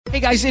Hey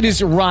guys, it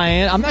is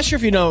Ryan. I'm not sure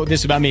if you know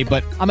this about me,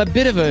 but I'm a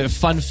bit of a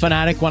fun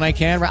fanatic when I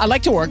can. I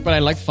like to work, but I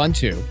like fun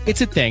too.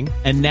 It's a thing.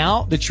 And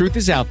now the truth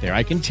is out there.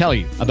 I can tell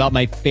you about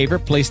my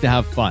favorite place to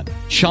have fun.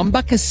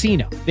 Chumba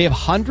Casino. They have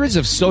hundreds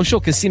of social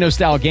casino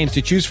style games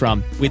to choose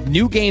from with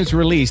new games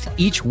released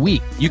each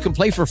week. You can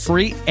play for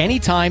free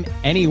anytime,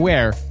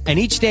 anywhere. And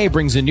each day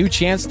brings a new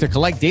chance to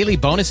collect daily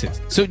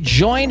bonuses. So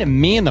join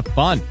me in the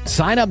fun.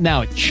 Sign up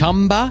now at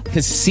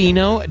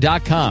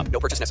ChumbaCasino.com. No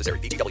purchase necessary.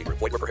 VGW.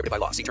 Void where prohibited by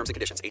law. See terms and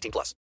conditions.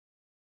 18+.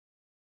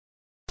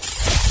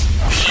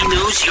 He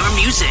knows your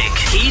music.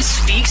 He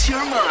speaks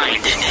your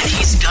mind. And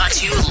he's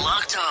got you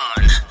locked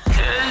on.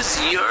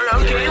 'Cause you're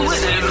okay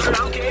with him.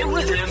 Okay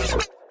with him.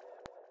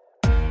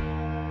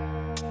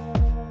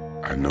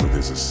 I know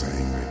there's a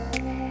saying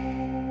that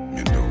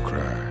men don't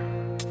cry.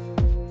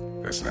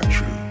 That's not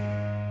true.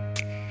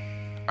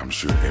 I'm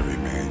sure every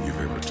man you've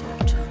ever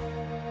talked to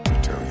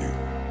will tell you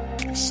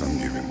at some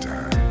given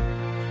time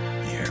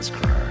he has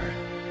cried.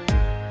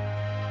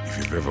 If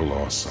you've ever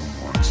lost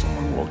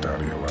someone walked out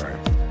of your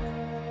life,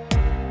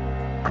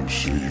 I'm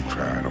sure you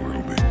cried a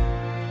little bit.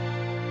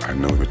 I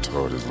know we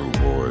taught as little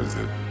boys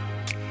that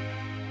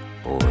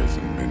boys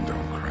and men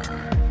don't cry.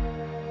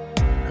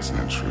 That's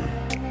not true.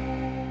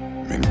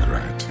 Men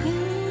cry too.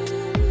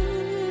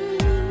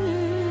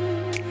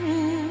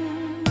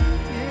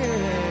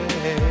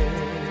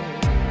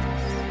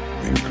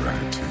 Men cry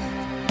too.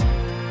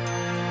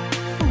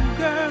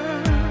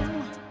 Girl,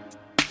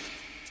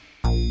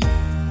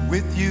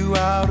 with you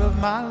out of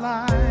my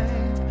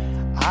life,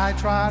 I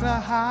try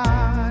to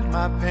hide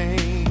my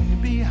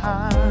pain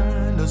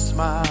behind a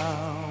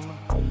smile.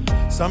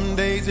 Some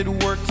days it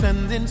works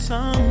and then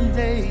some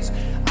days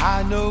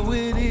I know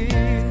it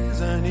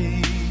isn't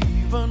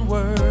even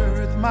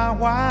worth my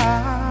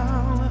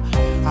while.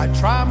 I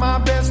try my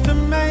best to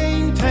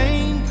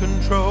maintain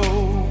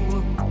control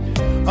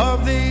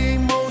of the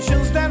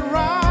emotions that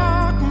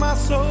rock my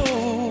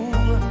soul,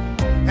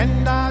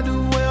 and I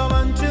do well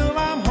until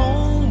I'm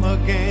home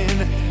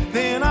again.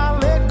 Then I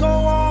let go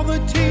all the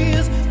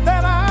tears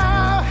that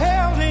I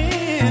held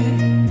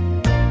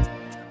in.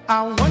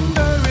 I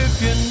wonder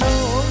if you know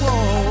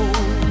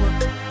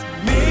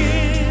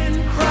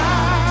men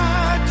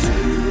cry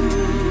too,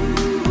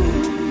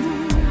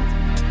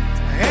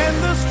 and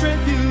the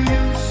strength you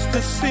used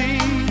to see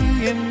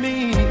in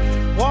me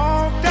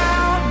walked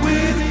out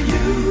with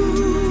you.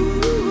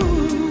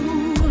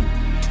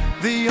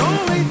 The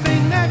only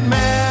thing that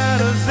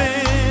matters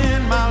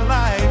in my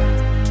life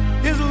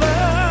is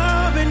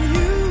loving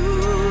you.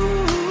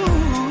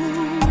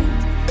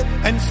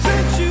 And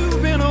since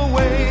you've been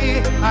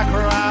away, I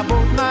cry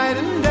both night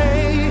and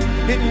day.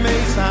 It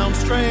may sound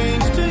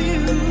strange to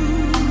you,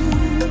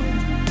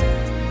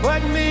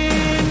 but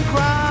men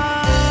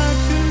cry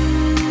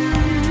too.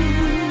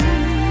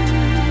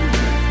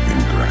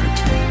 Men cry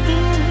too.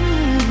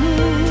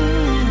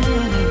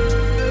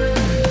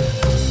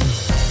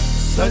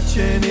 Such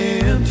an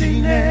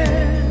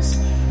emptiness,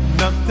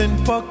 nothing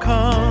for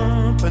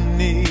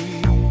company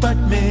but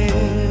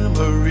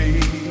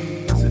memories.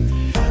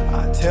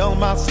 I tell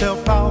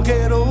myself I'll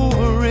get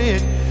over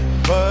it,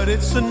 but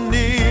it's a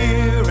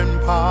near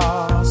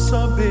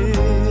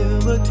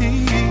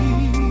impossibility.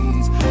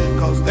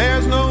 'Cause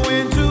there's no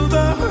end to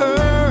the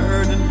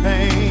hurt and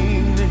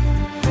pain,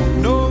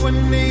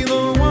 knowing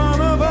neither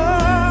one of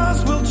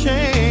us will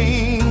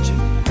change.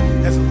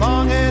 As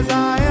long as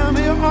I am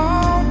here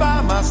all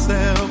by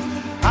myself,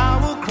 I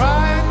will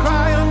cry and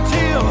cry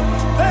until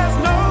there's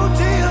no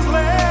tears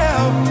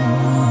left.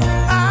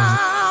 I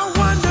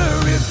wonder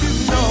if you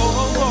know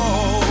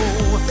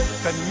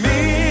that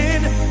men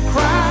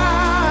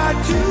cry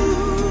too,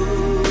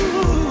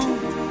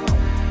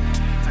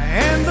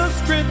 and the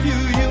strength you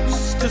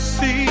used to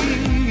see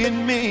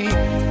in me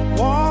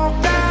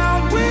walked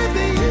out with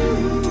you.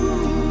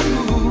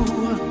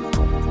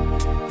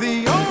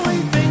 The only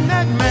thing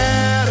that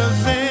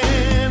matters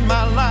in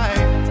my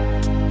life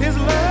is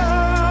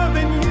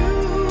loving you.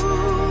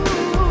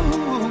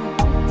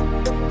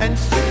 And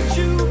since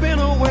you've been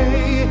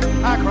away,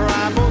 I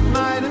cry both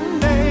night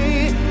and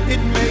day.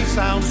 It may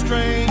sound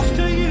strange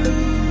to you,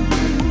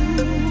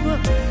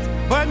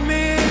 but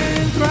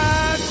men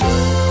cry too.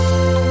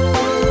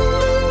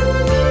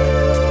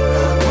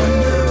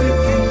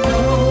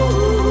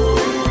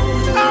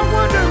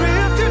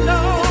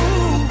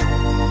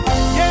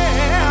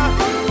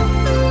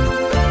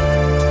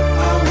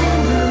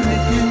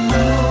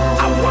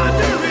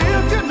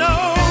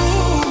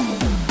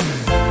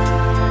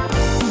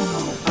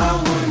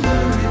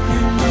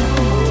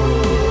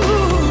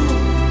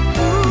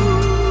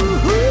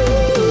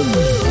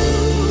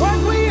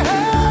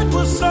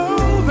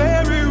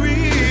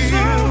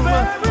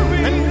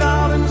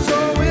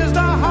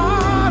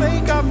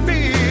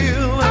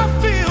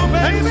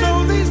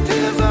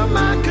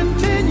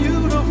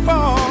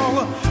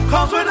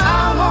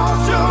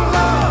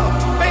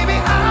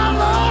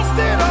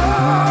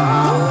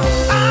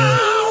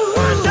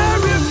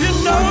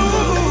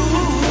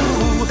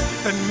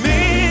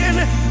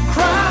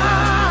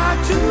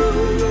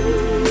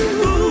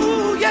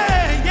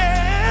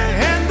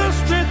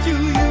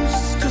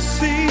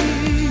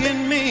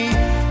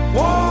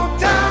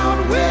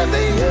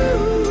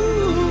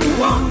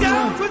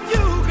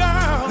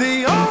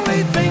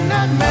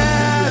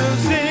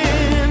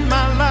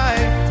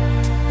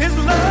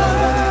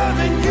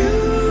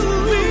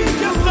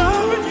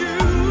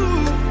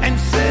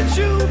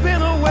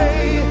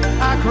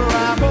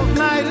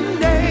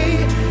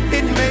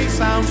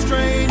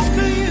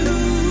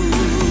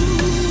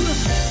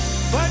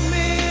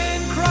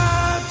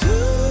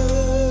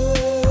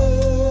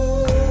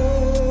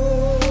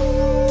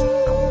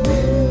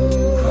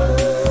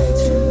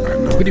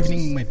 Good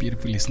evening, my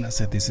beautiful listeners.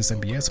 This is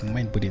MBS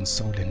Mind, Body and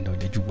Soul and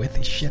Knowledge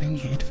worth sharing.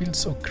 It feels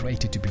so great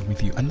to be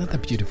with you. Another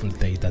beautiful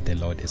day that the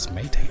Lord has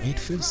made. It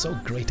feels so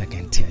great, I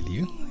can tell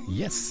you.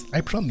 Yes,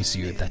 I promise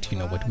you that, you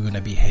know what, we're going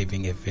to be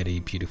having a very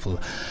beautiful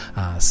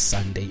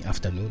Sunday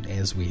afternoon,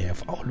 as we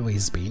have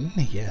always been.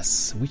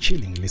 Yes, we're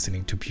chilling,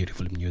 listening to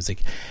beautiful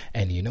music.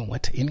 And you know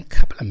what, in a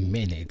couple of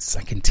minutes,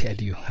 I can tell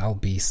you, I'll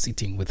be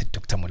sitting with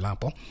Dr.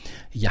 Molapo.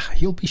 Yeah,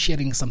 he'll be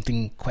sharing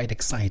something quite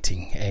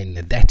exciting, and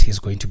that is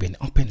going to be an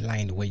open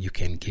line where you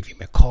can give him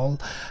a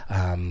call.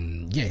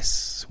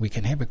 Yes, we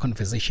can have a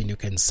conversation. You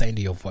can send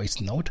your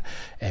voice note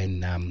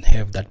and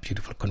have that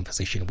beautiful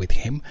conversation with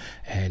him.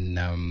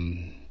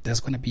 And there's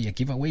going to be a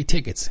giveaway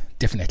tickets,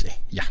 definitely.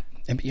 Yeah.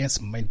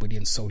 MBS Mind, Body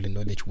and Soul and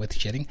Knowledge worth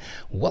sharing.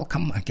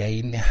 Welcome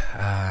again.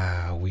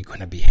 We're going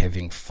to be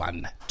having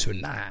fun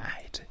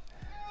tonight.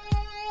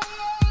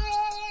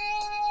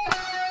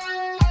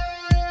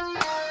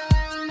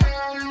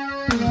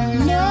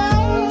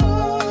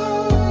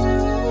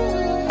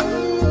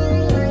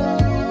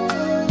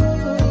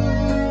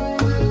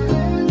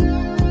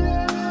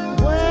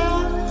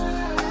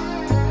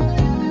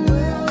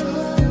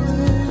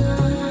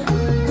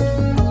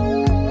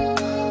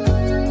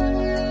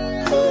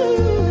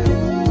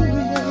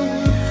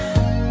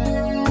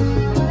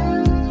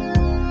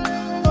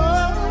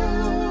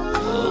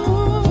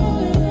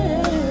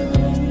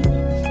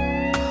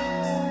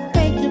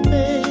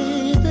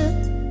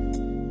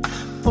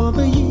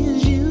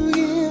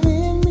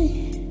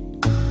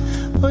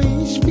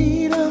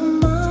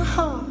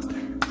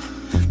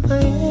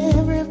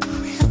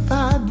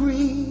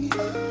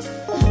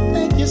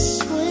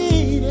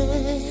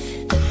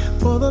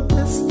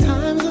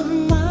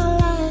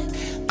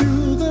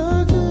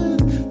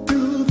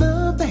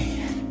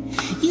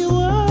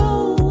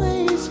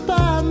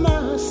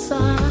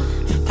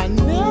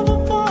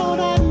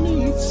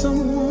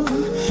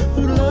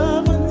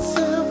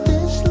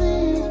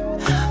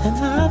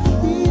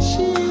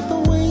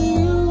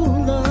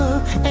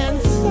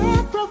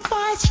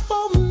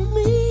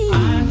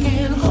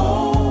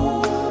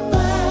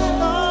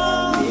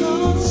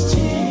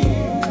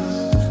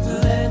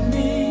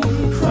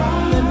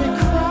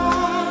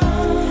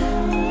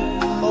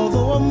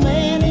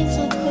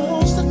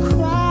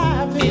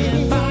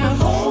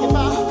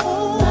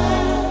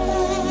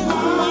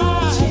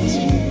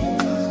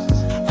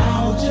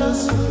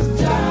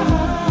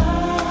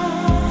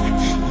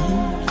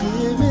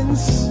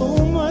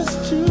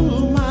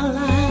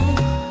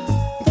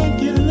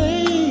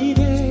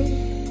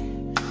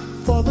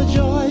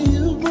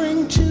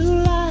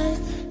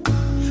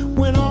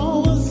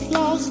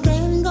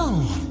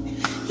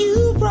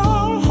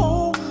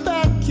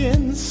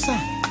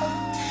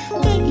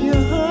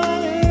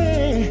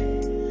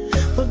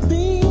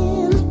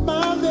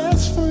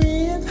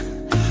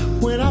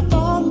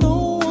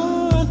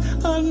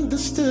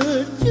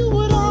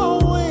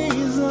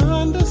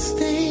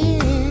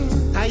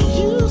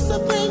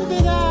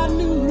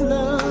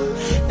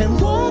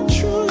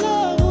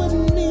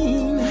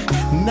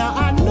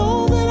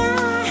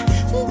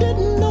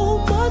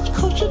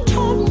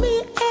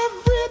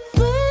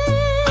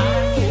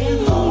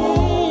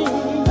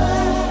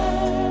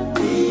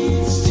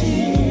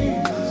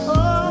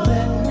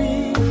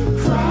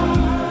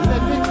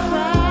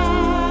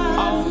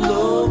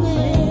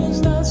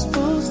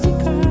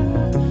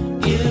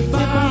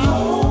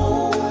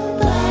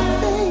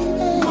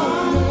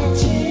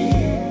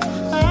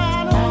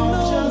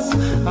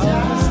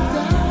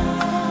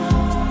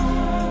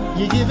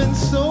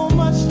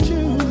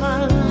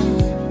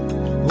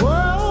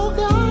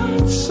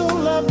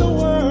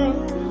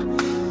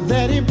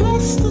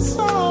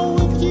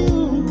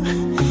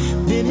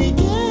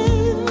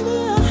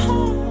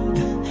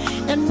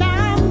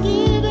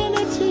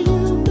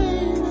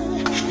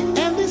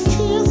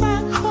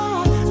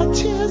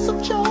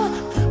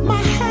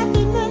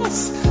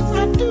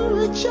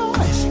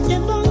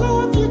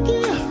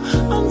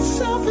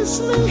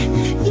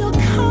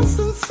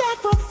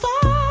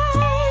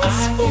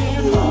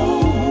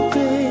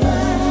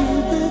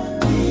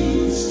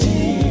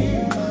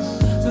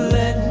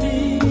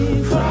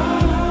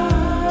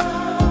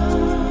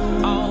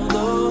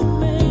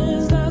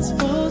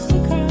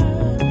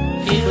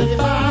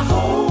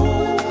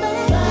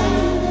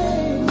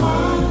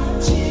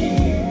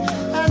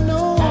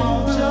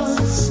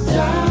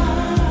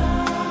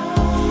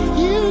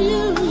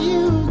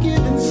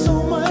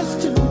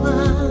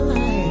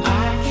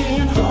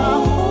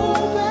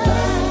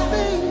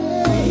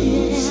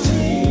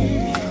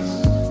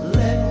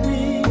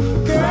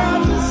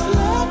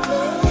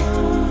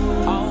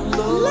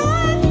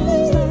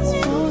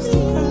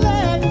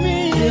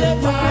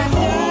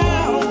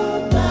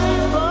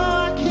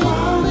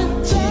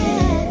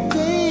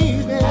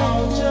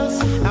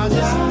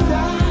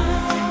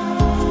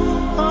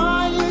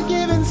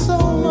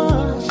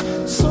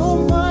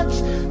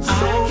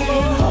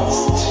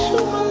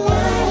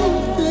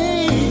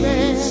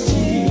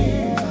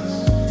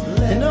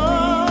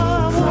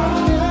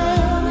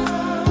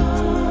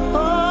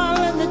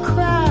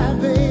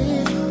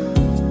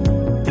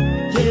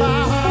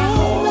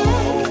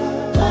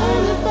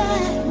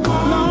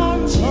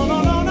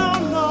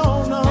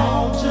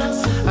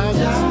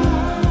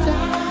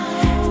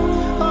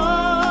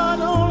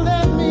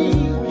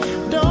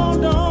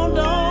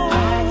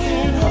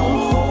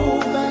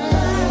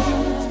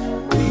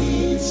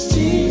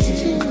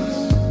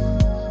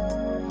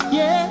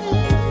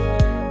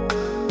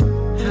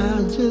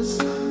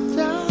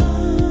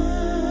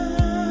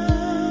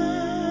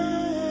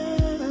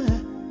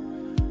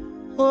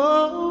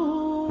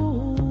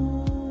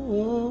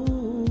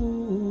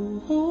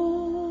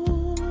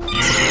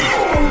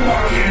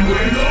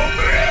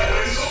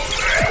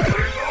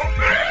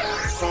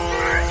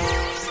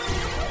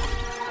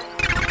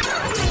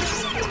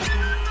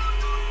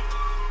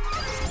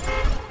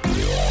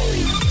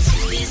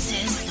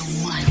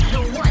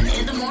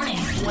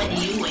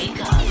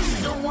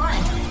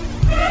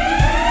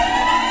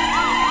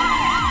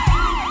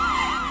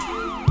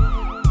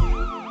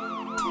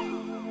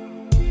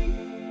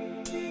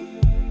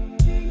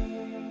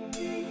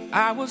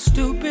 I was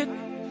stupid,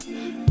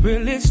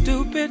 really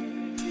stupid.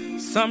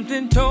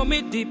 Something told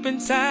me deep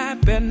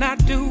inside, better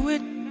not do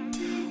it.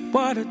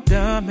 What a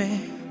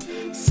dummy,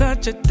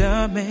 such a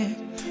dummy.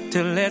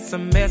 To let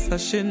some mess I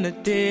shouldn't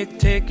have did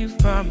take you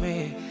from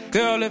me.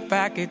 Girl, if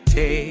I could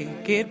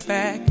take it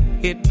back,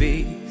 it'd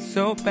be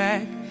so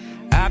back.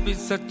 I'd be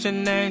such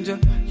an angel.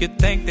 You'd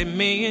think that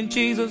me and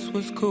Jesus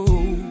was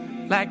cool.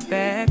 Like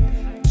that,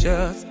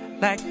 just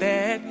like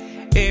that.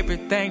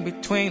 Everything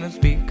between us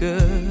be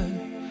good.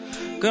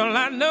 Girl,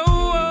 I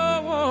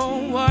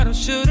know what I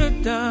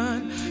should've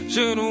done.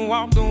 Should've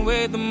walked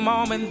away the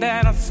moment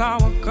that I saw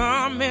it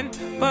coming.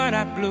 But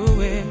I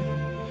blew it,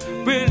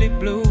 really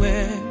blew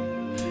it,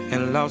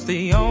 and lost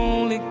the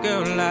only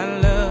girl I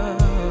love.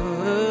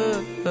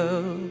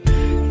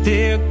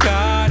 Dear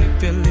God,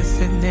 if you're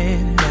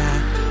listening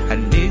now, I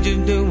need you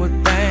to do a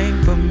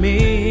thing for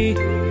me.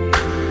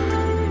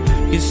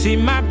 You see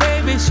my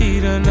baby, she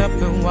done up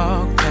and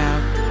walked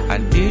out. I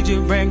need you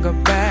to bring her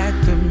back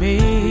to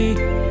me.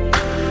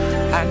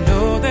 I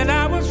know that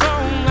I was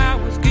wrong, I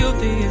was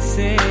guilty of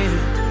sin,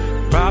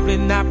 probably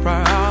not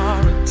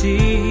priority.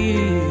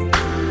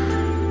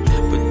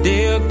 But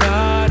dear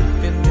God,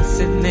 if you're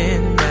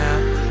listening now,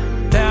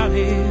 I'm down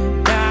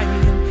here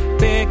dying,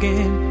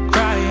 begging,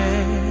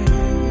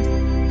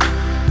 crying.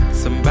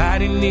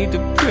 Somebody need to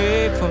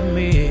pray for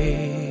me.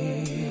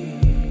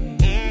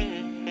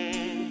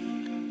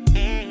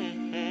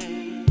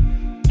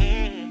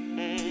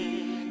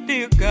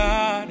 Dear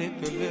God, if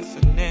you're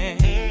listening,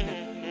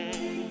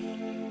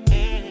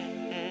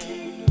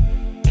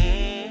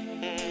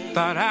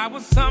 thought I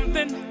was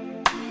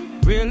something,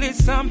 really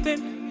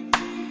something.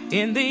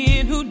 In the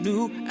end, who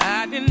knew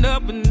I'd end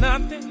up with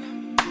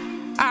nothing?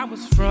 I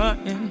was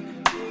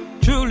frontin',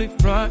 truly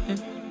frontin'.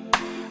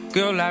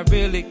 Girl, I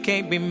really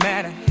can't be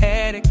mad, I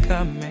had it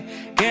coming.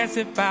 Guess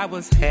if I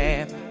was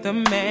half the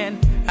man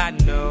I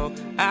know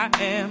I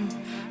am,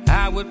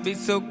 I would be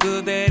so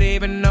good that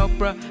even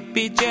Oprah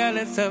be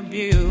jealous of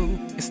you.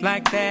 It's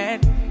like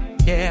that,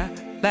 yeah,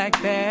 like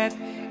that.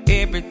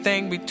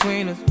 Everything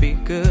between us be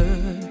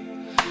good.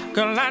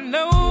 Girl, I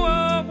know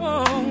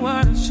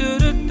what I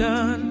should've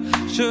done.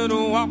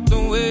 Should've walked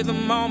away the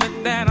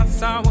moment that I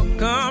saw it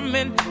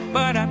coming.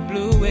 But I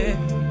blew it,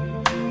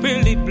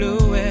 really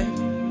blew it,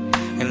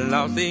 and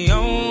lost the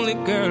only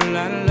girl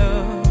I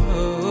love.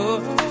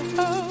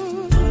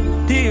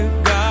 Dear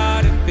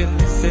God, if you're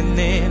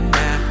listening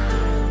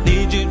now,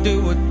 need you to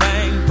do a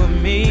thing for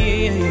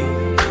me.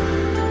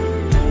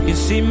 You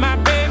see my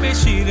baby,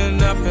 she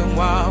done up and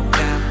walked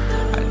out.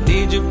 I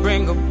need you to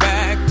bring her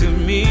back to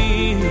me.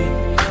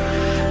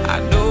 I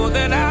know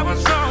that I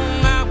was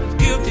wrong, I was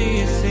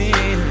guilty of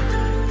sin,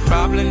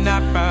 probably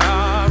not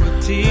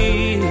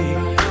priority.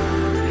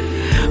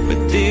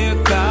 But dear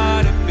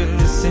God, if you're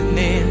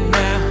listening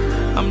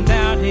now, I'm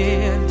down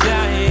here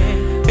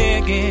dying,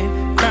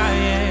 begging,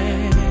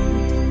 crying.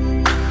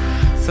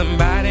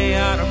 Somebody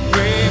ought to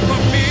pray for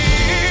me.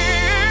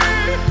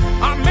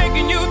 I'm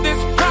making you this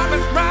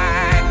promise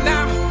right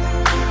now.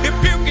 If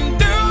you can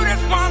do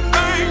this one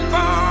thing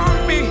for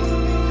me,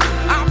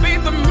 I'll be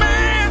the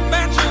man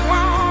that you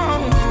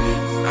want.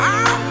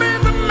 I'll be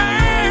the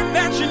man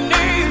that you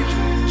need.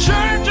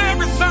 Church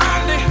every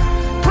Sunday,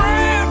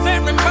 prayers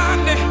every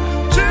Monday,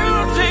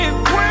 Tuesday,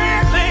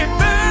 Wednesday,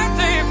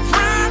 Thursday,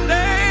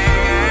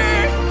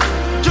 Friday.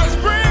 Just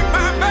bring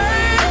my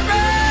baby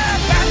back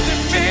to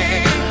me.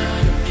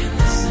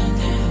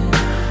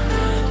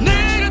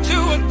 Need to do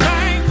a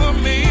thing for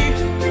me.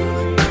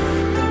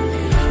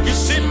 You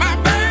see my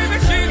baby,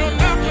 she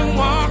don't up and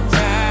walked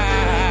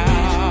out.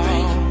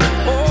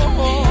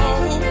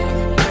 Oh,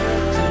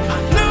 I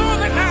know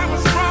that I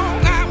was wrong,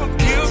 I was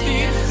guilty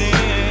of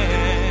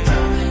sin.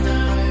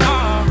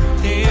 Oh,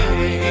 yeah.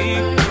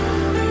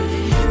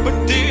 But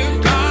dear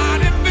God,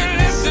 if you're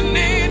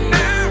listening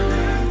now,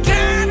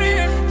 Daddy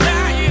is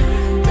dying,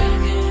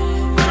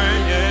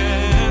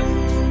 praying.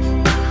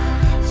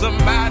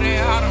 Somebody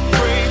ought to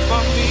pray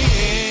for me.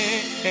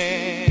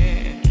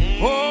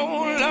 Oh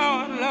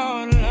Lord,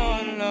 Lord,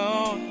 Lord,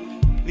 Lord,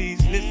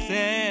 please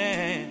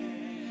listen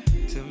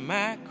to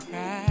my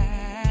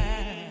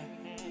cry.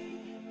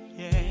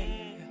 Yeah,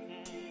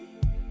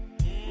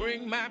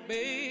 bring my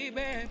baby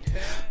back.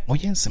 Oh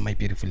yes, my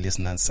beautiful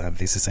listeners,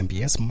 this is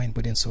MBS, Mind,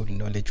 Body and Soul,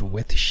 knowledge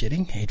worth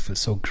sharing. It feels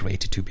so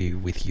great to be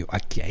with you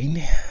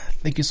again.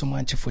 Thank you so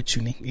much for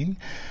tuning in.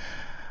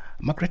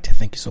 Margaret,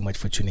 thank you so much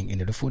for tuning in.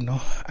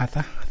 Lufuno,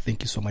 Arthur,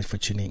 thank you so much for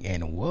tuning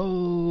in.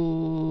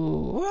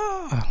 Whoa,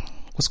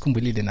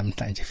 usikhumbulile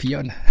namhlanje,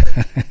 Fiona.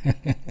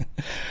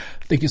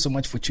 Thank you so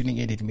much for tuning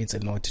in. It means a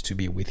lot to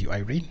be with you.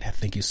 Irene,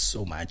 thank you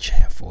so much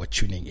for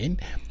tuning in.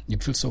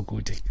 It feels so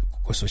good.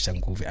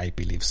 Kososhanguve, I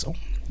believe so.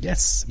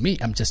 Yes, me,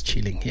 I'm just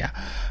chilling here.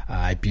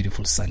 A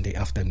beautiful Sunday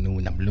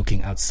afternoon. I'm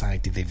looking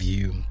outside the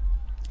view.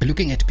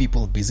 Looking at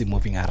people busy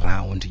moving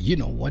around, you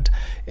know what?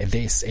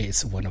 This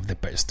is one of the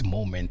best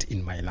moments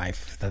in my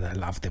life that I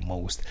love the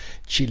most.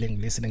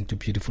 Chilling, listening to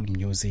beautiful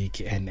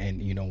music,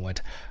 and you know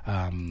what?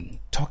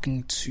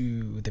 Talking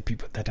to the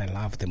people that I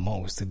love the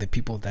most, the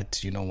people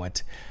that, you know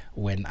what?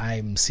 When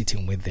I'm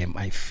sitting with them,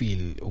 I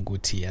feel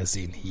uguti as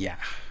in,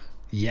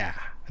 yeah,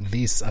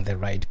 these are the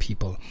right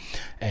people.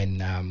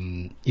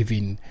 And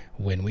even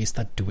when we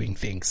start doing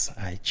things,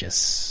 I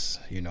just,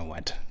 you know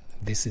what?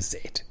 This is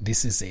it.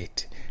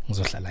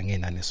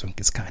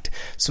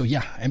 So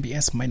yeah,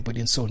 MBS, Mind, Body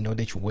and Soul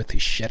Knowledge worth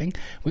sharing.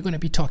 We're going to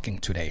be talking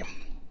today,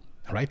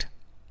 right?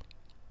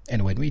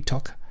 And when we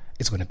talk,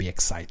 it's going to be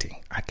exciting.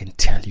 I can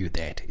tell you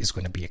that it's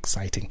going to be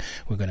exciting.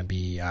 We're going to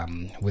be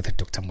with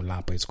Dr.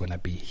 Mulapo. It's going to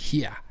be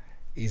here.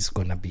 He's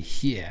going to be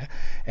here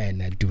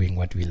and doing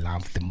what we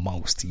love the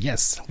most.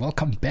 Yes,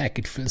 welcome back.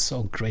 It feels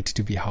so great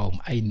to be home.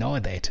 I know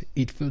that.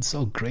 It feels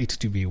so great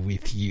to be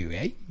with you.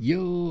 Eh?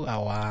 You,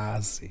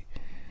 Awazi.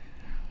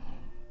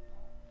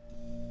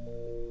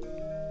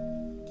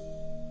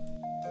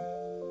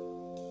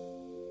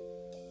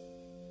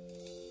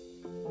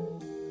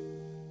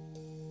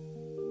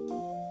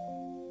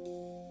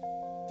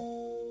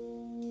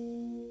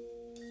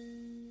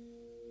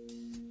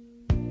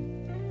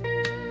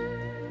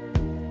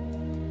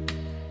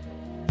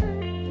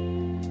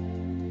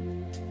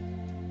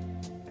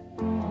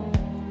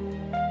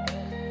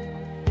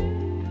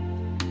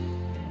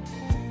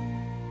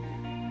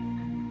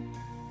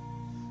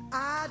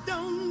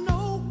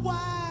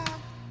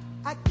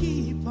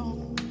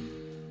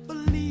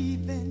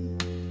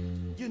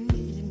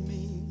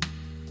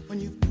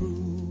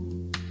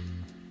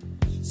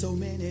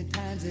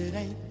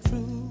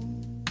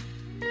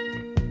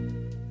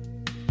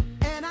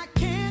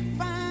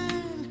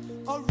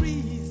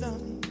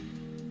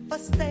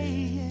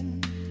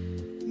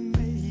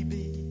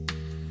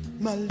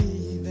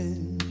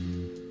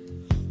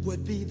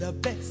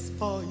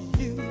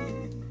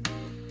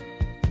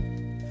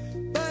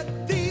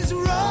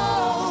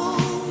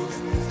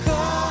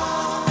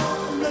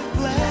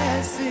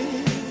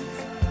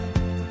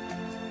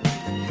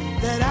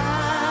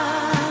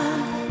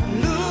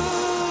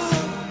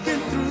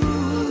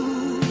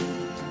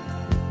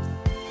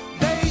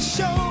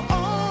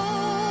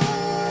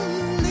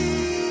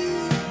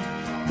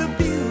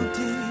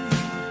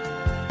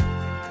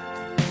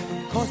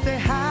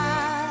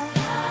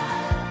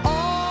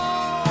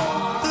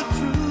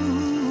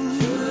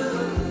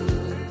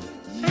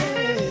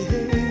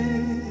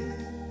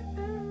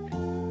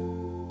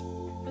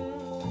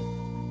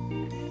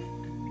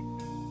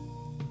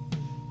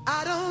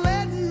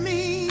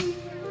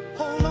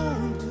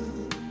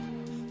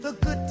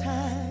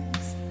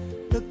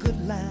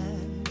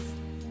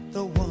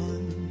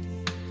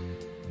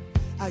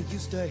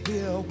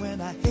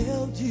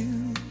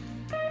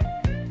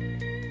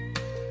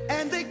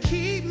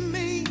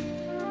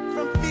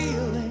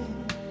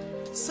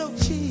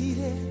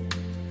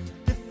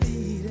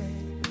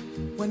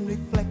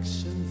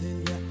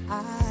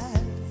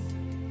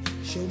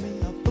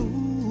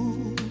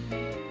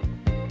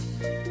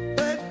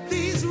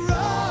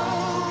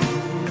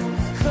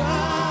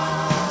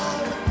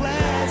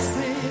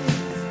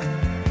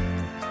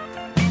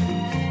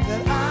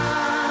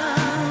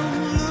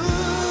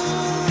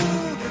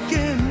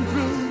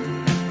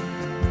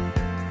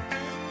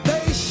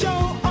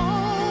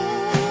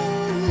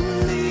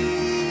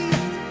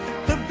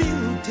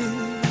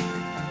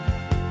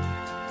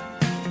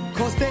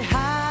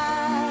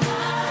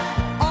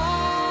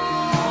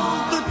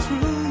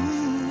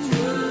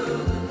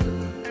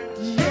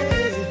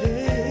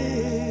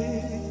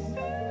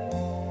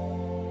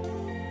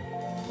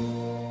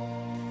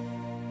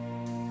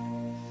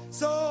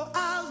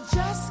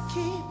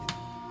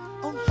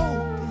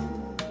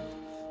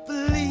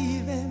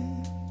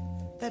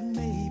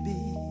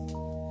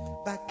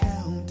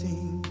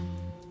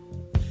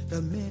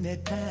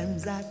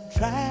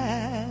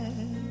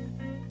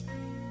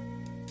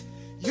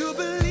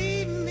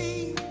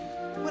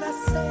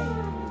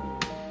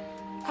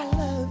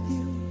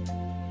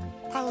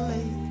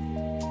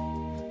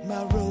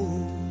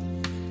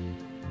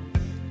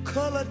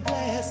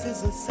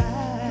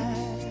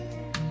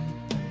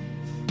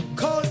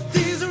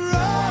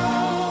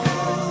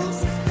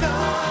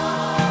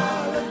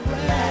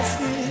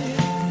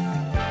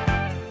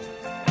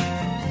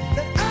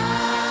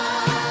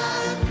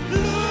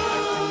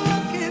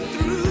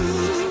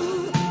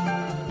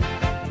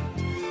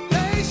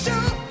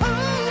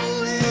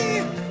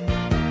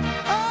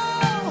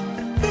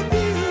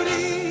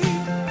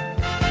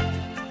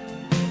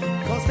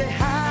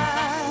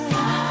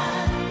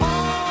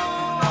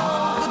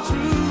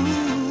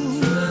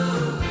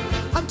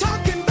 I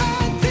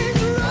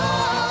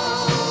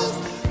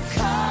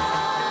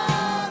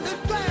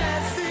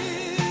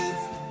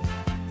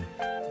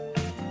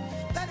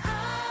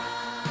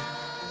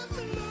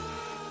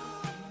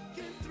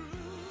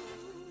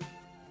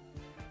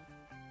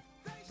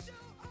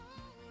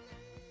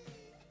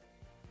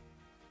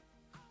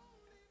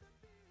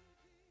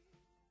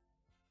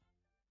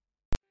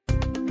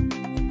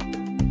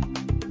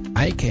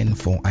ICANN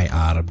for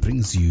IR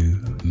brings you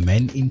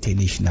Men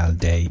International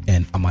Day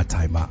and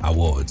Amatimer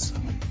Awards.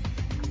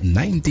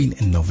 19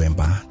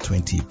 November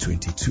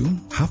 2022,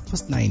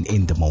 9:30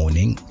 in the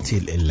morning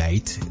till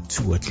late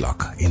 2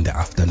 o'clock in the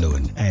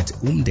afternoon at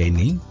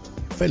Umdeni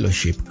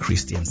Fellowship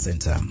Christian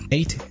Center,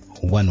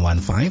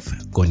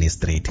 8115 Goni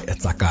Street,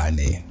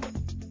 Tsakane.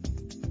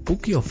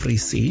 Book your free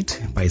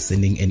seat by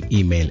sending an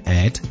email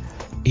at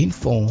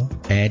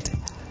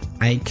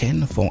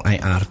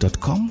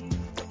info@icanfor.ir.com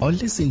or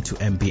listen to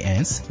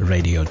MBS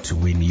Radio to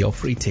win your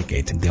free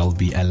ticket. There'll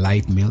be a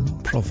light meal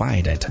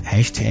provided.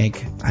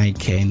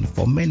 #ICANN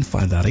for Men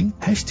Fathering,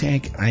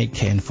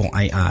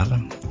 #ICANN4IR,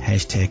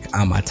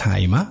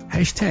 #Amatimer,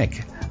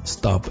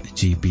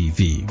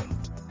 #StopGBV.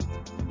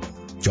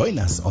 Join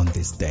us on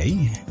this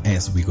day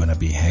as we're going to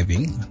be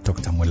having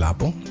Dr.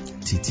 Mulapo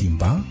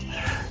Titimba,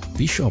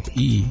 Bishop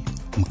E.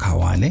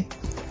 Mkawane,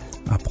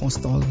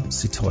 Apostle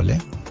Sithole,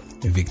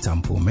 Victor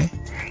Mpume,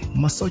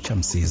 Masocha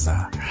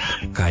Msiza,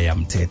 Kaya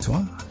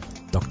Mtetwa,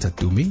 Dr.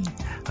 Dumi,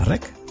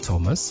 Rek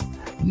Thomas,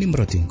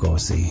 Nimrod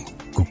Ngosi,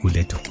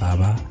 Guguletu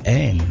Baba,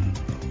 and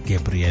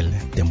Gabriel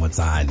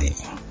Demozani.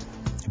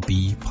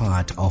 Be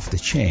part of the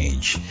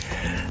change.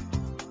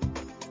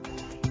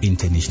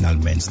 International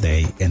Men's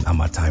Day and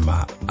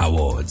Amatimer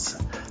Awards.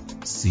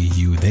 See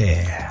you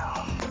there.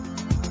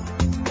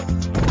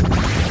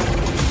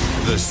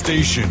 The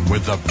station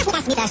with the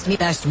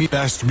best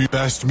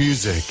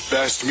music.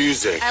 Best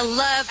music. I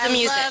love the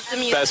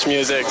music. Best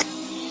music.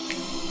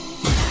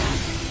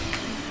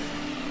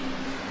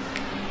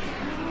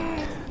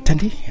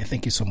 Tandy,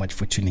 thank you so much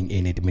for tuning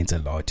in. It means a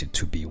lot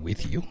to be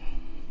with you.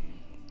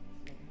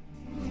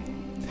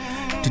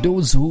 To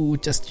those who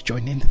just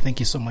joined in, thank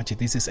you so much.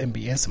 This is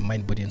MBS,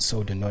 Mind, Body and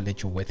Soul, the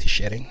knowledge worth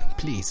sharing.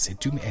 Please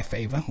do me a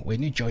favor.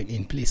 When you join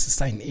in, please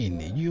sign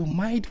in. You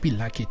might be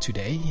lucky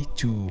today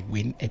to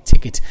win a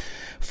ticket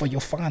for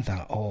your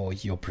father or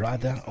your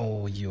brother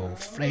or your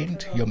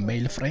friend, your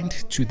male friend,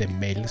 to the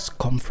males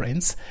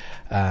conference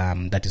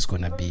that is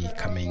going to be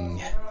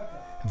coming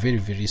very,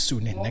 very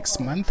soon,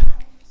 next month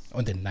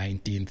on the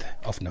 19th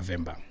of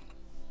November.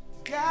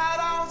 Got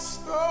our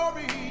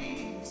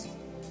stories,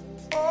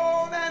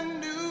 old and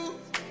new.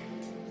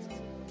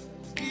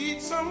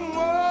 Need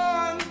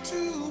someone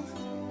to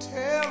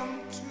tell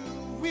them to.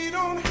 We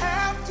don't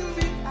have to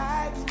be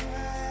eye to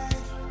eye,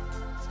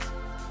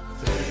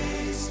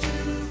 face to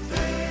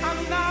face.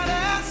 I'm not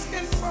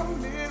asking for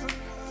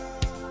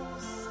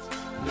miracles,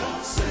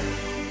 no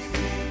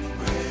saving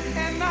grace,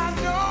 and I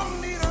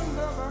don't need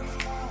another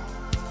heart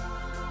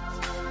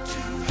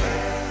to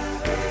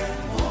have it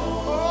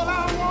more. All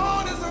I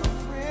want is a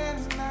friend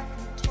I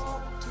can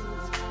talk to,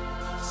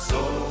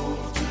 soul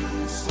to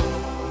soul.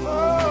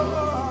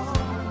 Oh,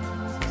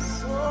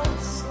 soul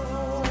to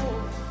soul.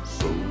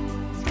 Soul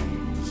to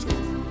soul.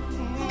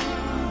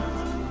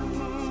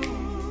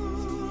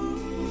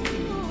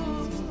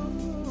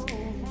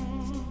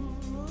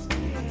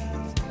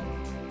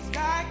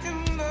 Like a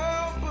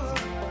notebook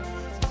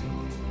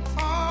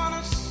on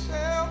a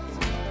shelf,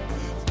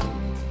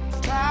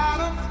 try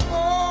to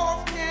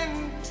walk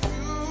into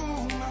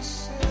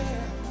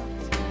myself,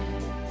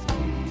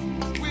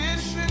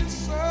 wishing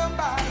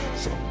somebody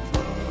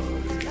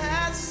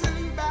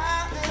passing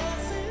by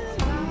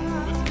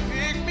would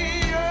pick me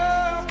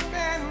up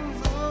and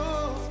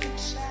look and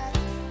chat.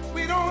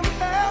 We don't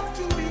have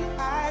to be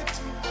eye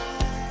to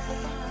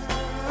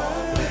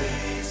eye,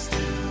 face to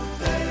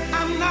face.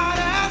 I'm not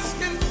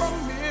asking for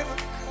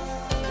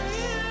miracles,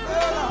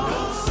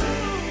 no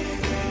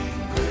saving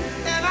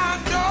grace, and I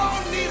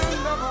don't need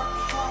another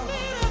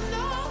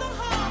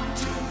heart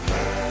to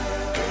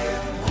have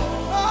it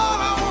more. All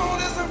I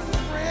want is a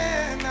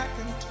friend I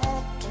can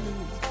talk to,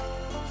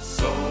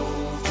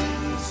 soul to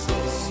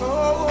soul,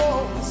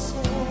 soul to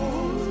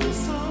soul,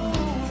 soul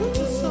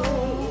to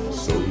soul,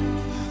 soul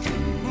to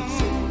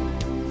soul.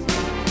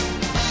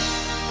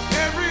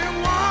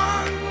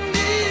 Everyone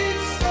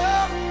needs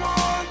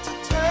someone to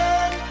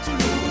turn to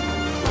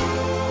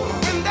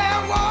when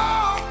they're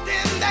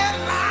walking that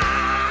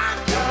line.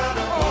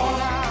 Oh,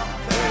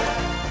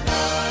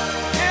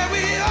 and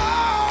we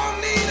all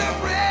need a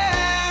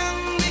friend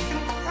we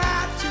can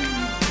cry to.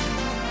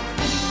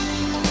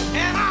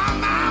 And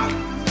I'm out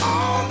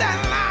on that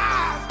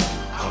line.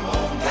 I'm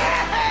on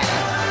that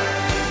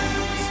line.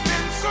 It's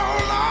been so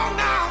long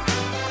now,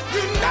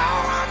 you know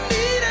I'm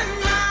needing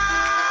mine.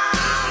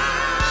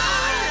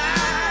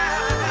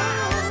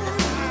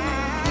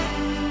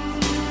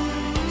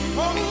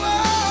 Oh,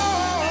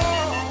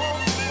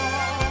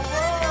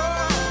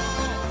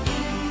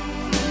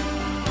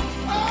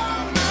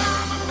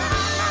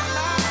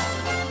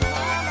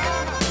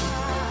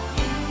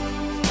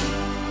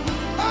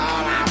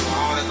 all I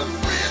want is a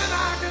friend that I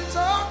can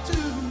talk to.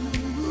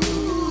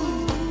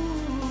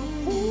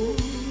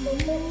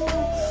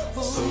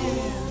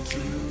 Soul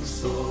to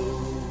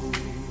soul.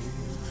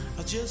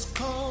 I just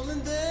call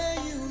and there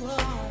you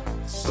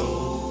are.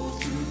 Soul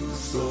to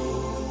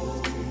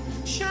soul.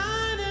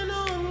 Shining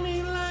on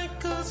me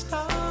like a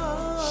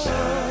star.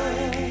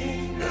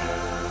 Shining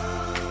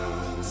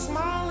down.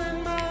 Smile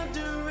in my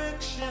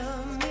direction.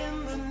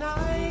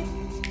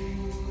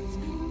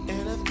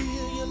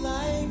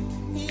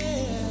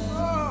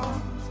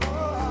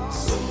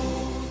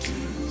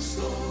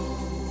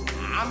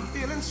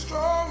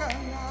 stronger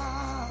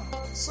now,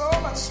 so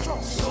much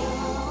stronger.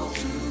 Soul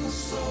to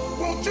soul.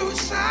 Won't you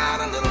shine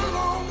a little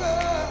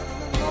longer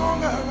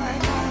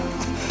right now?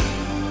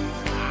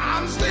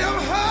 I'm still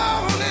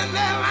holding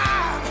that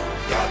line.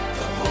 Got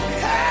the hope.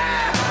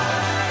 Yeah.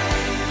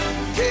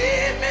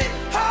 Keep me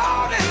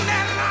holding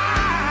that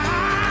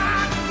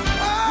line.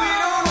 We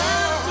don't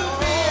have to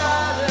be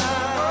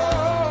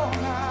alone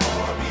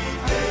or be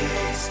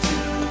face to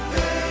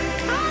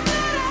face. I'm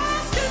not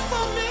asking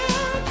for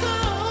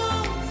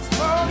miracles.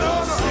 Oh, no.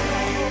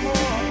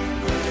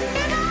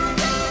 And I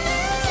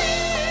don't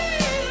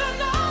need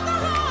another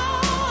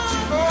heart.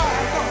 Oh,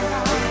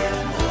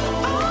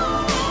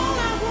 all I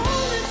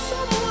want is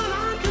someone I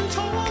can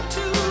talk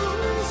to.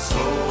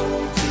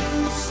 Soul to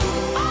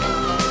soul.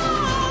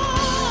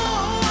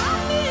 Oh, I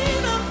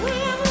need a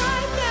friend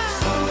right now.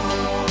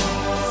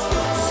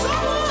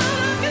 Someone I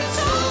can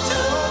talk to.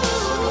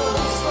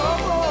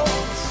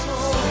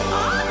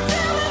 I'm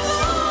feeling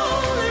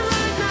lonely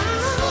right now.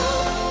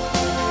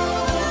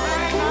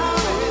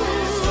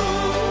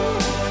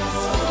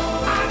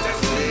 I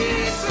just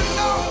need to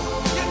know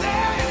you're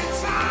there any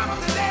time of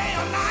the day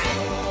or night. I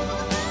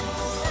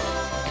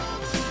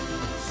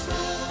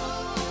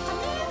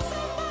need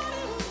somebody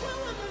who's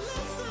willing to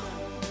listen.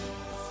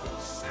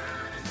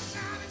 Shining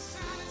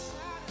so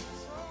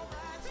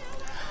bright.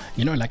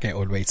 You know, like I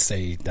always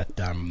say, that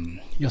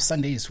your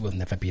Sundays will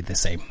never be the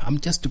same. I'm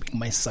just doing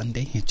my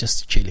Sunday,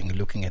 just chilling,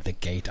 looking at the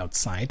gate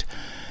outside.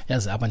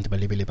 Yazi abantu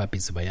balibele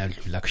babhizi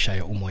bayadlula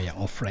kushaya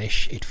umoya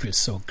fresh. It feels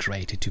so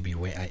great to be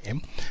where I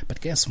am.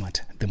 But guess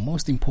what? The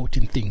most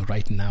important thing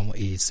right now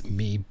is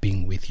me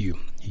being with you.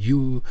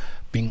 You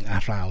being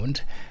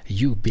around,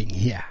 you being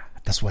here.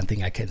 That's one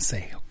thing I can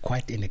say.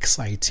 Quite an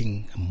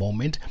exciting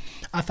moment.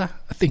 Arthur,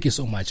 thank you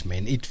so much,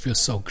 man. It feels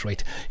so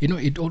great. You know,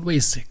 it's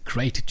always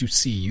great to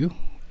see you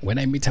when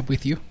I meet up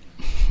with you.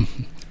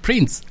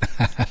 Prince.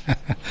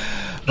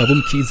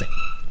 Babum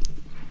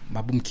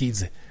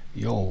Kids.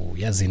 Yo,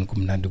 yazini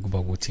kumnandi ukuba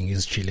ukuthi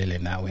ngizichilele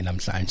nawe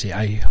namhlanje.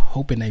 I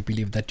hope and I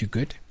believe that you're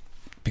good.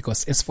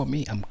 Because as for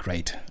me, I'm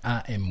great.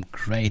 I am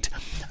great.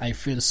 I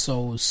feel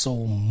so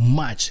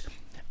much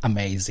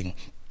amazing.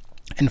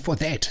 And for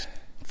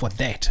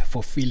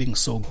feeling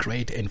so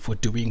great and for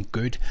doing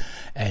good.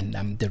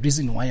 And the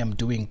reason why I'm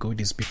doing good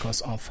is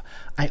because of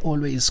I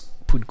always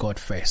put God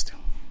first.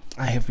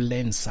 I have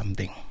learned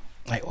something.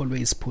 I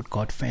always put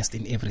God first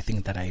in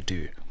everything that I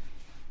do.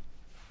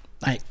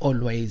 I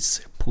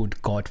always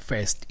put God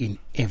first in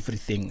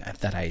everything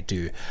that I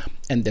do.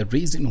 And the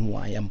reason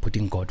why I'm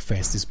putting God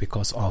first is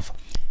because of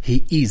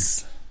He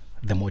is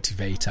the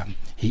motivator.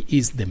 He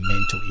is the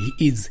mentor. He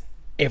is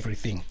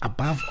everything.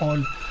 Above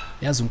all,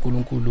 yazi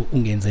uNkulunkulu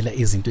ungenzela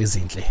izinto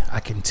ezinhle. I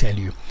can tell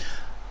you.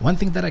 One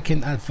thing that I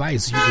can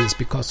advise you is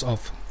because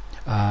of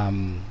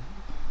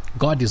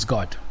God is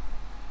God.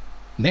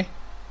 Ne?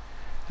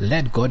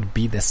 Let God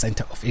be the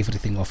center of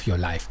everything of your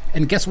life.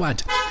 And guess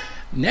what?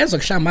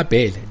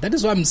 That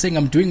is why I'm saying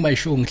I'm doing my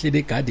show in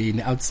the garden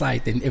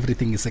outside and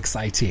everything is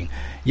exciting.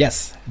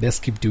 Yes, let's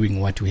keep doing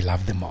what we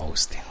love the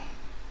most.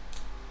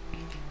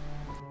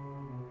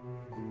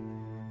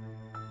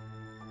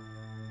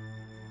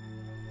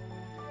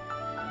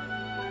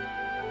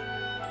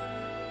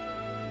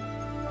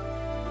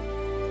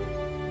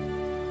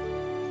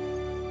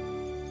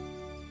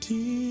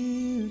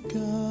 Dear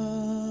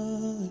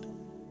God,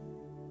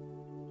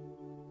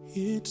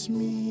 it's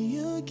me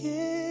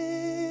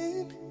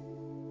again.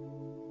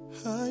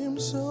 I am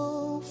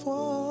so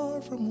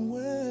far from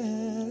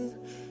where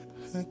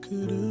I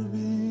could have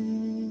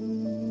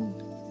been.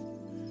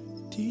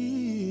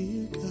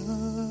 Dear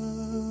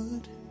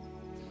God,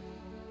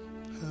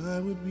 I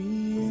would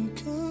be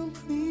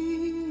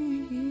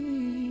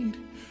incomplete,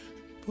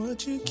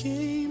 but you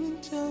came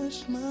and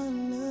touched my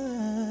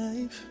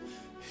life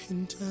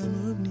in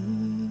time of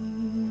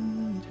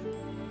need.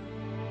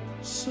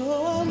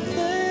 So I'm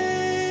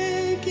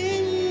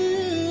thanking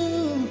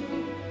you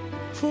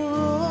for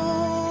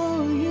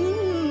all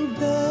you've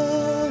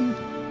done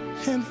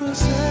and for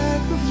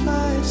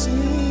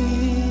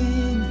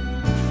sacrificing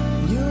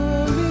your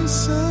only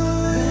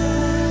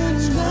son.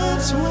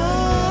 That's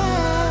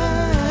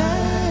why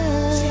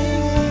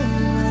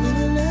I'm writing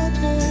a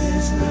letter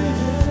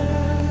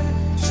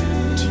to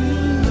let you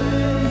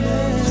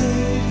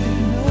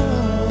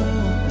know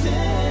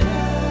that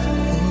I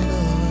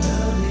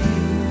love you.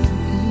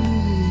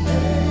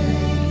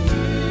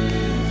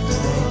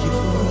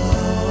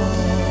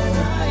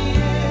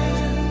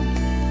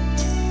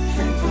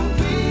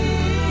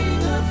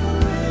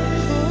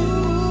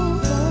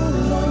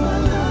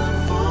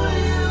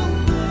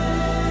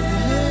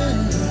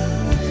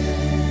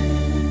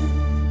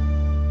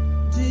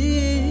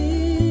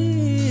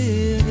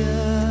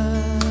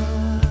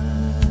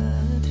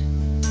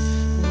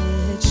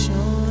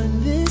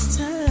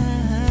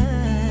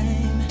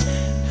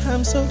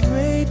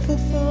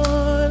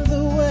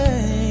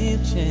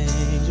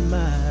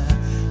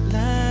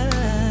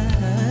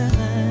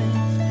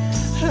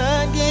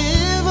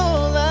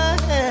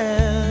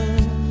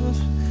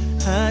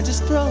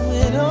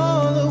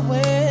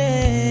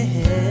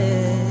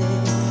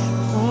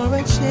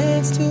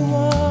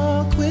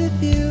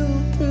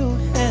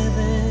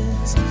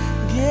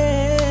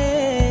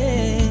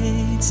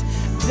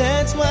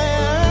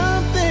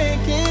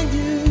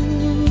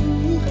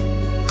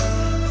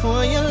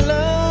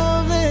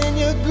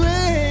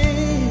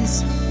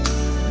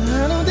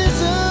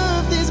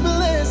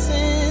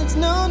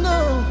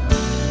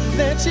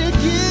 what you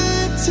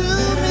give to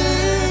me.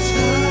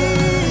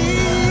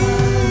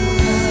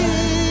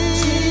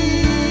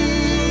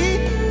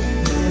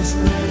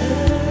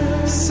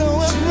 So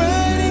I'm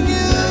writing you.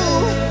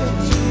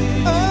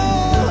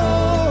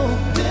 Oh,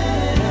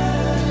 that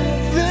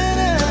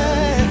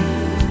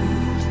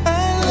I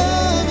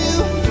love you.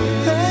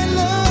 I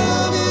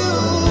love you.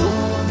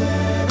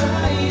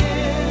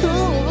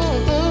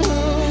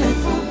 And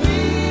for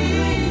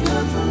being a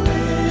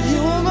friend,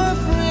 you are my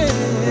friend.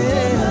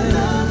 My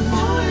love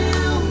for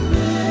you,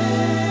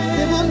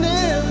 it will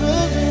never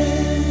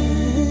end.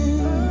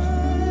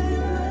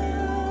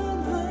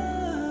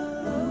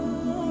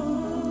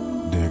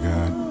 Dear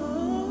God,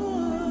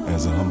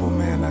 as a humble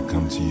man, I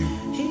come to you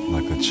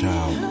like a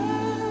child,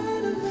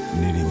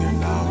 needing your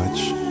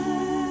knowledge,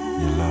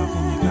 your love,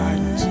 and your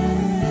guidance,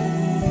 Lord.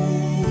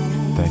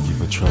 Thank you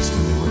for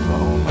trusting me with my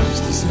own life's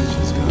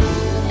decisions, God.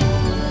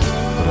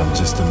 But I'm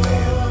just a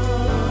man,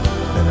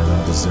 and I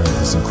don't deserve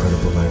this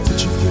incredible life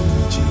that you've given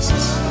me,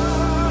 Jesus.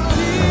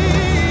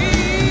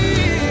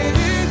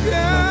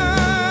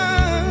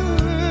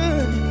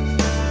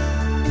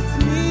 It's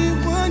me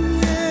one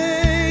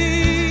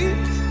day.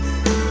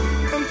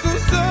 I'm so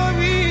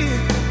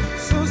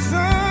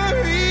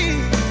sorry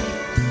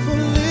for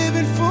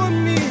living for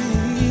me.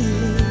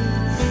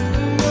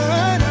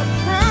 But I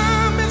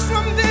promise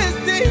from this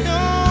day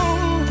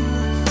on,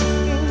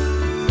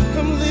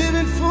 I'm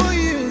living for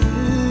you.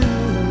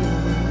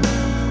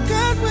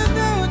 'Cause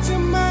without you,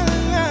 my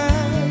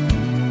life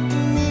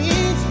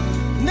means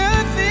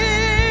nothing.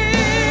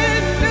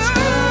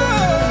 No.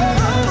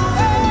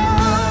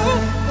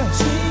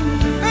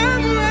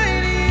 I'm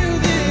writing you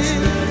this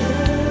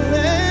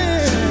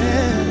letter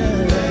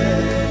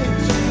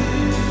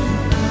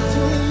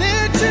to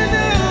let you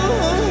know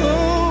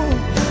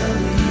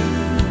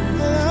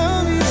I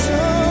love you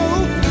so.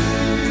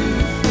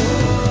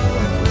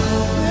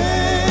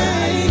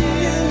 Thank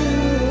you.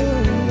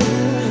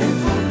 And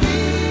for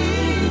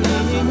being a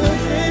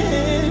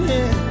friend,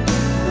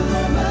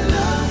 my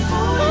love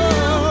for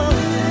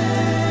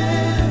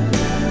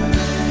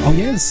Oh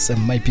yes,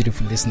 my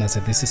beautiful listeners,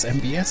 this is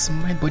MBS,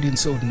 Mind, Body and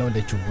Soul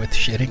Knowledge Worth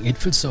Sharing. It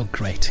feels so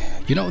great.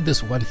 You know,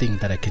 there's one thing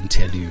that I can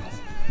tell you.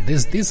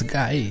 There's this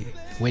guy,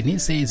 when he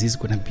says he's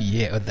going to be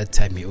here at that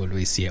time, he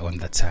always here on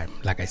that time.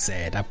 Like I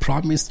said, I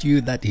promised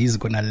you that he's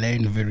going to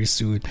land very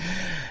soon.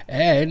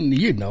 And,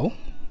 you know,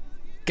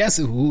 guess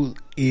who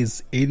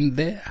is in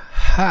the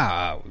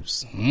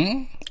house?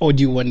 Or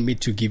do you want me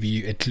to give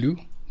you a clue?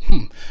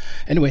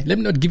 Anyway, let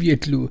me not give you a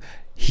clue.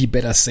 He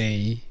better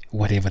say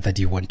whatever that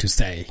you want to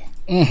say.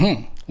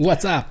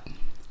 What's up?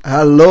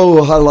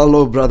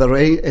 Hello, Brother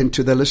Ray, and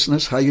to the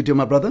listeners. How you doing,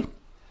 my brother?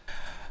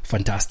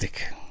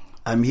 Fantastic.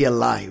 I'm here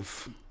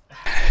live.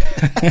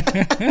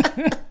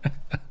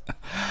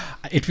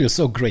 It feels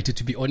so great,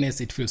 to be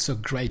honest. It feels so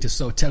great.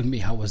 So tell me,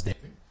 how was that?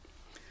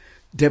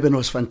 Devin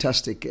was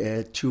fantastic.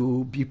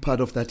 To be part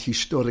of that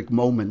historic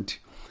moment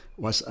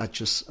was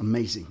just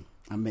amazing.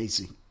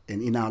 And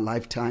in our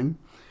lifetime,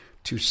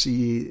 to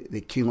see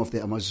the King of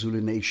the Amazulu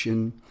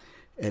Nation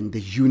and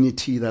the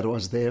unity that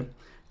was there,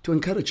 to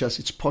encourage us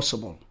it's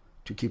possible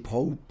to keep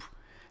hope,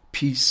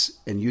 peace,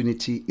 and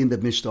unity in the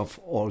midst of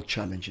all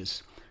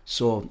challenges.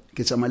 So,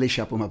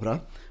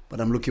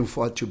 but I'm looking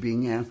forward to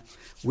being here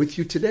with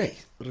you today.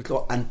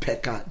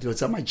 Unpack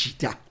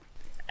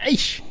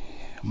Eish,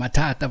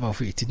 matata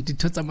bafethu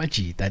nditho tsa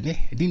majita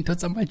ne dintho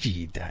tsa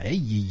majita.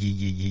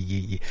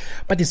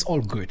 But it's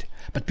all good.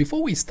 But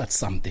before we start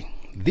something,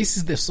 this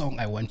is the song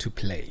I want to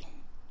play.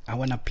 I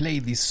want to play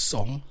this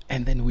song,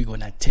 and then we're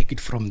going to take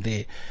it from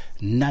there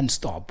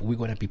non-stop. We're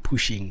going to be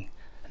pushing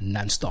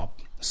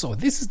non-stop. So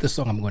this is the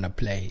song I'm going to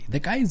play. The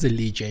guy is a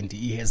legend.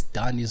 He has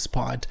done his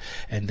part,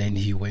 and then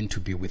he went to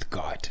be with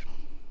God.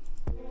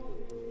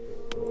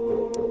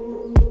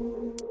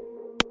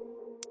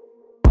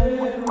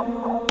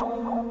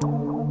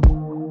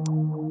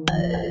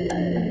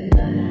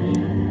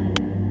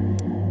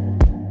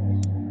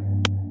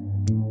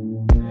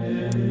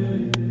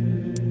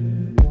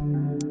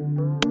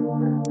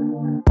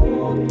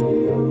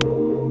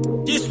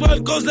 This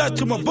one goes out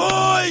to my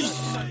boys.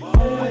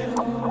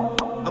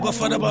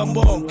 Abafana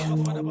bambonke.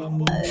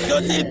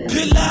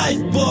 Hloniphi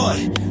life boy.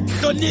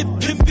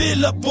 Hloniphi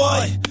impilo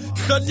boy.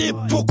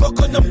 Hloniphi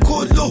ugogo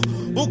nomkhulu.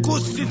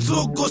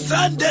 Ukusithuku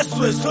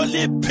sandeswe.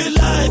 Hloniphi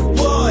life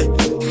boy.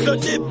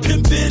 Hloniphi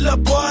impilo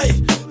boy.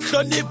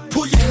 Hloniphi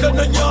uyihlo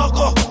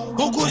nonyoko.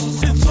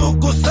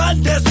 Ukusithuku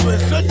sandeswe.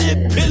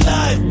 Hloniphi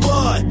life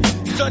boy.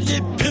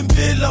 Hloniphi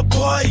impilo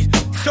boy.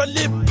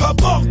 Hlonipha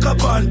bonke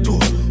abantu.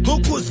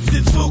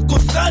 Ukusithuku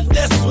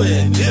sandeswe.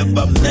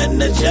 Imba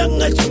mnene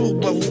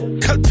njengajuba.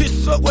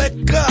 Ukhalpiswa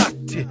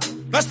kwekati.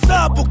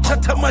 Masabu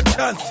kuthatha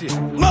amachansi.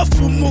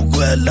 Mafuma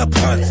ukwela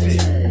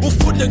phansi.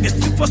 Ufunde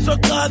ngesifo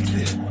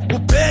socansi.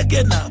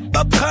 Ubheke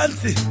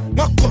nabaphansi.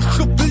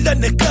 Makhohlwa uphila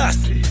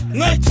nekasi.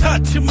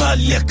 Ngayithatha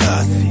imali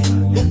yekasi.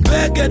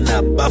 Ubheke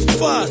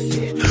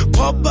nabafazi.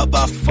 Ngoba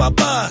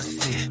bafabazi.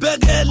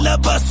 Bekela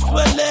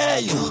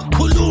basweleyo.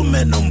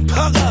 Khulume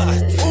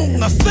nomphakathi.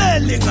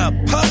 Ungafeli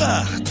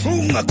ngaphakathi.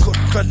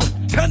 Ungakhohlwa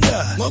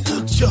ngiyakuthandaza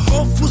ngokuthi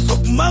Jehova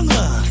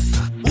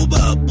uzokumangaza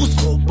ubaba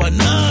uzoba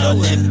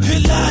nawe hloniphi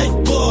life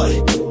boy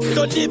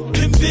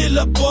hloniphi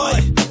impilo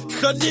boy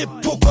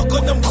hloniphi ugogo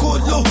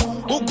nomkhulu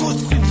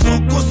ukuthi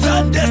insuku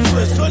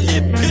sandeswe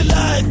hloniphi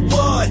life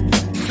boy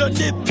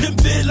hloniphi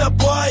impilo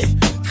boy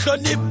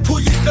hloniphi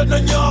uyihlo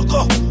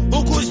nonyoko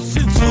ukuthi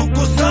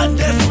insuku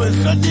sandeswe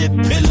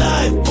hloniphi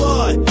life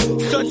boy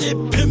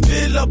hloniphi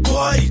impilo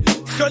boy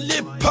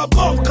hlonipha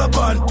bonke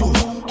abantu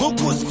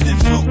ukuthi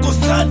insuku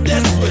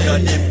sandeswe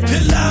hloniphi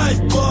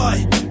life boy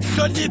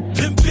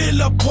hloniphi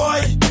impilo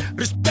boy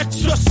respect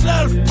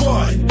yourself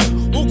boy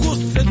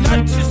ukuze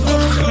nathi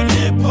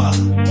sohlonipha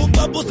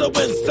ubaba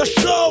uzokwenza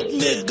show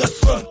nigga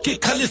sonke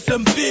khalisa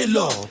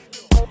impilo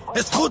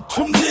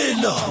esifutha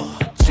umlilo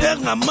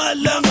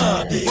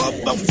njengamalangabi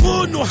ngoba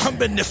ngifuna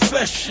uhambe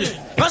ne-fashion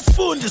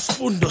ngasifunda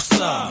isifundo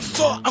sami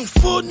so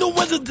angifuni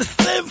uwenze the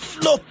same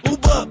flow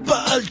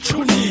ubaba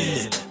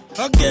alithunile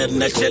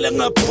Again, ejele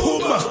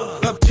ngaphuma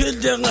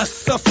ngaphinde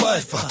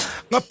ngasurvive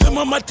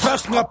ngaphuma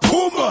ama-drugs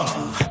ngaphuma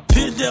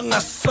phinde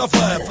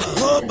ngasurvive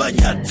ngoba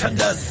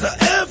ngiyathandaza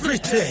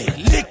everyday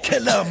likhe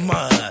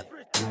lamali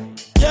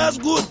yazi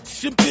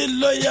ukuthi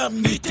impilo yami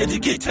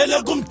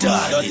ngidedikethele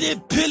kumdali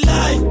hloniphi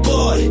life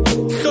boy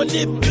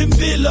hloniphi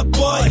impilo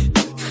boy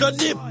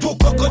hloniphi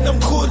ugogo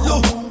nomkhulu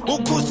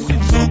ukuthi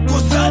insuku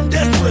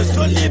sandeswe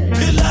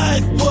hloniphi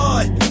life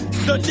boy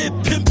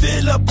hloniphi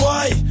impilo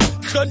boy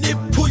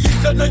hloniphi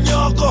uyihlo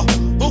nonyoko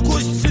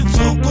ukuthi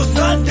insuku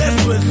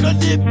sandeswe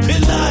hloniphi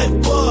life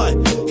boy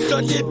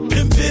hloniphi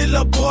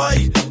impilo boy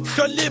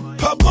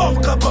hlonipha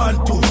bonke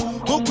abantu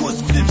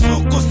ukuthi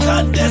insuku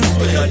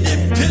sandeswe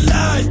hloniphi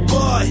life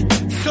boy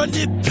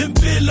hloniphi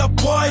impilo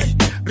boy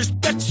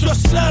respect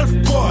yourself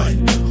boy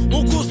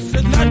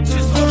ukuze nathi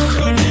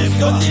sohlonipha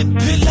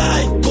hloniphi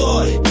life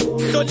boy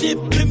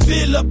hloniphi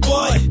impilo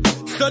boy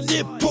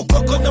hloniphi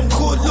ugogo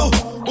nomkhulu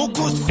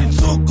ukuthi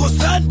insuku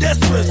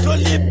sandeswe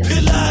hloniphi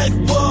life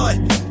boy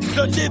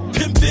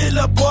hloniphi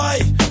impilo boy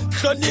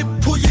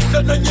hloniphi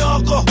uyihlo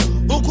nonyoko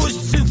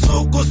ukuthi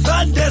insuku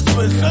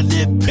sandeswe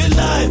hloniphi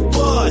life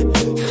boy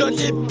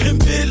hloniphi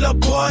impilo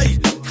boy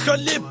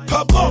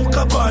hlonipha bonke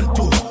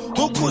abantu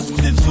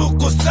ukuthi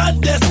insuku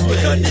sandeswe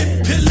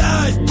hloniphi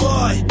life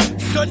boy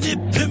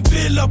hloniphi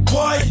impilo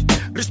boy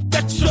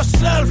respect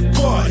yourself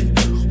boy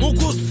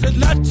ukuze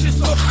nathi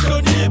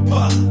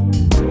sohlonipha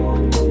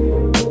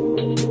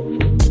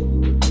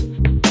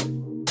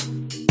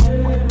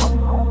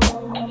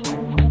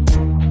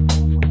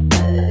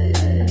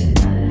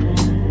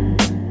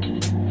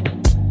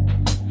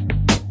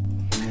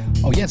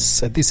Oh yes,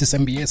 this is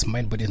MBS,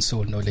 Mind, Body and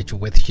Soul Knowledge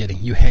Worth Sharing.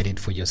 You heard it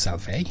for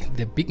yourself, eh?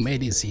 The big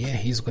man is here.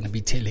 He's going to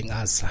be telling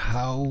us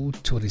how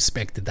to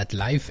respect that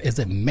life as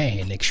a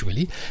man,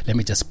 actually. Let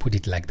me just put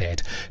it like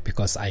that,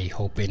 because I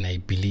hope and I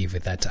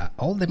believe that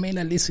all the men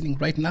are listening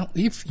right now.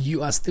 If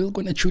you are still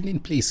going to tune in,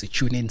 please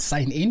tune in,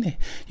 sign in.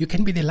 You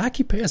can be the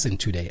lucky person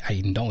today.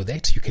 I know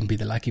that. You can be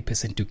the lucky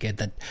person to get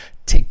that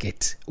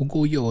ticket.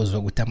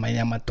 Ugoyozo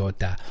gutamaya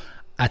matota.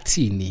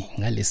 Athini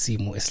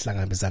ngalesimo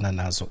esihlangabezana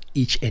nazo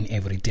each and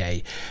every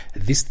day.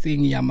 This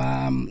thing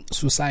yama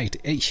suicide,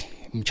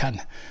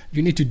 mchana,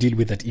 you need to deal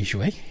with that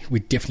issue, eh? We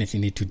definitely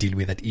need to deal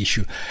with that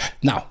issue.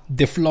 Now,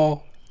 the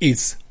floor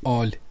is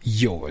all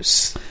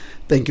yours.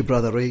 Thank you,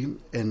 Brother Ray.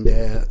 And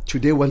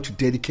today I want to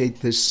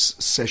dedicate this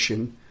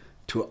session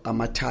to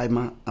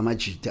Amataima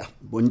Amajita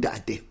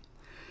Bundade.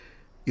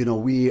 You know,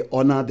 we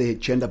honor the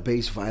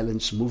gender-based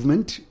violence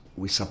movement.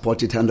 We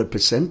support it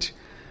 100%.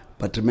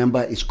 But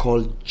remember, it's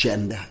called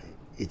gender.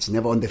 It's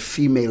never on the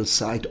female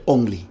side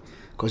only,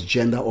 because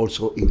gender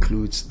also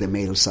includes the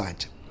male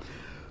side.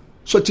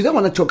 So today I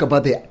want to talk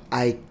about the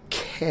I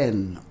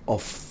can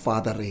of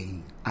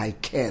fathering. I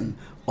can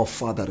of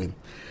fathering.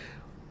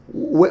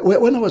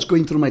 When I was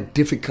going through my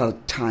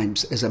difficult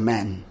times as a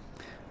man,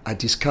 I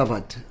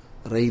discovered,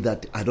 Ray,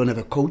 that I don't have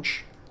a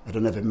coach, I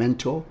don't have a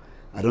mentor,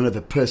 I don't have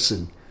a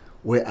person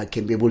where I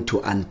can be able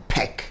to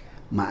unpack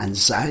my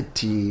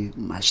anxiety,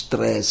 my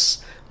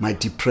stress, my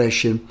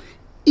depression,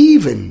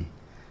 even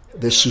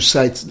the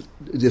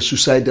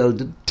suicidal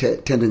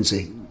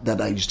tendency that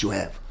I used to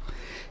have.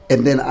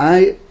 And then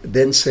I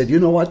said, you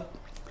know what?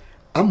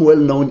 I'm well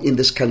known in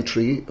this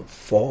country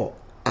for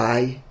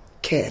I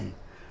can.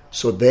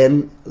 So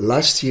then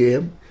last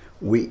year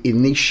we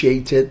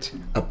initiated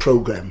a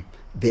program,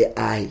 the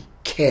I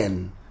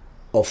Can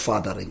of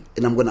Fathering.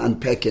 And I'm going to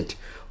unpack it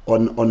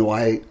on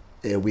why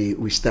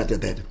we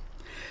started that.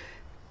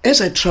 As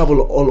I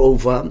travel all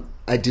over,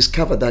 I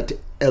discovered that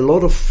a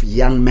lot of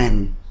young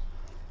men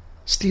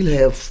still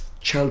have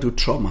childhood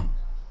trauma.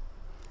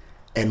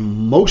 And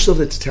most of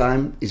the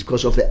time is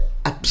because of the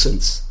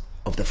absence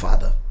of the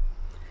father.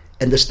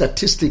 And the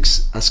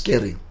statistics are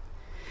scary.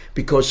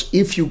 Because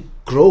if you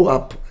grow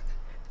up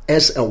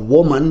as a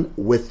woman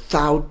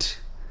without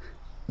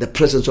the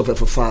presence of a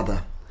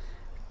father,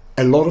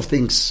 a lot of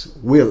things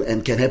will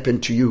and can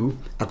happen to you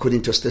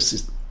according to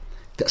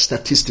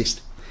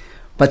statistics.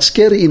 But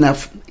scary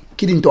enough,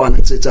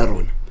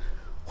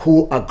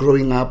 who are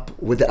growing up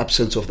with the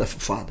absence of the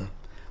father.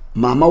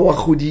 Mama wa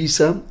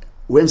khudisa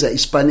wenza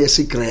isipani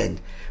esigrand,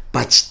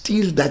 but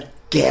still that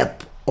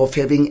gap of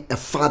having a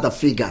father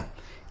figure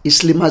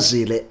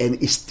islimazile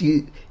and is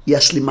still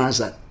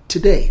yaslimaza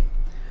today.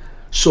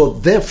 So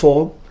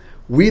therefore,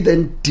 we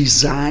then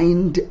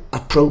designed a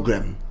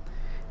program,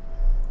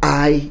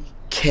 I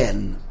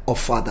Can of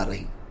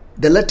Fathering.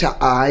 The letter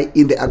I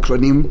in the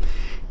acronym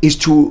is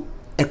to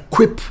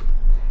equip,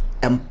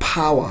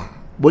 empower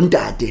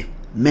bondade,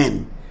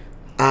 men,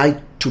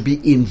 to be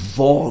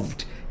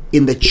involved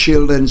in the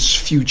children's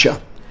future,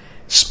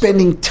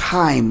 spending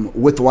time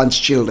with one's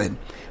children,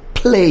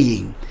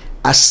 playing,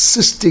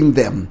 assisting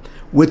them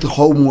with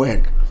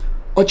homework,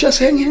 or just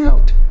hanging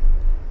out.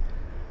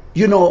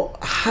 You know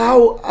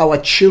how our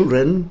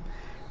children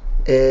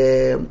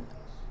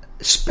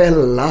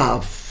spell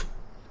love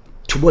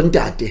to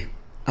bondade,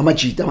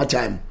 amajita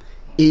time.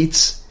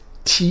 It's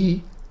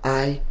TIME,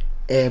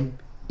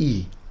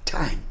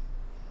 time.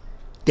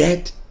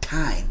 That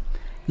time.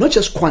 Not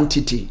just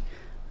quantity,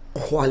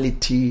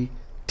 quality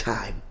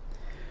time.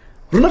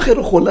 Runa khere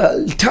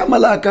gola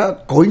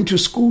tamalaka going to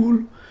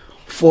school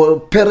for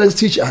parents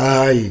teach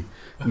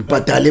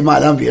patale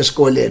malambi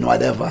eskoleni and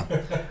whatever.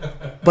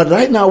 But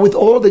right now, with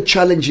all the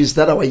challenges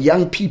that our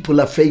young people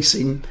are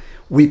facing,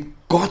 we've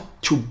got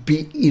to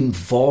be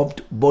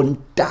involved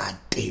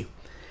bondade.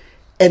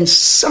 And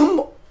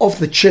some of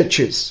the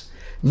churches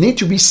need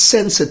to be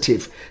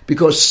sensitive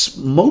because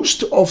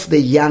most of the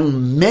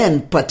young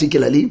men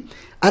particularly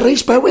are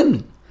raised by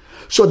women.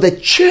 So the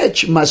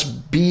church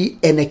must be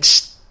an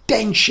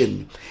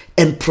extension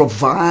and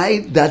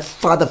provide that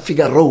father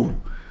figure role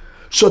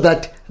so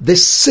that the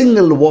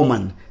single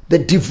woman, the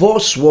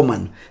divorced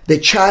woman, the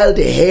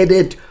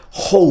child-headed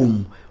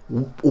home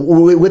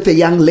with a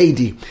young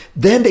lady,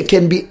 then they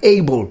can be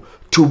able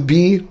to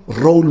be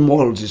role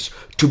models,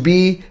 to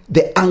be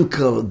the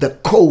uncle, the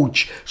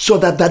coach, so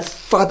that that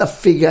father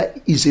figure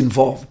is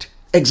involved.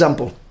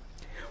 Example,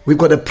 we've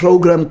got a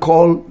program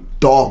called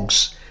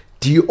DOGS,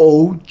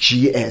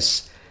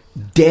 DOGS,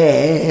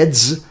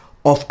 Dads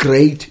of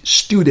Great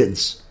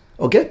Students.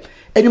 Okay?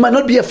 And you might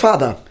not be a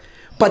father,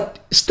 but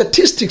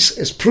statistics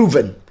has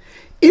proven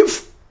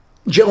if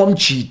Jerome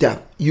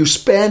Cheetah, you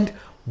spend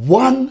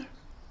 1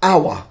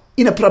 hour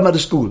in a primary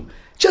school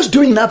just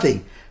doing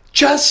nothing,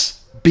 just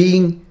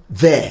being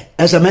there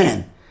as a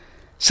man,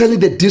 suddenly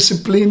the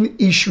discipline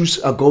issues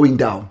are going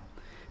down,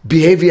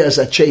 behaviors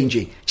are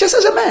changing, just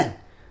as a man.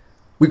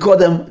 We call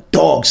them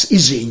dogs,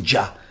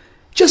 izinja,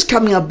 just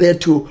coming up there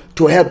to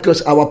help,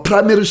 because our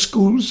primary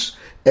schools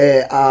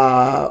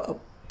are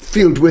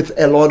filled with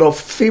a lot of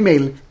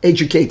female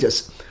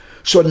educators.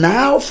 So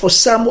now for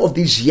some of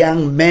these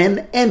young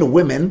men and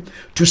women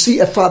to see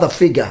a father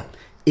figure,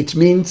 it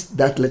means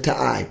that letter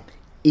I,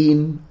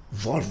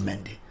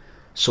 involvement.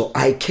 So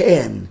I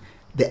can,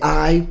 the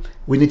I,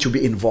 we need to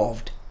be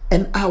involved.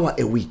 An hour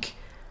a week,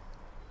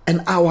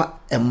 an hour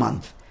a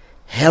month,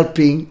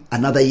 helping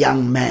another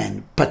young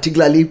man.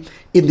 Particularly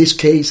in this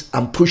case,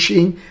 I'm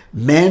pushing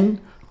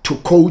men to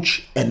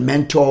coach and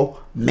mentor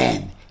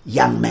men,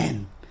 young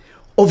men.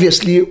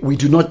 Obviously, we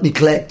do not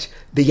neglect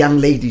the young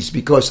ladies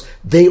because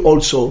they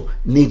also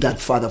need that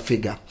father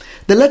figure.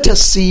 The letter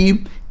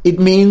C, it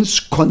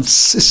means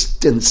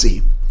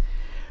consistency.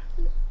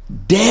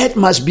 Dad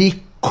must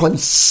be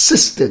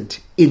consistent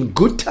in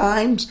good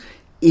times,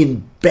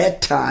 in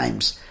bad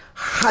times,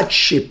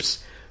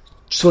 hardships,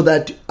 so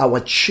that our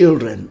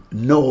children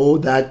know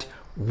that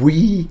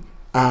we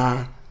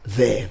are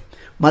there.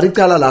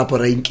 Marikala lapho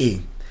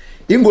ranking.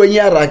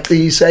 Ingwenya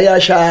raqisa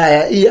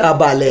yashaya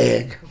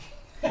iyabalega.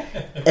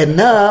 And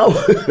now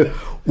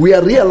we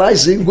are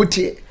realizing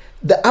that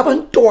the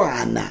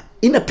abantwana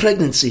in a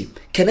pregnancy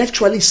can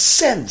actually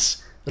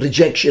sense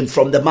rejection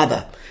from the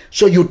mother.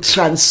 So you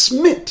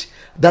transmit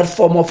that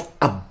form of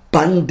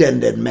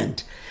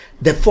abandonment,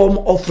 the form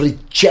of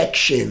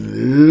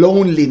rejection,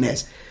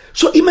 loneliness.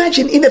 So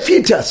imagine in the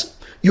fetus,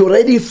 you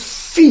already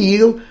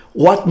feel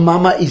what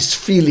mama is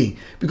feeling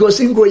because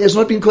Ingoya has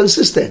not been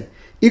consistent.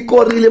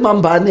 Ikorile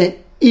mambane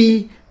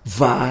ivayile.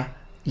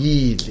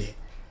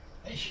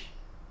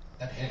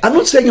 I'm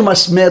not saying you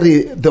must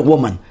marry the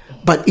woman,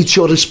 but it's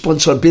your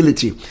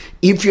responsibility.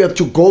 If you have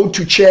to go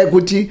to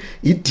Cheguti,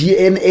 eat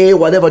DNA,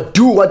 whatever,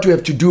 do what you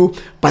have to do,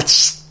 but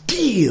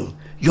still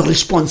your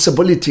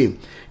responsibility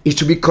is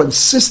to be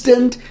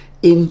consistent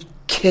in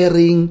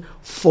caring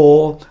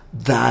for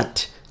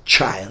that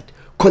child.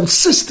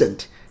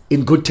 Consistent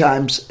in good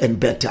times and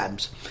bad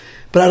times.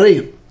 But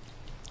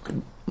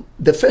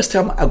the first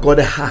time I got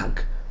a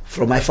hug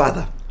from my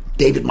father,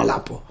 David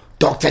Malapo,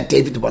 Dr.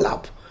 David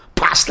Malapo,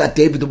 Pastor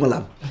David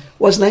Malapo,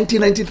 was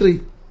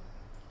 1993.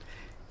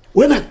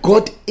 When I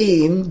got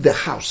in the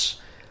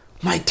house,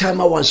 my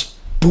timer was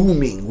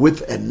booming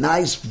with a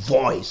nice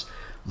voice.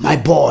 My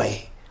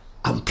boy,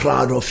 I'm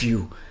proud of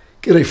you.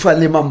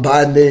 Kirifani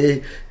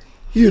Mambane,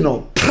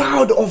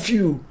 proud of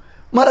you.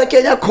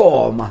 Marakenya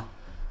Koma.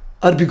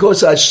 And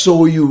because I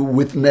saw you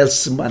with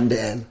Nelson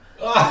Mandela.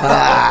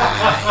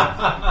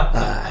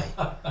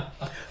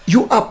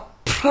 You are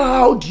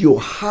proud, you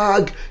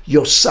hug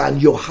your son,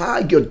 you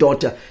hug your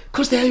daughter,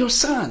 because they are your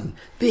son,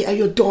 they are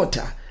your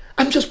daughter.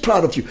 I'm just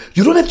proud of you.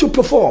 You don't have to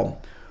perform.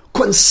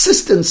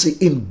 Consistency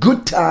in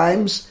good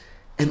times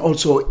and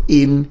also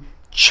in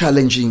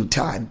challenging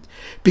times.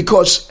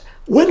 Because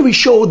when we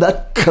show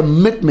that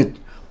commitment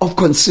of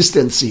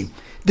consistency,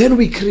 then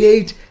we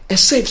create a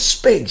safe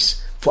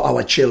space for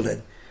our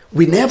children.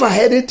 We never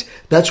had it.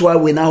 That's why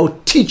we're now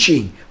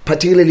teaching,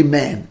 particularly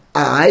men,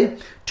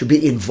 to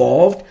be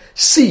involved.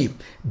 C,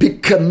 be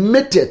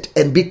committed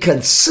and be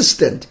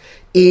consistent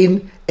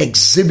in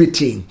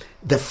exhibiting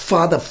the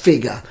father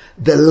figure,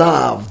 the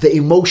love, the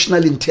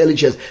emotional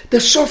intelligence,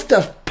 the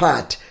softer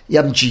part,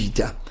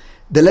 yamjita.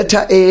 The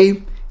letter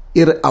A,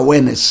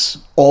 awareness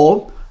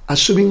or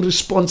assuming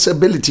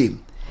responsibility.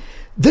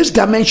 This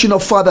dimension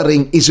of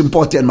fathering is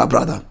important, my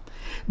brother,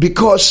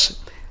 because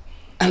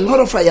a lot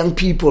of our young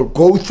people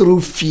go through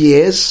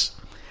fears,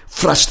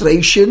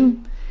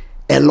 frustration,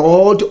 a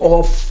lot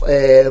of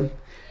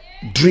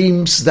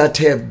dreams that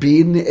have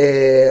been,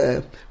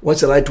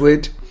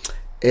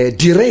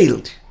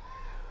 derailed.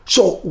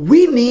 So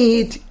we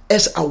need,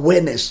 as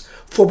awareness,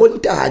 for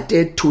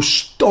bontate to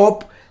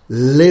stop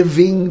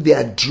living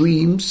their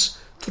dreams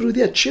through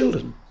their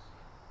children.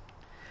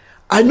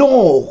 I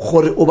know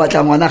gore o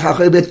batla ngwana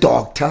gagwe be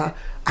doctor,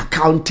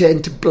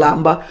 accountant,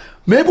 plumber,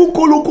 maybe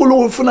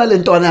unkulunkulu ufuna le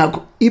ntwana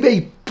yakho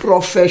ibe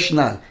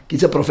professional,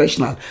 it's a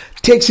professional,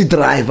 taxi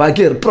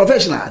driver,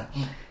 professional.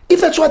 If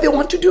that's what they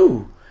want to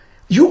do,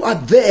 you are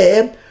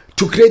there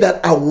to create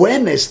that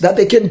awareness that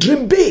they can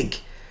dream big.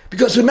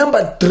 Because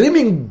remember,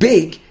 dreaming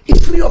big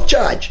is free of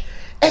charge.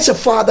 As a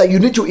father, you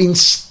need to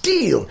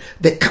instill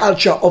the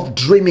culture of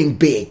dreaming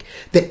big,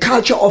 the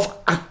culture of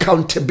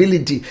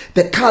accountability,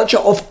 the culture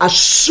of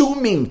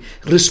assuming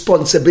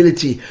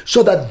responsibility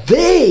so that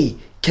they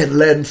can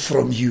learn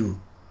from you.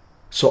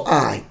 So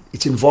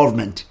it's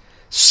involvement.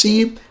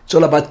 C, it's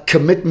all about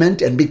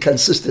commitment and big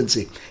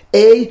consistency.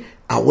 A,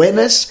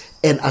 awareness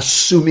and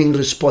assuming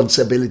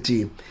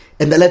responsibility.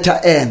 And the letter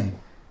N,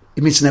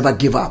 it means never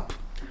give up.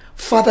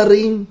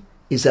 Fathering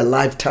is a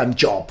lifetime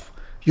job.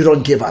 You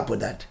don't give up with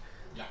that.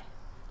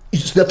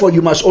 Therefore,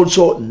 you must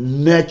also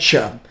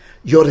nurture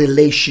your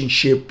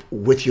relationship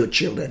with your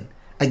children.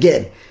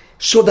 Again,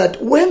 so that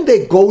when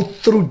they go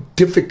through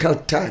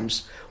difficult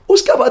times,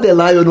 uskaba the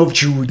Lion of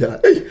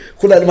Judah. Hey,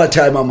 kula my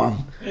time,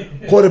 mom.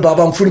 Kore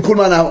baba mfuni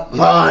kulmana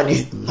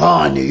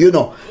ngani, you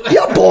know.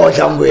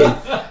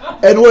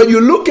 And when you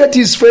look at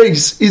his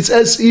face, it's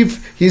as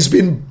if he's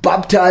been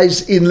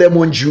baptized in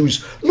lemon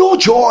juice. No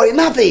joy,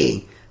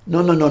 nothing.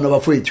 No,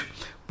 afraid.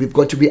 We've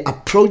got to be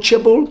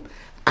approachable,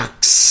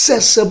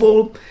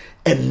 accessible,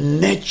 and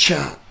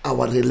nurture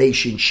our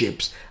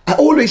relationships. I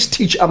always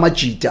teach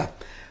Amajita,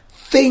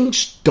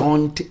 things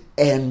don't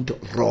end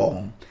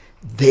wrong.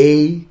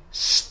 They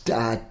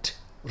start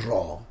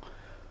wrong.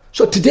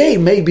 So today,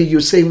 maybe you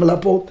say,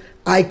 Malapo,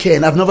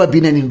 I've never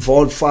been an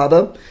involved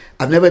father.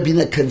 I've never been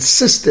a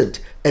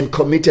consistent and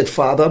committed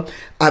father.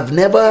 I've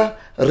never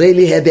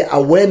really had the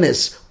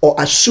awareness or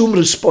assume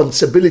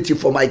responsibility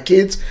for my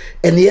kids.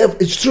 And yeah,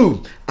 it's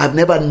true, I've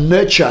never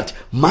nurtured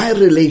my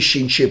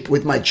relationship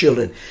with my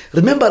children.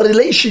 Remember,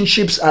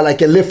 relationships are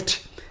like a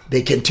lift.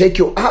 They can take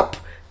you up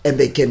and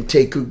they can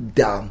take you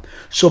down.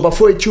 So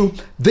before you,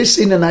 this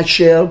in a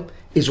nutshell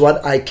is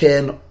what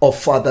ICANN of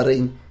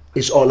fathering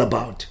is all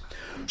about.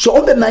 So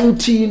on the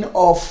 19th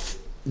of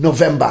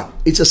November,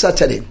 it's a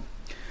Saturday,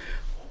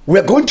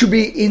 we're going to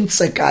be in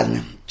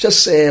Sekane.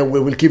 Just we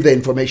will give the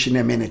information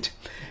in a minute.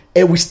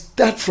 We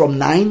start from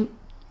 9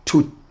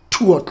 to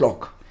 2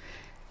 o'clock.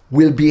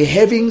 We'll be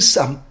having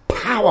some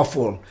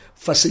powerful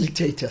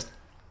facilitators.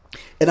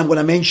 And I'm going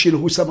to mention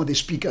who some of the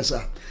speakers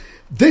are.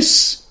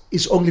 This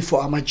is only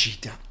for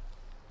Amajita.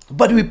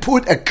 But we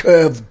put a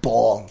curved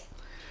ball.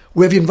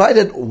 We have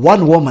invited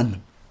one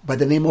woman by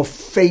the name of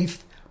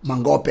Faith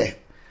Mangope.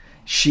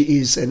 She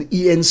is an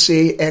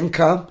ENC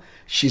anchor.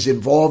 She's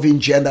involved in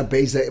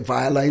gender-based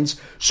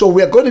violence. So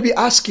we're going to be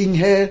asking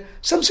her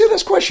some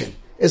serious questions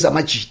as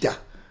Amajita,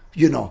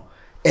 you know.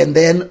 And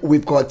then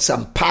we've got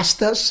some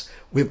pastors.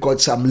 We've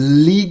got some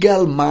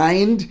legal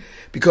mind.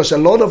 Because a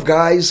lot of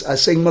guys are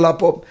saying,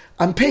 Malapo,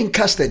 I'm paying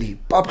custody,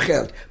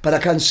 papgeld, but I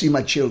can't see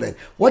my children.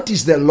 What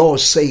is the law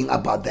saying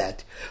about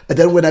that? And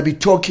then when I be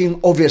talking,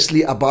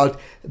 obviously, about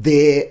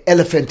the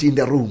elephant in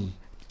the room,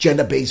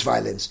 gender-based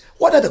violence.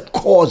 What are the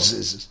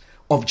causes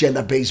of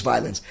gender-based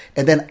violence?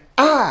 And then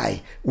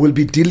I will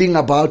be dealing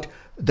about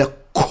the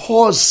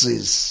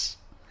causes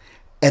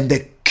and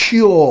the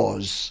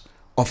cures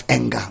of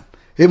anger.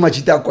 So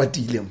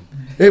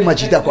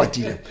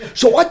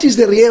what is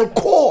the real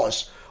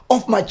cause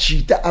of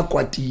machita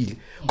akwatile?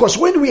 Because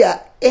when we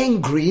are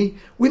angry,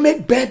 we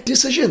make bad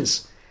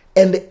decisions.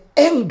 And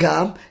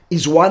anger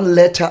is one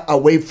letter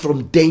away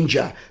from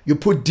danger. You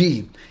put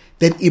D.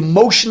 Then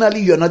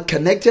emotionally, you're not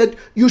connected.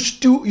 You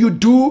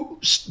do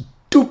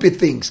stupid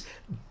things,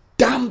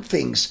 dumb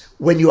things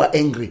when you are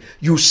angry.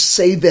 You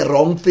say the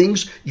wrong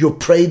things. You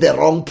pray the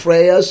wrong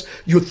prayers.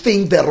 You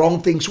think the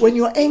wrong things when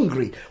you're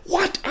angry.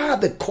 What are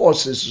the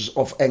causes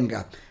of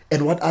anger?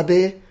 And what are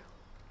the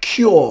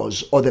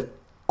cures or the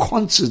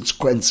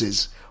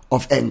consequences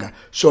of anger?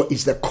 So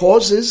it's the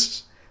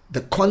causes,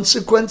 the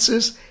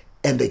consequences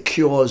and the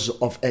cures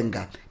of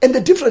anger, and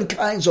the different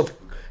kinds of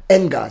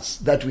angers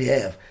that we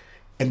have.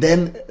 And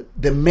then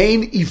the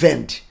main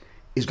event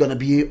is going to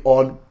be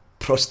on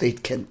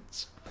prostate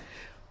cancer.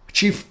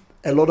 Chief,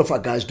 a lot of our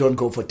guys don't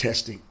go for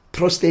testing.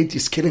 Prostate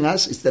is killing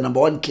us. It's the number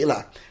one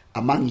killer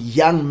among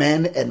young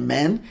men and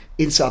men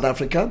in South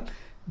Africa.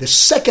 The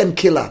second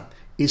killer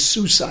is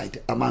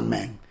suicide among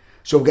men.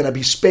 So we're going to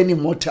be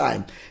spending more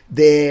time.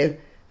 The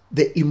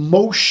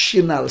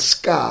emotional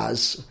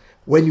scars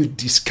when you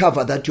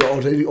discover that you're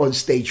already on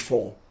stage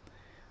 4.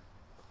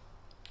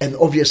 And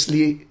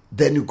obviously,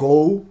 then you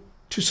go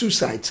to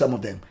suicide, some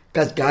of them,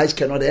 because guys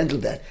cannot handle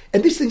that.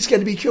 And these things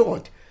can be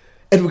cured.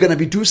 And we're going to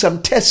be doing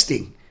some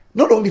testing,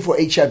 not only for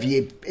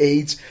HIV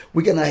AIDS,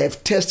 we're going to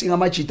have testing.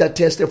 Amajita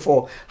tested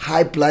for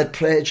high blood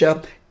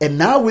pressure. And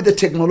now with the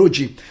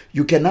technology,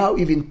 you can now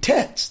even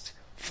test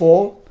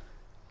for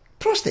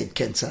prostate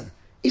cancer.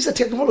 It's a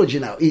technology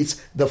now.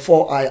 It's the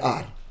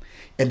 4IR.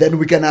 And then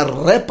we're going to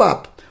wrap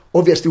up,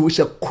 obviously, with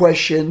a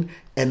question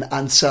and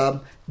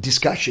answer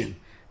discussion.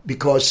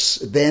 Because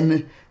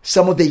then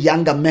some of the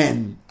younger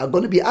men are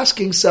going to be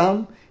asking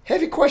some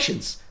heavy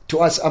questions to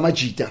us,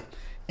 Amajita.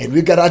 And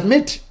we got to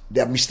admit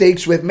there are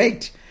mistakes we've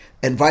made.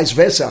 And vice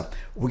versa.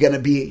 We're going to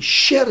be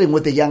sharing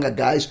with the younger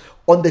guys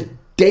on the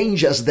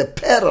dangers, the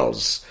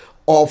perils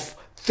of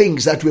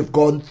things that we've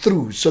gone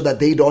through so that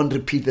they don't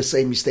repeat the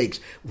same mistakes.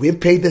 We've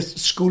paid the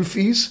school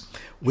fees.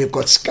 We've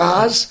got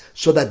scars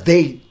so that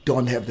they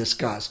don't have the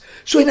scars.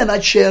 So in a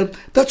nutshell,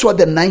 that's what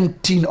the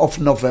 19th of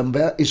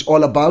November is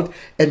all about.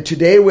 And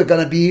today we're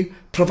going to be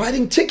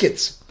providing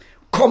tickets,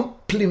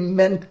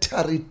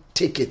 complimentary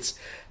tickets.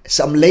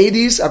 Some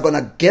ladies are going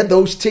to get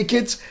those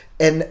tickets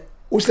and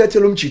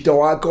usilethele umjito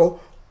wakho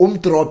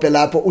umdrope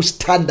lapho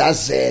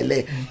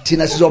usithandazele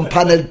thina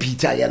sizompanel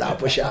beater ke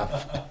lapho shafu.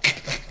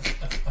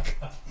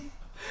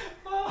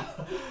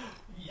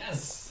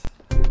 Yes.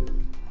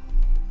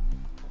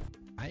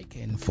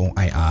 ICANN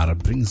 4IR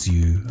brings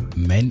you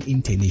Men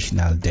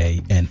International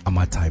Day and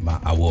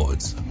Amatimer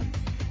Awards.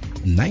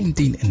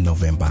 19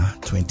 November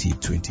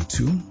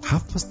 2022,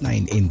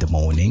 9:30 in the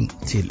morning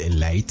till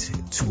late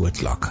 2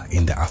 o'clock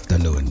in the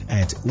afternoon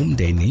at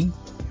Umdeni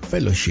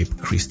Fellowship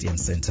Christian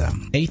Center,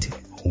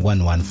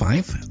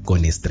 8115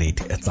 Goni Street,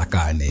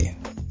 Tsakane.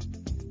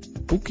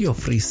 Book your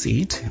free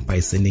seat by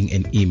sending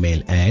an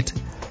email at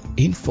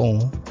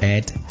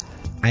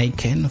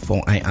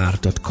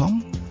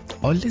info@ican4ir.com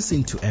or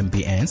listen to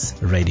MBS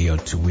Radio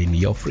to win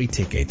your free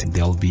ticket.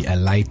 There'll be a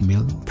light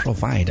meal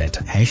provided.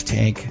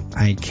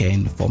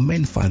 #ICANN for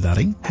men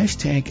fathering,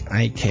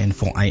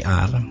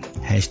 #ICANN4IR,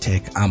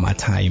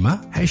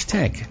 #Amatimer,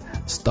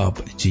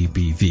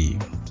 #StopGBV.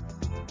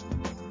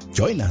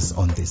 Join us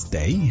on this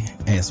day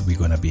as we're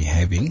going to be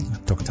having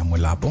Dr.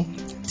 Molapo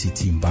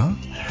Titimba,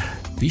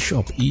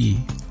 Bishop E.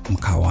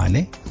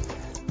 Mkawane,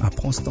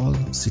 Apostle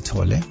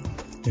Sithole,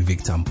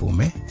 Victor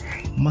Mpume,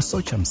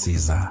 Masocha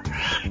Msiza,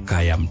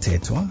 Kaya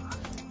Mtetwa,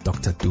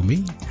 Dr.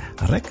 Dumi,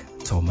 Rek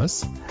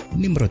Thomas,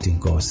 Nimrod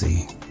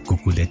Ngosi,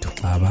 Guguletu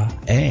Klaba,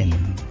 and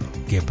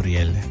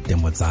Gabriel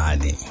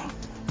Demozani.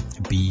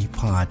 Be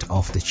part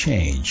of the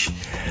change.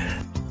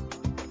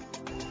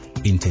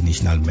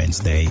 International Men's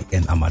Day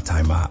and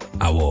Amatimer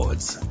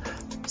Awards.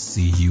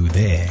 See you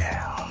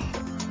there.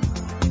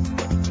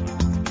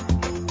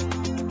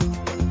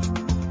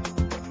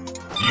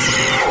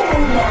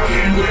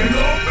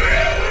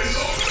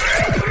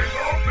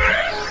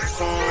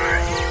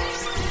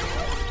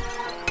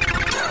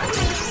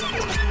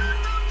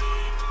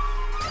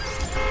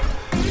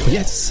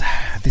 Yes,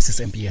 this is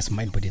MBS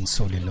Mind, Body and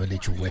Soul and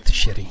Knowledge worth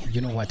sharing.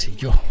 You know what?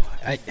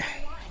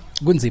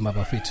 Gunzima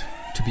Bafit.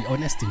 To be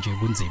honest, nje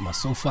Gunzima.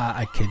 So far,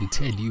 I can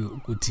tell you,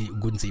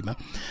 Gunzima.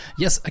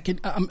 Yes, I can.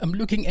 I'm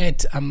looking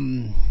at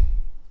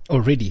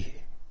already.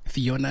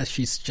 Fiona,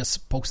 she's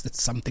just posted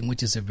something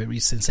which is very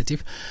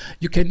sensitive.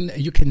 You can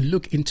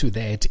look into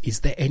that.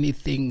 Is there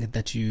anything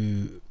that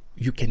you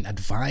can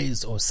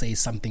advise or say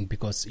something,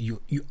 because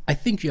I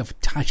think you have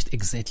touched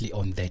exactly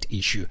on that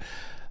issue.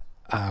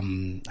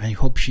 I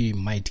hope she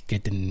might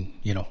get in.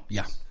 Yeah.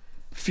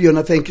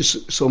 Fiona, thank you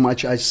so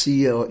much. I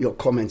see your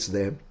comments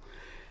there.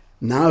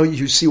 Now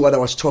you see what I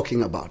was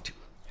talking about,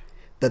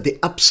 that the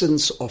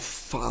absence of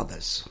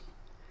fathers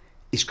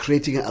is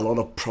creating a lot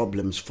of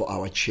problems for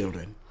our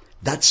children.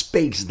 That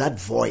space, that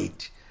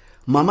void.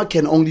 Mama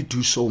can only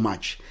do so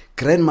much.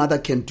 Grandmother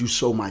can do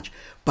so much.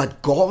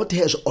 But God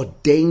has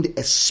ordained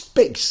a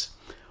space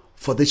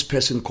for this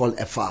person called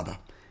a father.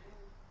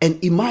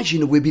 And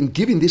imagine we've been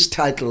given this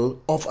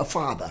title of a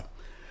father.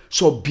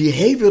 So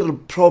behavioral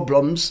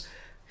problems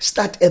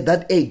start at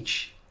that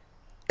age,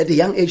 at a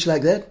young age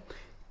like that.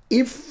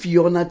 If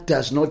Fiona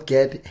does not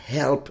get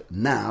help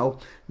now,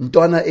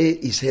 Ntwana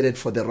is headed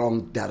for the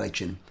wrong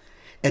direction.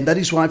 And that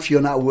is why,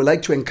 Fiona, I would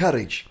like to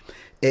encourage.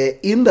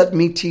 In that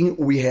meeting,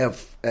 we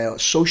have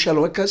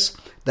social workers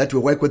that we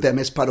work with them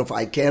as part of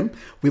ICANN.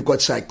 We've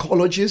got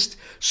psychologists.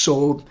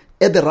 So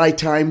at the right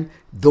time,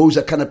 those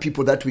are kind of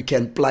people that we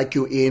can plug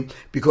you in,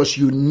 because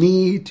you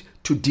need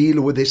to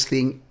deal with this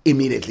thing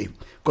immediately.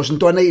 Because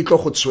ntwana e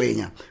tlo go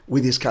tshwenya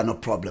with these kind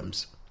of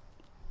problems.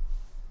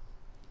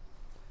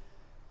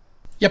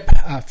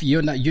 Yep,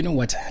 Fiona, you know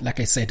what, like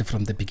I said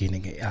from the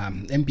beginning,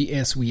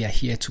 MBS, we are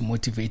here to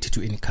motivate,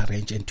 to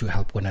encourage, and to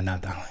help one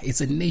another. It's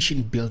a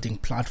nation-building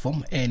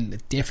platform,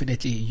 and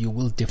definitely, you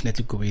will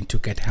definitely go in to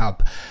get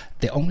help.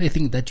 The only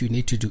thing that you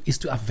need to do is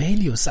to avail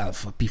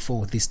yourself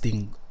before this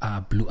thing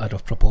blew out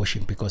of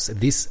proportion, because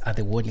these are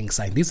the warning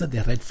signs. These are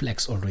the red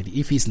flags already.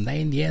 If he's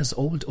 9 years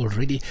old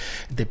already,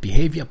 the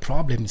behavior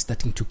problem is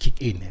starting to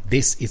kick in.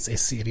 This is a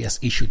serious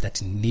issue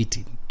that needs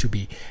to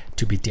be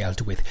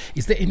dealt with.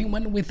 Is there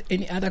anyone with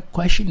any other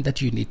question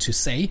that you need to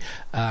say?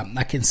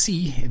 I can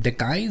see the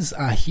guys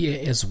are here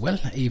as well.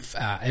 If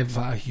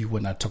ever you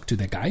want to talk to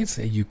the guys,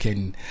 you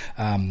can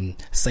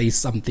say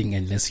something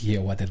and let's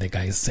hear what the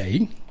guys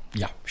saying.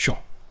 Yeah, sure.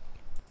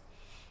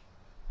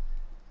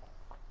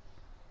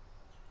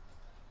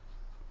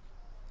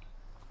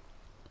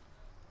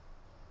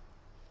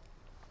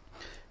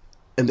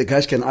 And the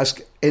guys can ask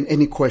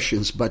any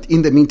questions. But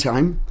in the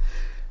meantime,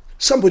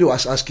 somebody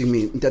was asking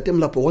me, Ntate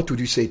Mlapo, what would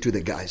you say to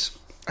the guys?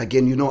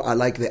 Again, you know, I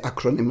like the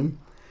acronym.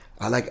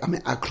 I'm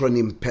an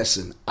acronym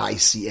person,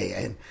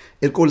 ICAN.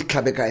 It's called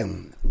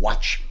Kabeka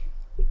Watch,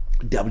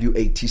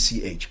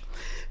 WATCH.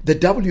 The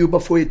W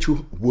before it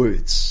to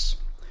words.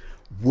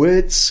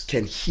 Words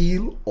can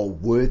heal or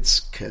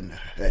words can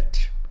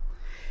hurt.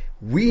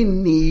 We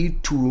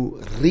need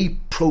to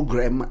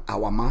reprogram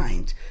our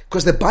mind,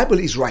 because the Bible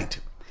is right.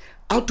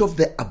 Out of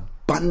the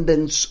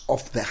abundance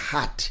of the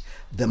heart,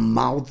 the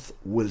mouth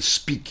will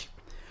speak.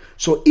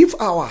 So if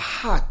our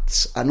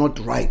hearts are not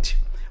right,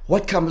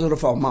 what comes out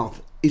of our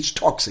mouth? It's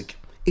toxic.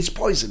 It's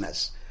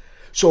poisonous.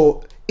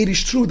 So it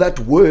is true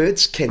that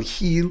words can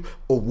heal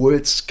or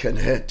words can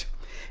hurt.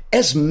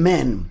 As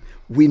men,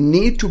 we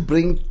need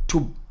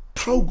to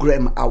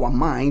program our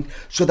mind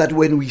so that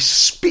when we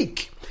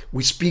speak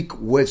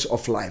words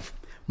of life.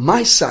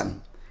 My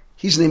son,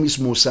 his name is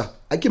Musa.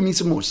 I can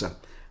meet Musa.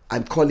 I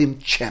call him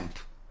Champ.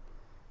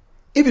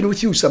 Even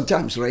with you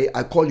sometimes, right?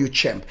 I call you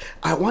Champ.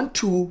 I want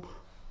to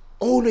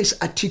always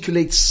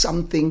articulate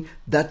something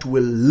that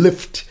will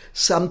lift,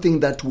 something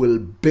that will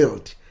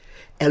build.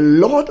 A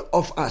lot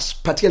of us,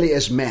 particularly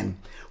as men,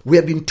 we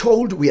have been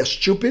told we are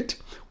stupid,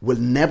 will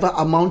never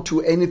amount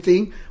to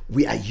anything,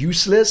 we are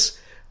useless.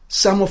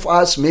 Some of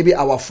us, maybe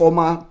our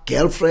former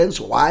girlfriends,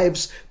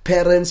 wives,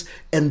 parents,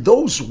 and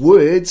those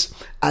words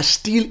are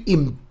still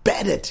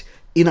embedded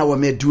in our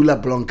medulla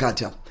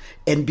oblongata.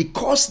 And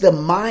because the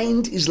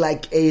mind is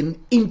like an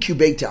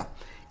incubator,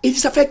 it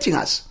is affecting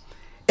us.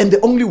 And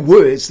the only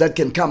words that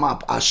can come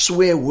up are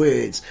swear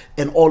words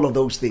and all of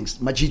those things.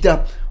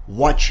 Majita,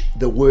 watch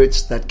the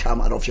words that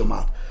come out of your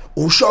mouth.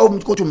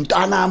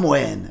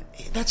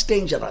 That's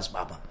dangerous,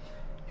 Baba.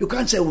 You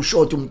can't say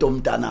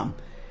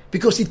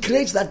because it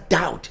creates that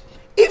doubt.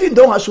 Even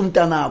though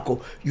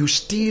asumtanako, you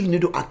still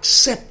need to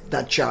accept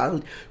that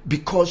child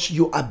because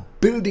you are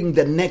building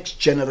the next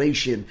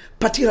generation,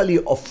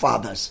 particularly of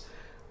fathers.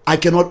 I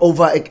cannot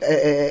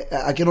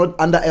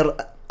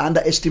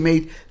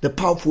underestimate the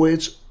power of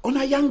words on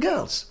our young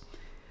girls.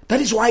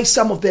 That is why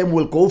some of them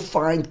will go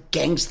find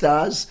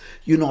gangsters,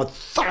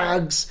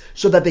 thugs,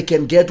 so that they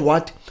can get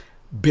what?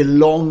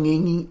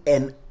 Belonging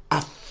and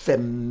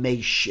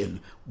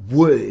affirmation.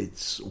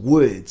 Words.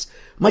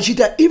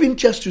 Majita, even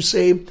just to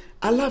say,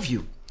 I love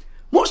you.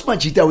 Most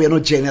Majita, we are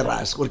not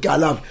generous. I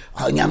love,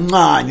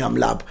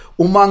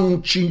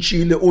 umang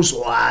chinchile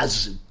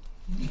uzwaz.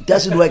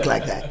 Doesn't work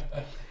like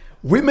that.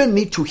 Women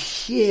need to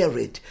hear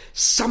it.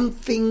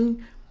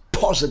 Something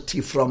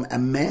positive from a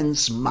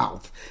man's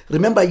mouth.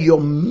 Remember, your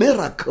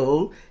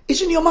miracle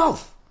is in your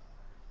mouth.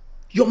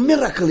 Your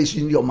miracle is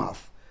in your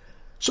mouth.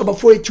 So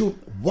before you to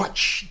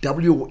watch,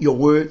 W, your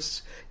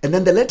words, and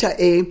then the letter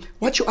A,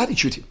 what's your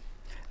attitude?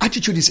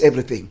 Attitude is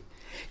everything.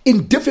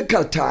 In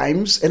difficult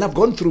times, and I've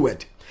gone through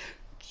it,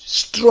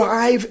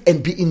 strive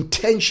and be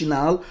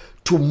intentional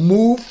to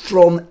move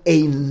from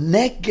a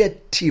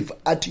negative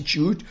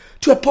attitude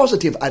to a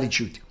positive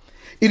attitude.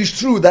 It is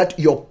true that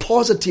your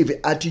positive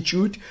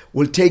attitude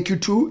will take you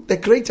to the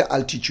greater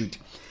altitude.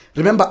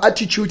 Remember,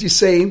 attitude is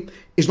saying,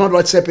 it's not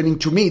what's happening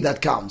to me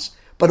that counts,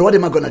 but what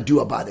am I going to do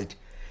about it?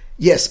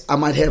 Yes, I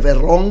might have a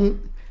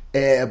wrong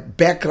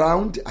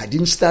background. I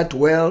didn't start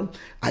well.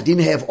 I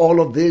didn't have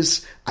all of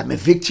this. I'm a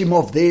victim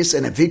of this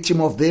and a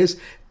victim of this.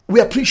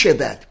 We appreciate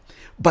that.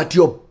 But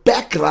your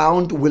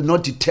background will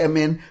not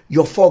determine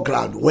your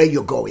foreground, where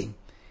you're going.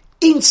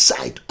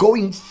 Insight,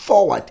 going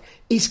forward,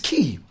 is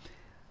key.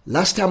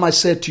 Last time I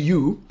said to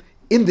you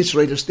in this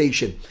radio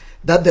station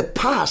that the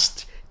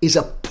past is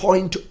a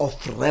point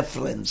of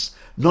reference,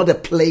 not a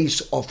place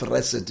of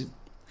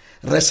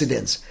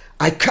residence.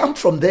 I come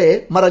from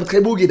there,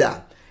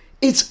 Marankebugida.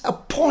 It's a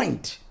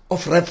point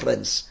of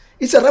reference.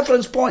 It's a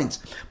reference point,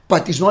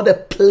 but it's not a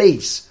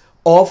place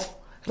of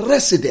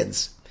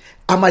residence.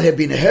 I might have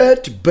been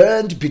hurt,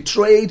 burned,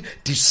 betrayed,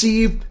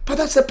 deceived, but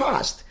that's the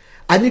past.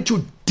 I need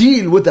to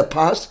deal with the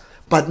past,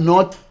 but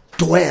not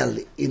dwell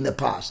in the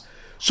past.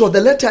 So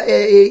the letter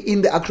A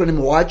in the acronym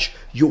WATCH,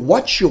 you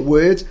watch your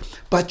words,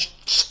 but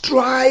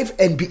strive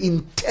and be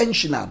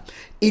intentional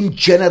in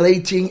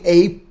generating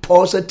a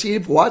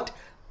positive what?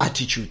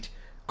 Attitude.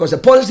 Because a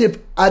positive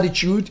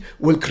attitude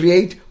will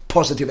create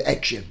positive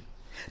action.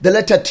 The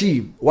letter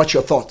T, what's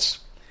your thoughts?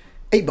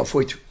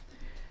 Before it,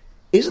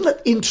 isn't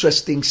that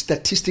interesting,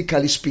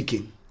 statistically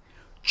speaking?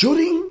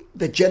 During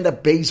the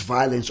gender-based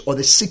violence or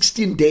the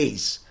 16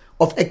 days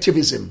of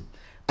activism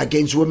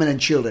against women and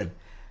children,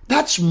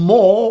 that's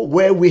more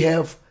where we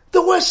have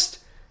the worst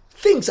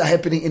things are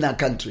happening in our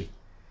country.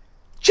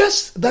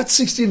 Just that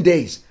 16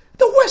 days,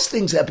 the worst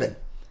things happen.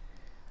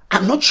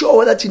 I'm not sure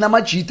whether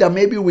Tinamajita,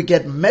 maybe we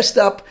get messed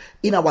up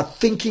in our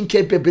thinking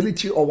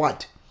capability or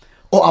what.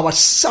 Or our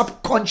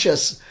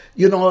subconscious,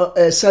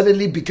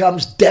 suddenly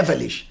becomes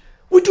devilish.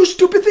 We do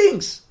stupid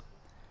things.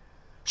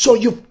 So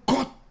you've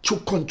got to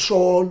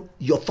control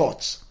your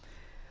thoughts.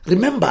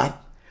 Remember,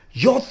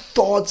 your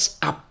thoughts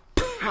are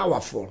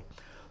powerful.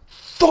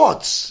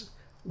 Thoughts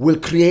will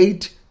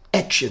create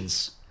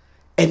actions.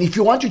 And if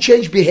you want to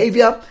change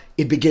behavior,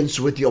 it begins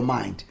with your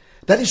mind.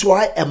 That is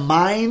why a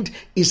mind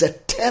is a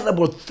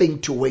terrible thing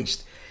to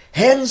waste.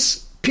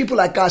 Hence, people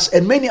like us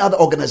and many other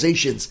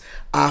organizations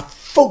are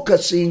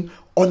focusing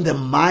on the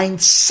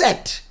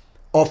mindset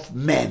of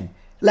men.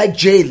 Like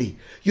Jelly.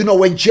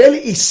 When Jelly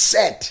is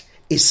set,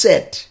 it's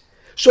set.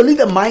 So leave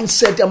the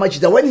mindset,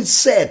 when it's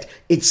set,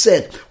 it's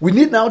set. We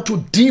need now to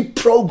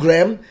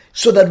deprogram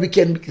so that we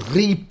can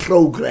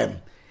reprogram.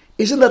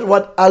 Isn't that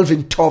what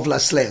Alvin Toffler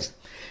says?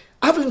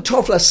 Alvin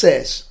Toffler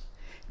says,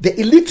 the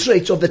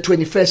illiterates of the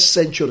 21st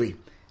century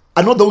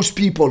are not those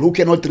people who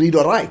cannot read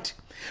or write.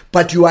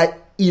 But you are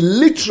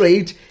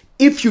illiterate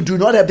if you do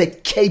not have the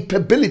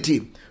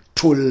capability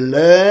to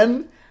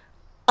learn,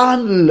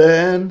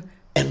 unlearn,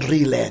 and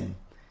relearn.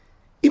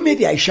 No,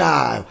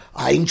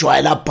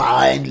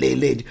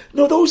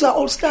 those are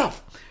all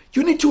stuff.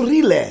 You need to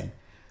relearn.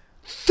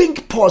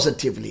 Think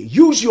positively.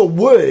 Use your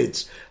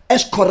words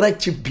as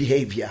corrective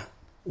behavior.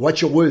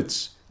 Watch your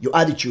words, your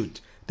attitude.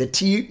 The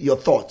T, your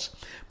thoughts.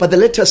 But the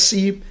letter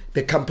C,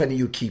 the company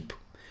you keep.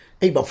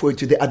 Before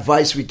to the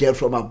advice we get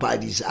from our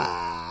buddies.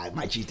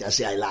 Majita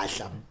say I lash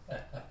them.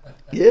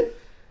 Yeah?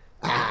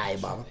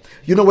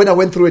 When I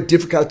went through a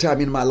difficult time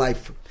in my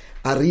life,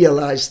 I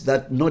realized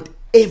that not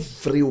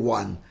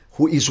everyone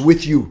who is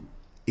with you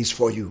is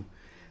for you.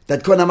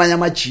 That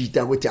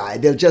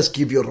they'll just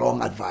give you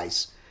wrong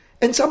advice.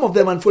 And some of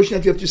them,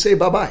 unfortunately, have to say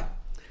bye-bye.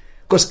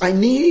 Because I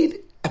need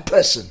a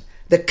person,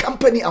 the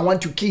company I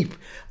want to keep.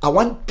 I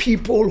want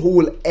people who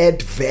will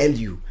add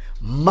value,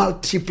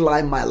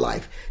 multiply my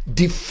life,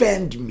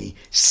 defend me,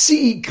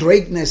 see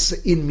greatness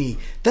in me.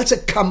 That's a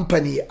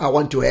company I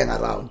want to hang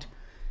around.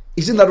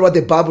 Isn't that what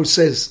the Bible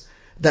says?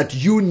 That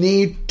you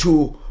need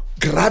to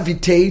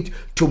gravitate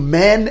to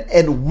men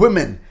and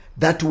women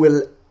that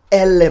will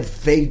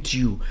elevate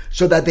you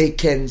so that they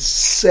can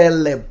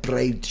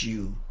celebrate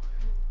you.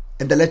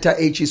 And the letter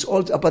H is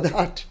all about the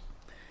heart.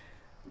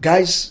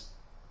 Guys,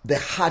 the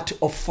heart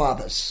of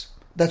fathers.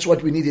 That's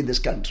what we need in this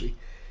country.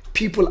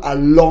 People are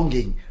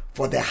longing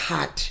for the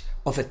heart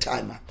of a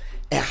timer.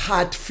 A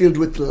heart filled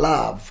with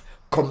love,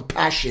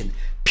 compassion,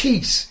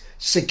 peace,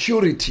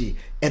 security,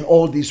 and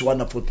all these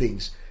wonderful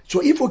things.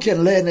 So if we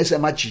can learn as a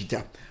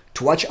Majita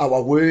to watch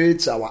our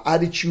words, our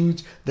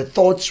attitudes, the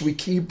thoughts we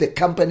keep, the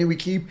company we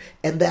keep,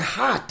 and the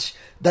heart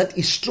that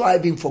is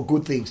striving for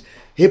good things.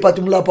 The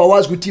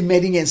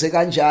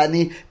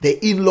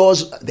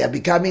in-laws, they're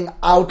becoming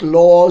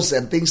outlaws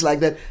and things like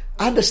that.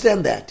 I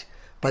understand that.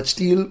 But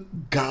still,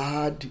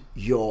 guard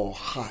your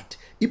heart.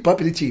 A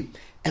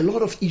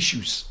lot of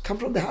issues come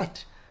from the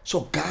heart.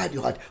 So guard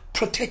your heart.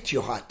 Protect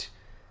your heart.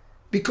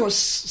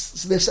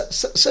 Because there's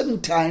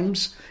certain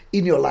times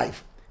in your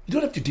life, you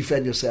don't have to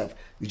defend yourself.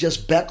 You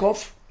just back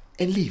off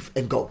and leave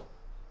and go.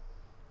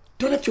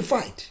 Don't have to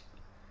fight.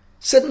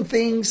 Certain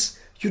things,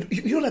 you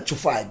don't have to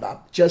fight,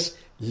 Bob. Just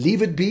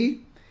leave it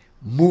be,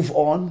 move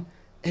on,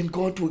 and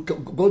God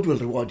will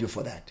reward you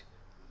for that.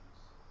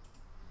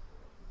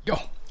 Yo,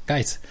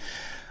 guys,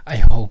 I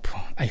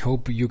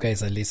hope you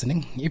guys are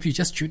listening. If you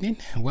just tune in,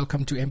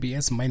 welcome to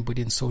MBS, Mind,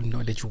 Body and Soul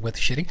Knowledge Worth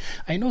Sharing.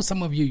 I know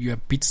some of you're a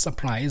bit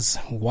surprised.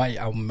 Why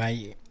am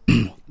I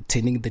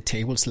turning the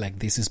tables like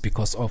this? Is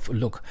because of,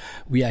 look,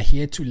 we are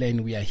here to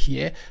learn, we are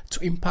here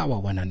to empower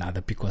one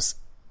another, because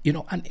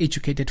an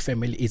educated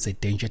family is a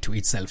danger to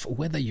itself,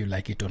 whether you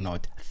like it or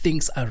not.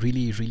 Things are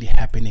really, really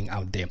happening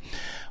out there.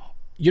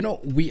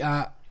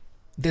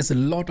 There's a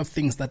lot of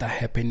things that are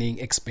happening,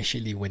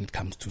 especially when it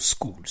comes to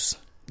schools.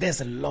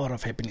 There's a lot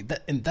of happening,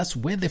 and that's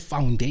where the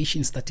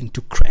foundation's starting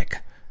to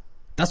crack.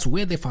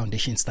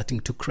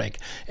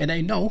 And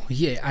I know,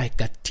 I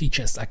got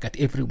teachers, I got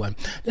everyone.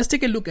 Let's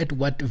take a look at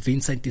what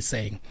Vincent is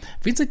saying.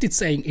 Vincent is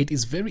saying it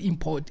is very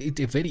important. It's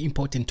a very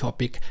important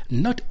topic,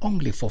 not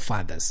only for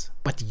fathers,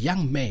 but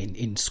young men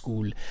in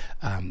school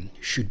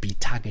should be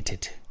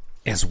targeted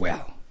as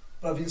well.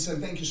 Well,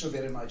 Vincent, thank you so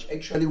very much.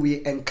 Actually,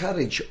 we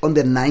encourage on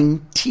the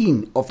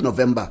 19th of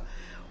November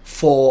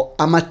for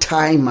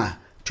Amataima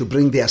to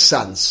bring their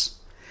sons.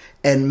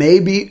 and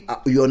maybe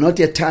you're not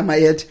yet timer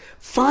yet,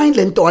 find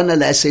lentwana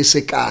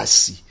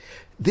sekasi.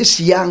 This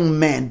young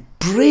man,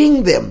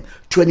 bring them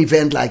to an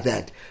event like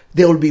that.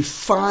 There will be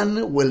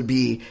fun, we'll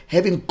be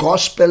having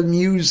gospel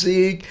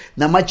music,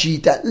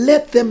 namajita.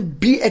 Let them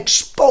be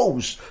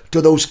exposed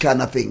to those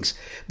kind of things.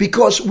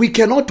 Because we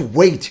cannot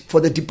wait for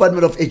the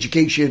Department of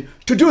Education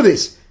to do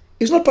this.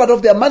 It's not part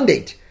of their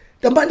mandate.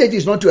 The mandate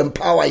is not to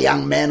empower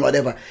young men,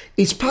 whatever.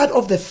 It's part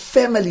of the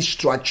family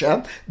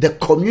structure, the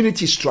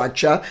community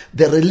structure,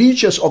 the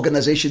religious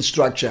organization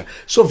structure.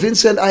 So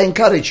Vincent, I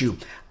encourage you.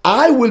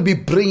 I will be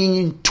bringing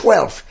in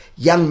 12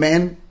 young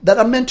men that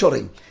I'm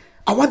mentoring.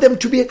 I want them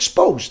to be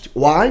exposed.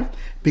 Why?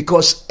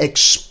 Because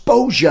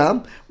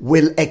exposure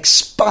will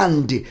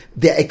expand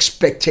their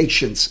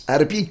expectations. I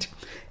repeat,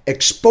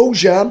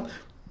 exposure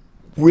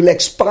will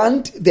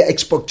expand their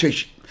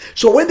expectation.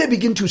 So when they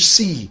begin to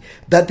see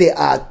that they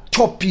are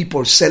top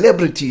people,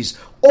 celebrities,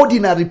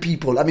 ordinary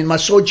people, I mean,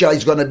 Masoja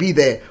is going to be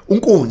there,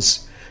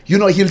 Unkuns, you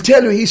know, he'll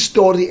tell you his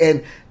story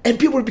and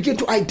people begin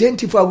to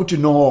identify with you.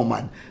 No,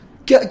 man.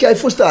 Garage,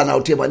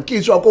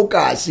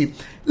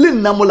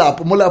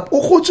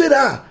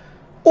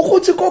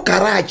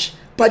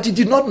 but it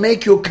did not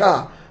make your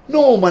car.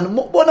 No, man.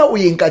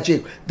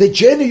 The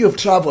journey you've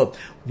traveled,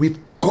 we've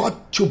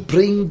got to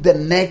bring the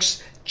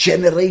next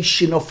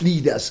generation of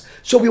leaders.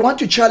 So we want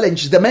to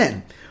challenge the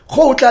men.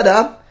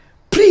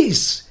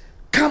 Please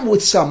come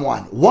with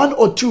someone, one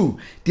or two.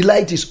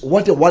 Delight is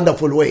what a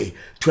wonderful way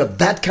to have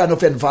that kind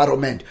of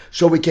environment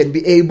so we can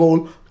be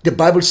able, the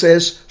Bible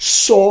says,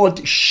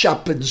 sword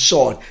sharpens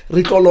sword.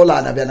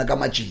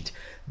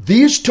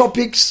 These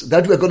topics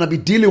that we're going to be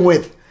dealing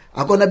with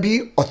are going to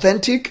be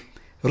authentic,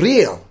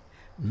 real.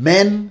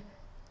 Men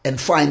and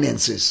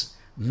finances,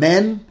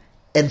 men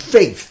and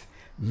faith,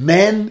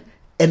 men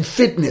and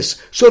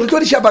fitness. So no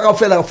holy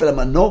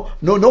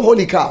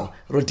cow.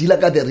 Rodila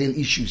got the real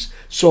issues.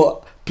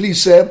 So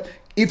please, sir,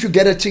 if you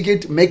get a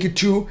ticket, make it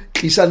to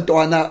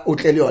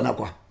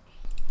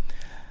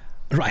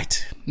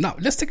Right. Now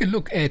let's take a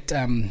look at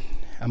I'm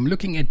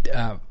looking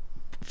at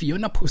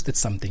Fiona posted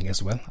something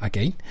as well,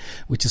 again,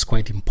 which is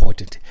quite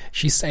important.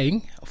 She's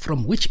saying,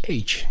 from which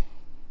age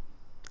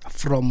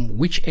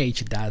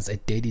does a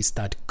daddy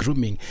start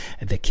grooming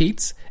the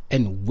kids,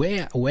 and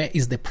where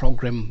is the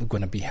program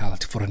going to be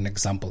held? For an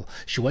example,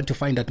 she wants to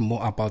find out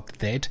more about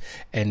that.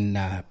 And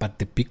but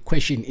the big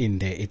question in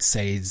there, it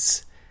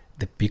says,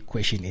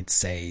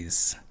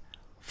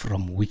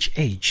 from which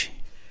age?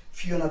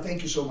 Fiona,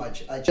 thank you so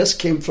much. I just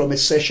came from a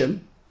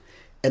session,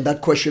 and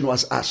that question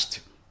was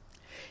asked.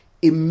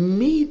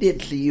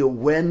 Immediately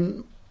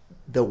when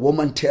the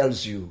woman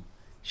tells you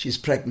she's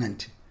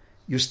pregnant,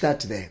 you start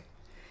there.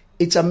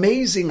 It's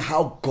amazing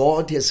how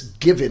God has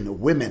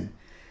given women,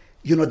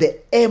 the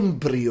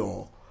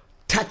embryo,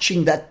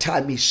 touching that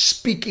time, is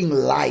speaking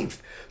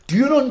life. Do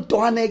you know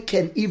Ntwane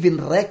can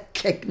even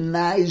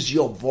recognize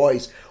your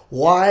voice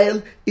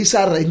while it's a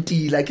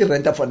renti, like a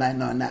renter for 9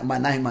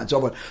 months.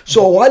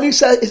 So while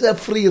it's a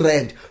free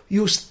rent,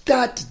 you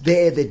start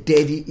there, the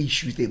daddy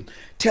issue with him.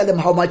 Tell them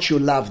how much you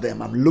love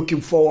them. I'm looking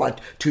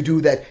forward to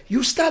do that.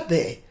 You start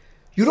there.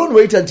 You don't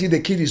wait until the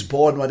kid is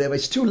born, whatever.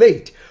 It's too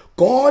late.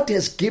 God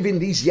has given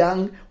these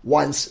young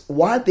ones,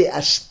 while they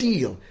are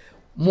still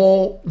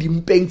more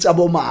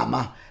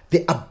mama,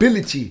 the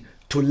ability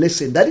to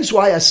listen. That is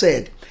why I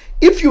said,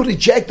 if you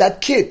reject that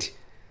kid,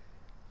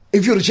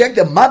 if you reject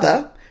the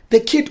mother, the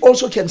kid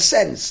also can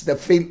sense the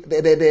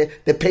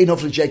pain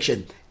of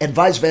rejection, and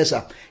vice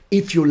versa.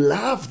 If you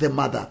love the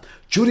mother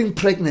during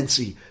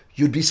pregnancy,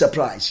 you'd be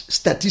surprised.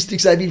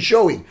 Statistics have been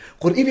showing,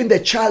 or even the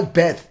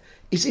childbirth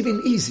is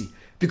even easy,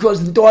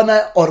 because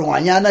Ntwana or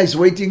Wanyana is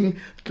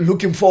waiting,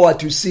 looking forward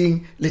to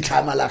seeing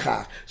Letama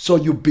Laka. So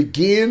you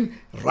begin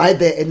right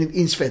there in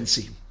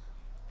infancy.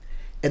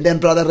 And then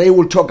Brother Ray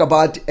will talk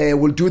about,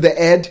 will do the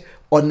ad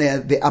on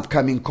the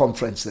upcoming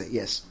conference there.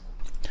 Yes.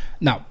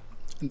 Now,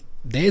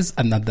 there's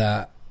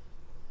another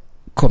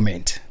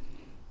comment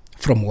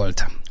from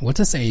Walter.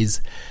 Walter says,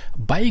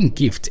 buying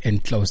gift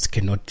and clothes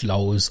cannot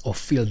close or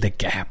fill the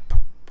gap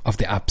of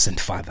the absent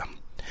father.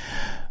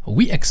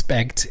 We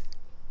expect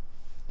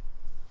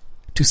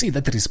to see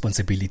that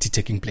responsibility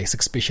taking place,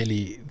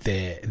 especially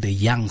the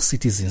young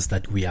citizens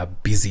that we are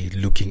busy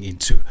looking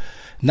into.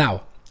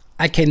 Now,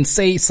 I can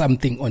say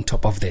something on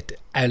top of that.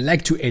 I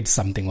like to add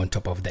something on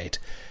top of that.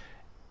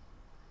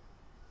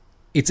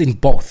 It's in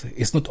both.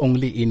 It's not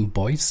only in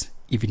boys,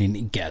 even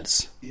in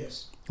girls.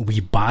 Yes. We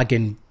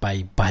bargain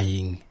by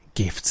buying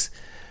gifts.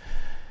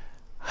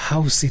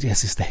 How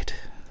serious is that?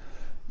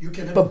 You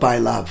can never buy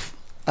love.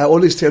 I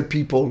always tell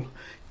people,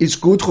 it's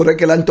good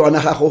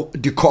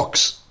the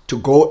cocks to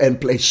go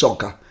and play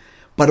soccer.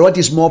 But what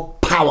is more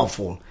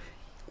powerful,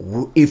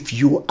 if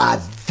you are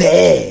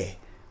there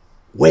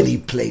when he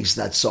plays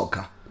that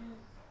soccer.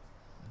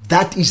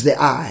 That is the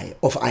eye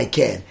of I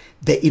can,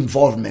 the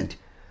involvement.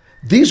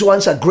 These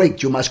ones are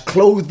great. You must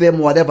clothe them,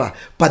 whatever.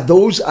 But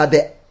those are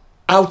the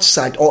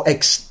outside or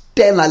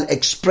external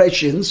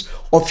expressions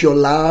of your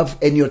love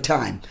and your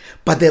time.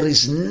 But there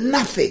is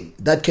nothing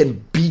that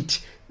can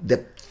beat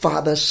the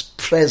father's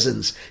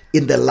presence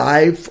in the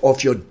life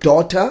of your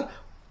daughter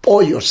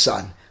or your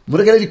son.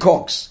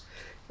 Cox.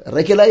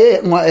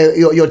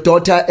 Your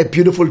daughter a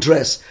beautiful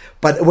dress,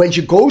 but when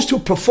she goes to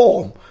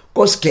perform,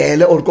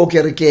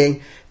 the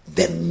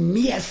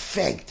mere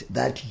fact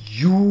that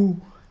you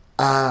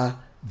are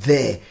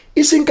there,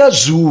 it's in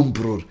Zoom,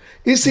 bro.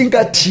 It's in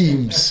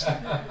Teams.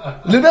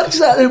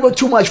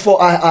 Too much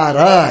for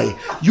IRI.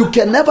 You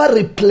can never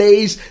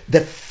replace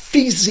the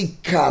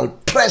physical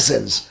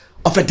presence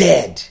of a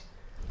dad.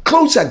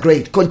 Clothes are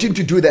great. Continue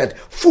to do that.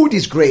 Food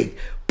is great,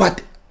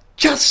 but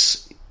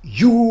just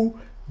you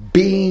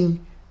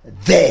being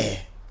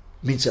there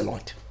means a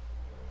lot.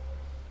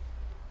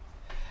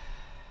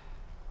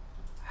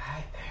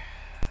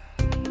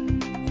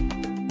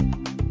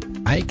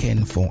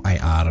 ICANN for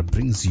IR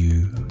brings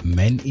you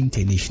Men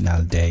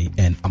International Day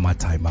and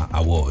Amatimer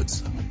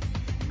Awards.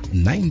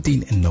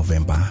 19 in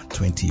November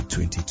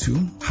 2022,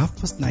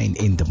 9:30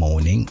 in the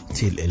morning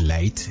till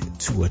late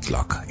 2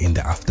 o'clock in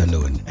the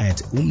afternoon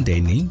at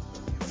Umdeni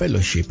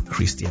Fellowship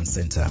Christian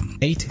Center,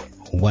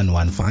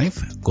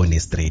 8115 Goni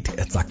Street,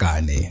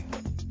 Tsakane.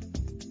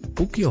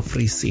 Book your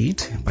free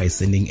seat by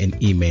sending an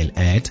email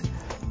at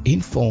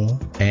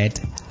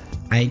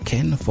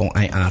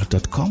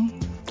info@icanforir.com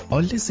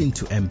or listen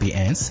to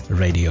MBS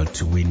Radio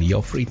to win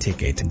your free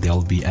ticket.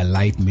 There'll be a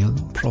light meal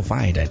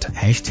provided.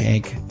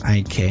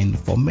 #ICANN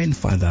for Men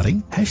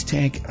Fathering,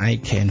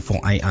 #ICANN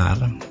for IR,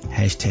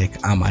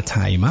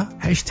 #Amatimer,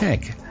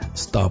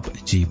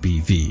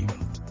 #StopGBV.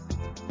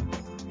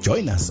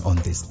 Join us on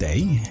this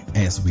day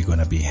as we're going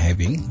to be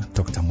having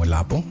Dr.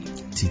 Molapo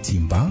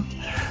Titimba,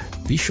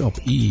 Bishop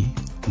E.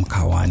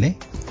 Mkawane,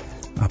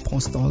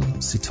 Apostle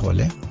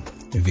Sithole,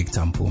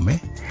 Victor Mpume,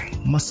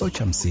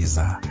 Masocha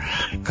Msiza,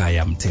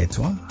 Kaya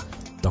Mtetwa,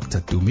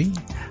 Dr. Dumi,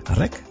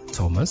 Rek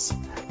Thomas,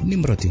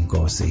 Nimrod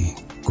Ngosi,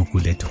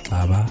 Guguletu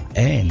Baba,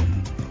 and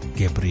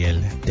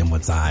Gabriel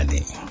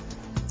Demozani.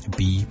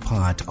 Be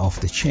part of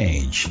the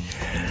change.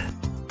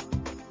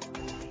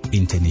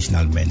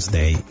 International Men's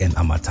Day and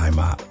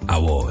Amatimer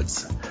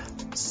Awards.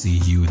 See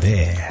you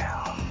there.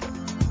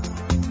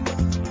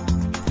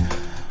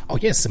 Oh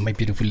yes, my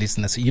beautiful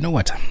listeners, you know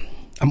what?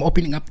 I'm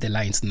opening up the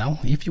lines now.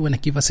 If you want to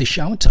give us a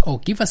shout or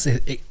give us a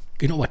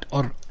you know what,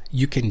 or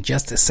you can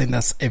just send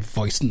us a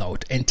voice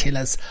note and tell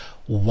us,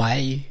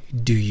 why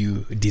do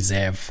you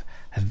deserve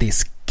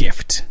this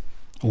gift?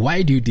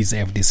 Why do you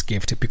deserve this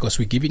gift? Because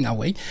we're giving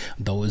away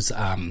those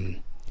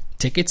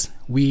tickets.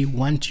 We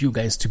want you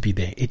guys to be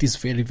there. It is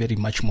very, very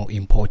much more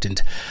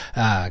important.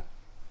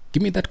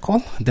 Give me that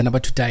call. The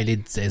number to dial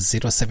is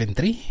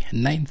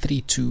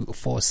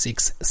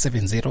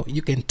 073-932-4670.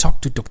 You can talk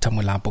to Dr.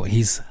 Molapo.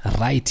 He's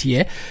right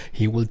here.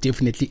 He will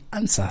definitely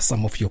answer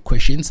some of your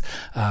questions.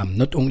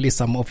 Not only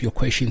some of your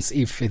questions,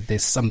 if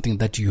there's something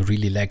that you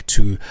really like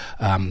to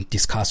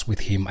discuss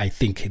with him, I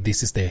think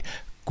this is the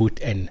good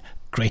and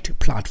great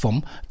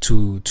platform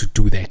to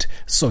do that.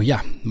 So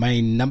yeah, my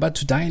number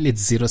to dial is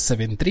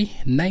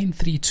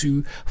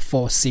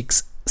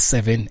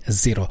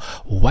 073-932-4670.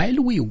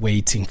 While we're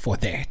waiting for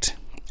that,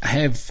 I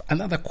have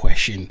another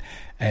question.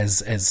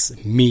 As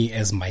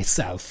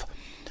myself,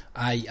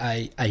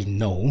 I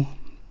know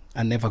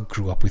I never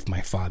grew up with my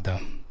father.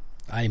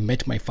 I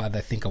met my father,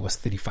 I think I was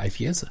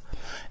 35 years,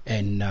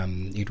 and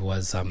it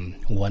was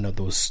one of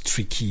those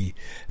tricky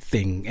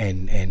thing,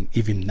 and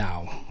even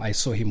now I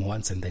saw him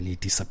once and then he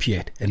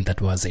disappeared, and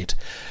that was it.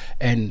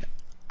 And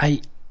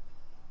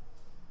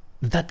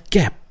that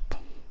gap,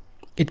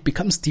 it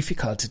becomes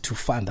difficult to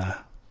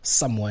father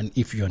someone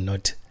if you're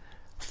not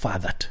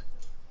fathered.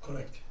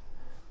 Correct.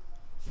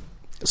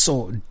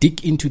 So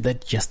dig into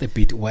that just a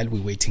bit while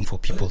we're waiting for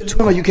people to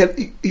come. You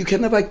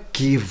can never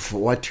give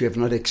what you have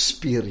not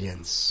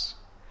experienced.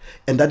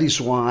 And that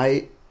is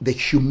why the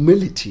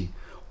humility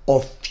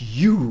of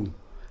you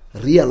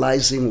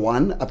realizing,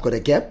 one, I've got a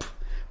gap,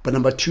 but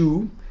number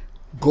two,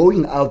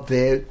 going out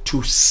there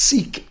to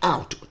seek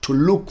out, to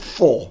look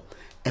for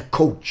a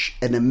coach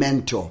and a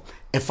mentor,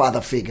 a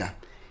father figure.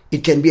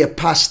 It can be a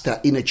pastor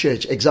in a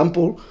church.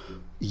 Example,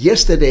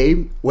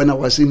 yesterday when I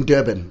was in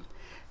Durban,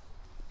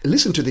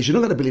 listen to this, you're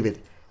not going to believe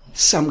it.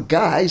 Some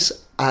guys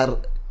are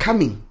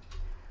coming,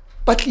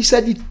 but he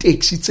said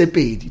it's a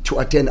paid to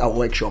attend our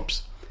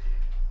workshops.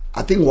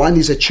 I think one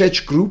is a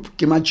church group,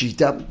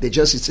 Kimajita.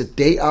 It's a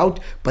day out,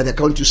 but they're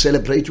going to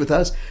celebrate with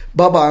us.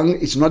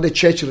 Babang, it's not a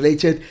church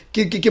related.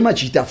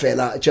 Kimajita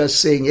fella,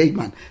 just saying, hey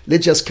man,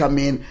 let's just come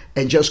in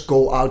and just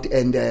go out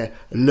and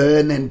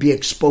learn and be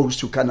exposed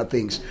to kind of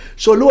things.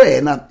 So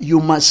Luena, you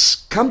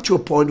must come to a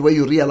point where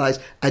you realize,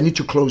 I need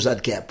to close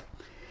that gap.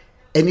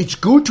 And it's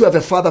good to have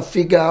a father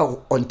figure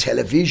on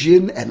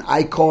television, an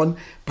icon,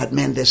 but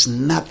man, there's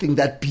nothing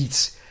that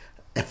beats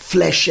a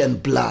flesh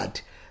and blood.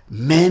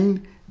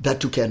 Men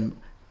that you can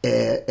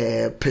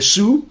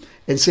pursue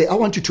and say, I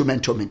want you to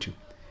mentor me too.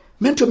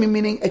 Mentor me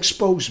meaning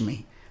expose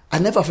me. I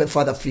never have a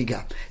father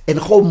figure. And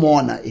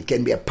homeowner, it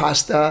can be a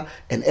pastor,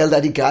 an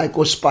elderly guy,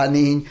 go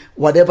spanning,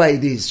 whatever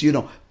it is,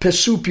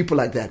 pursue people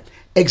like that.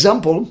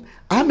 Example,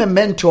 I'm a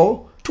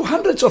mentor to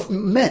hundreds of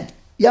men,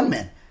 young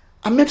men.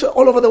 I mentor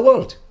all over the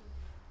world.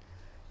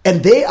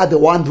 And they are the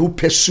one who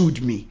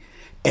pursued me.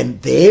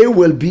 And they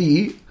will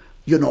be,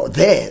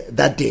 there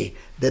that day.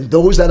 Then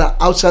those that are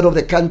outside of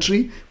the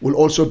country will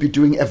also be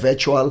doing a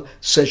virtual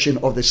session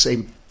of the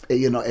same,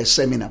 a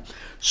seminar.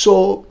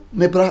 So,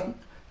 Nebra,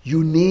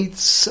 you need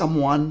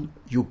someone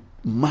you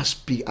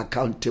must be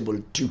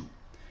accountable to.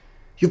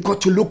 You've got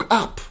to look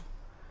up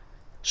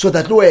so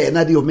that no way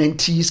another your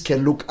mentees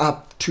can look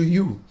up to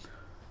you.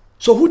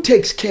 So who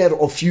takes care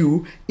of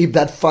you if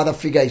that father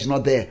figure is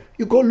not there?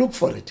 You go look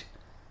for it.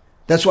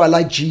 That's why I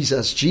like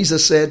Jesus.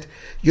 Jesus said,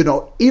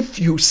 if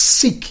you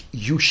seek,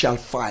 you shall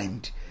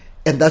find.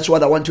 And that's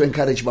what I want to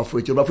encourage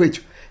Bafwetu.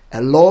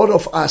 A lot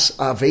of us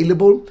are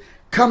available.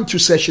 Come to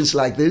sessions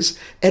like this,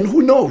 and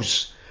who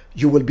knows,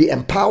 you will be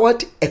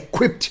empowered,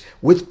 equipped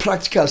with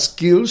practical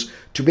skills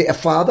to be a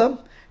father,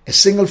 a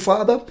single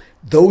father.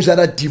 Those that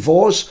are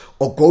divorced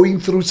or going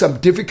through some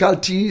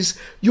difficulties,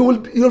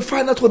 you'll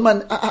find out,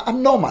 man,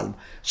 I'm normal.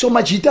 So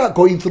Majida are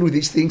going through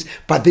these things,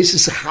 but this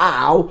is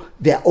how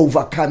they're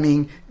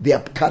overcoming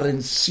their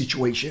current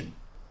situation.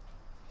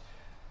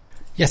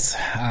 Yes,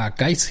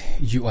 guys,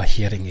 you are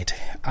hearing it.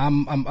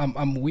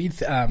 I'm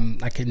with.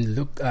 I can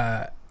look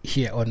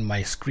here on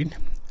my screen.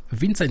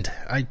 Vincent,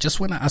 I just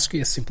want to ask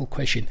you a simple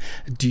question.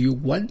 Do you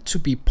want to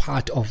be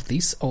part of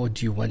this, or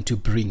do you want to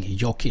bring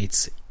your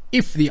kids?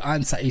 If the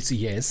answer is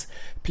yes,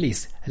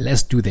 please,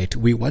 let's do that.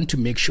 We want to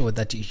make sure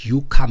that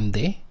you come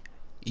there,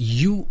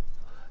 you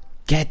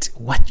get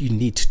what you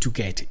need to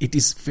get. It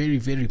is very,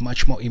 very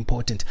much more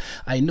important.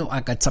 I know I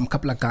got some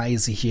couple of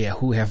guys here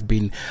who have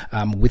been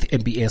with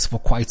MBS for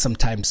quite some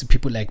time. So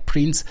people like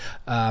Prince,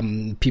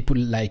 people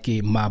like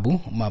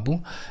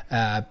Mabu,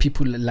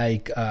 people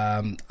like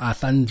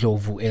Athan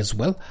Lovu as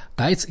well.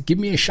 Guys, give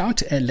me a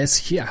shout and let's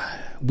hear.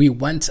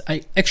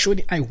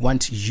 I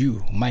want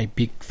you, my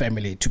big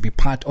family, to be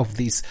part of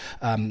this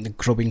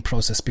growing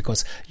process,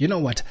 because you know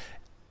what?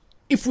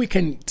 If we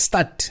can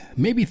start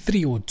maybe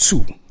 3 or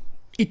 2,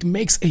 it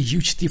makes a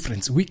huge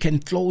difference. We can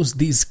close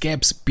these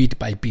gaps bit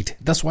by bit.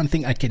 That's one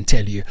thing I can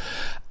tell you.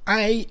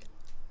 I've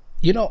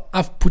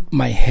put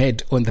my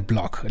head on the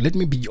block. Let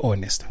me be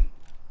honest.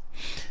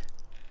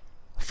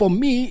 For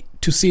me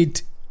to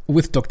sit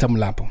with Dr.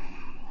 Mulapo,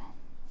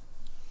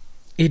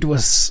 it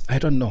was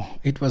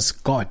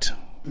God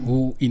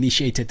who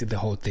initiated the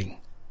whole thing.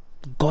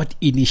 God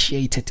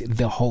initiated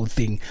the whole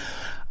thing.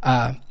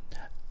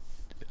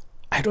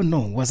 I don't know,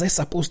 was I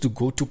supposed to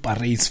go to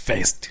Paris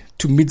first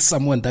to meet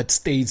someone that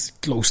stays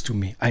close to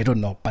me? I don't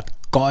know, but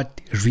God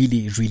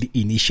really, really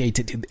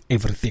initiated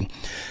everything.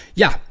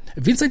 Yeah,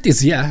 Vincent is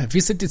here.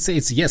 Vincent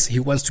says, yes,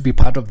 he wants to be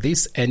part of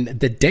this. And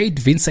the date,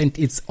 Vincent,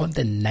 is on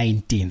the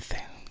 19th,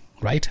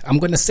 right? I'm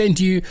going to send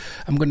you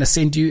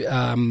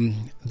the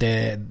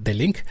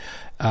link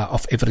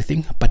of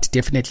everything, but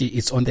definitely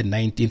it's on the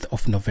 19th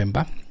of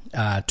November.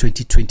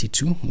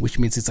 2022, which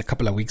means it's a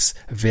couple of weeks,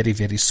 very,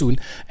 very soon,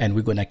 and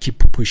we're gonna keep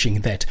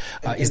pushing that.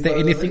 Is there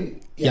anything?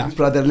 Yeah,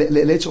 brother.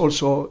 Let's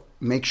also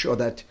make sure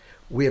that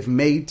we have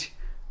made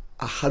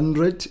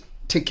 100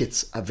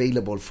 tickets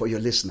available for your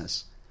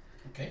listeners.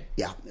 Okay.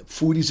 Yeah,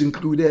 food is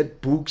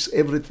included, books,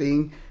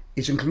 everything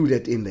is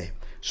included in there.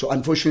 So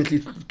unfortunately,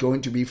 it's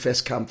going to be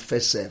first come,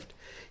 first served.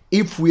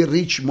 If we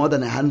reach more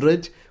than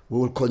 100,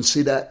 we will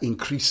consider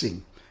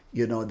increasing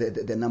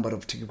the number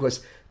of tickets,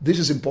 because this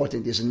is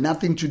important. There's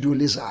nothing to do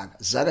with Zaga.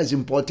 Zaga is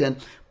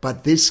important,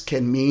 but this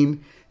can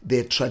mean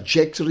the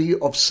trajectory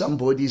of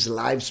somebody's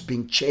lives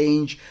being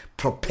changed,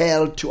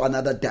 propelled to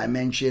another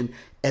dimension.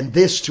 And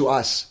this to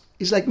us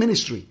is like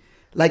ministry,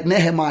 like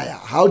Nehemiah.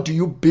 How do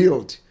you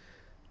build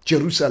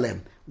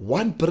Jerusalem?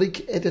 One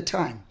brick at a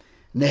time.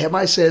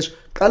 Nehemiah says,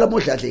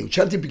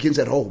 charity begins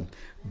at home.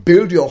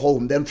 Build your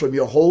home. Then from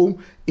your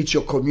home, it's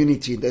your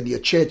community, then your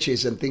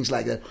churches and things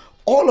like that.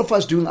 All of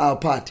us doing our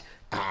part,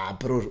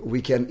 bro,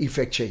 we can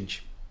effect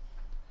change.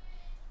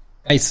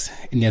 Guys,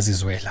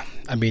 Niyazizwela.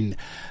 I mean,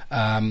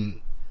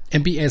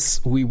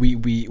 MBS,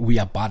 we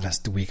are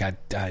balanced. We got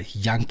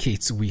young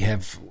kids. We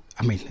have,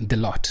 the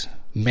lot.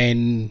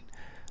 Men,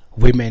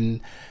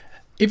 women,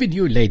 even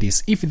you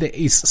ladies. If there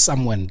is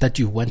someone that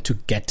you want to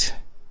get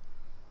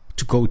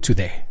to go to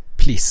there,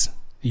 please,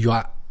 you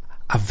are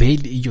avail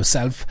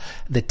yourself.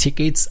 The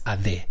tickets are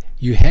there.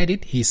 You heard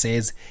it. He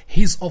says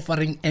he's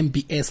offering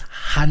MBS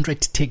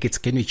 100 tickets.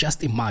 Can you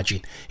just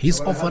imagine?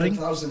 He's offering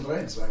 100,000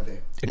 rands right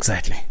there.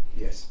 Exactly.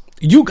 Yes.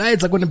 You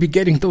guys are going to be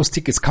getting those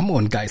tickets. Come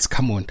on, guys.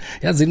 Come on.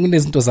 But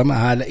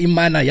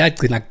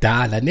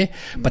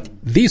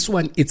this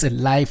one, it's a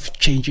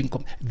life-changing.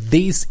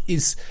 This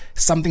is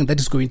something that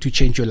is going to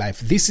change your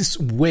life. This is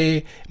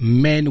where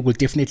men will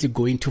definitely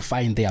going to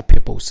find their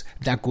purpose.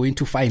 They're going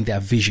to find their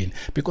vision.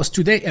 Because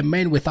today, a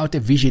man without a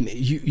vision,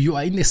 you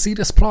are in a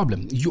serious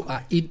problem. You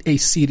are in a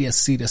serious,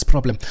 serious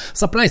problem.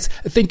 Surprise.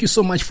 Thank you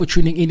so much for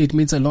tuning in. It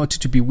means a lot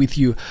to be with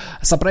you.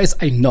 Surprise,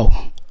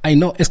 I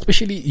know,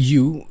 especially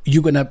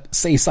you're going to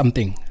say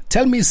something.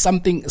 Tell me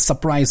something,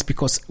 Surprise,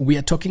 because we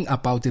are talking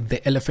about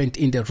the elephant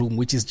in the room,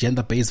 which is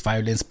gender-based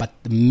violence, but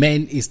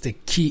men is the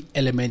key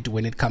element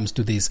when it comes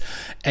to this.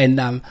 And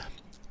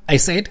I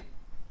said,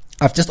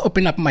 I've just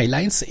opened up my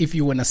lines. If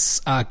you want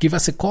to give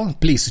us a call,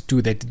 please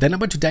do that. The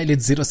number to dial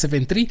is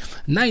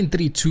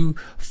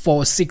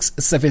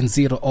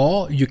 073-932-4670,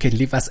 or you can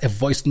leave us a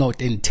voice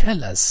note and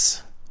tell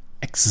us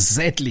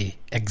exactly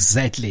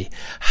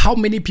how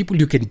many people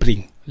you can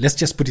bring. Let's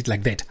just put it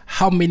like that.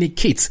 How many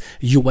kids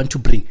you want to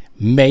bring,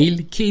 male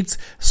kids,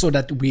 so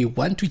that we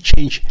want to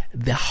change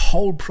the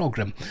whole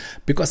program.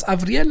 Because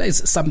I've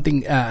realized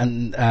something,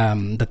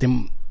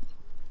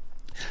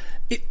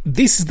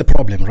 this is the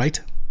problem, right?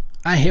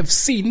 I have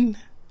seen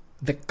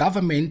the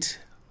government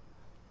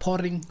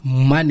pouring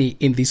money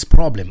in this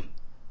problem.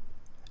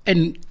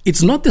 And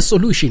it's not the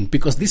solution,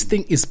 because this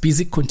thing is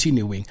busy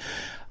continuing.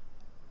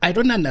 I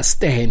don't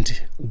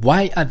understand,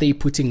 why are they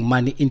putting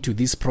money into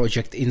this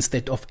project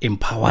instead of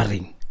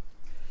empowering?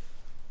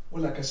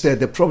 Well, like I said,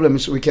 the problem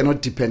is we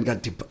cannot depend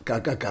on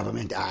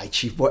government.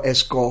 Chief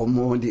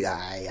Eskom,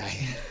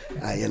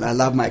 I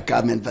love my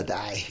government, but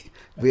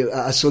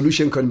a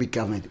solution can be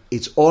government.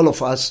 It's all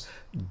of us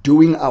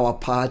doing our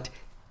part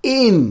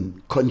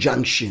in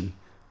conjunction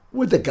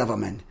with the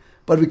government.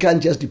 But we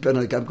can't just depend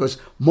on the government, because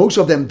most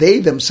of them, they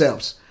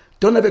themselves,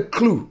 don't have a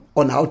clue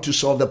on how to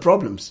solve the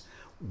problems.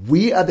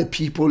 We are the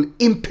people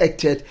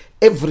impacted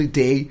every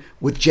day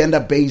with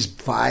gender-based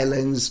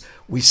violence.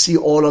 We see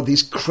all of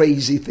these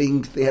crazy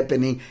things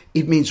happening.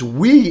 It means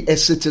we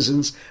as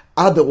citizens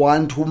are the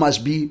ones who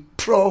must be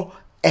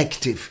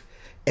proactive.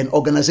 And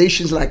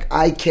organizations like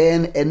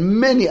ICANN and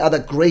many other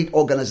great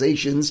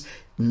organizations,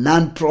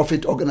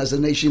 non-profit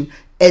organizations,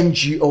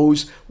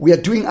 NGOs, we are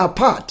doing our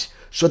part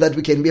so that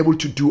we can be able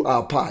to do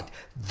our part.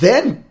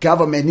 Then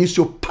government needs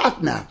to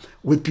partner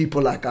with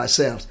people like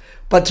ourselves.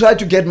 But try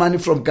to get money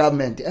from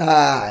government.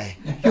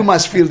 You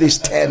must feel this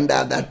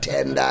tender, that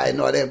tender, and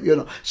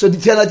whatever, So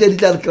we've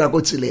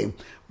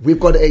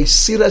got a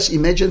serious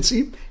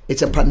emergency.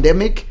 It's a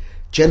pandemic.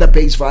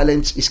 Gender-based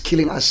violence is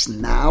killing us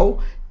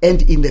now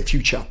and in the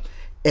future.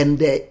 And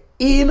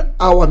in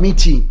our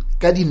meeting,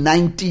 the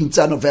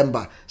 19th of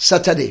November,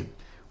 Saturday,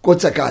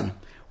 Kotsakan,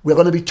 we're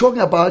going to be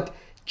talking about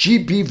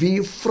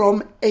GBV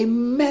from a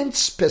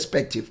man's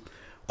perspective.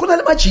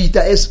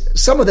 As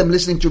some of them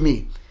listening to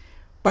me,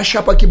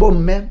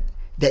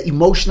 they're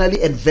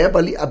emotionally and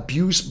verbally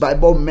abused by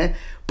bomme,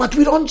 but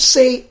we don't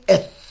say a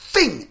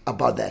thing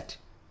about that.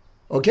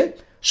 Okay?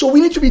 So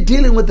we need to be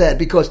dealing with that,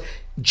 because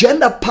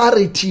gender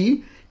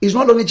parity is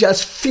not only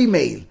just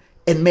female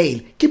and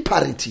male, keep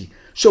parity.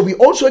 So we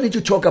also need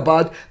to talk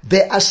about,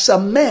 there are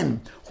some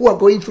men who are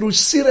going through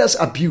serious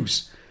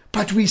abuse,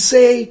 but we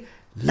say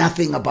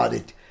nothing about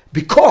it,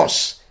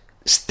 because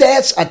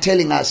stats are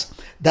telling us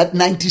that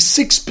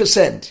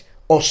 96%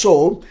 or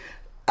so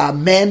are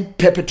men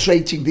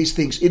perpetrating these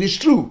things. It is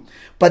true,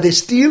 but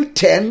there's still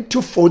 10 to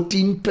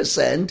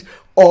 14%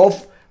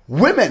 of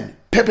women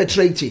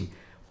perpetrating,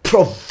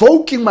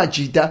 provoking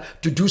Majida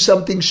to do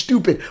something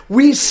stupid.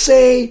 We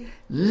say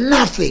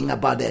nothing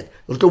about that.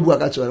 We're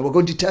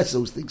going to touch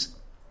those things.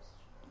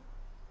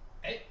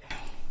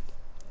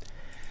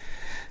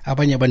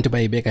 Abanye abantu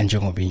bayibeka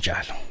njengoba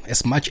injalo.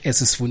 As much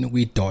as sifuna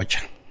ukuyidodge,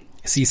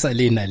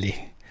 sisalena le.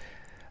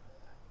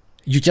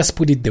 You just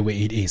put it the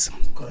way it is.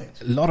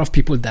 Correct. A lot of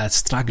people that are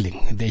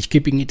struggling, they're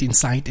keeping it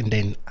inside, and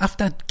then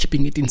after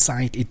keeping it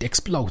inside, it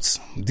explodes.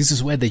 This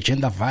is where the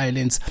gender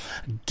violence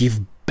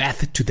give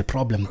birth to the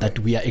problem that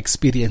we are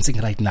experiencing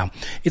right now.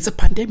 It's a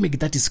pandemic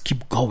that is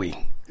keep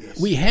going. Yes.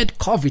 We had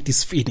COVID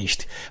is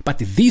finished, but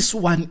this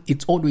one,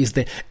 it's always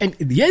there. And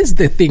here's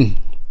the thing.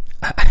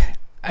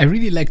 I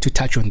really like to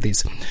touch on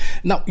this.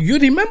 Now, you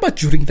remember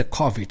during the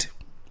COVID,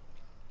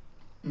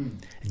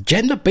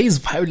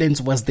 gender-based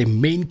violence was the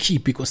main key,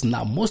 because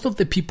now most of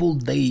the people,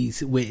 they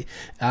were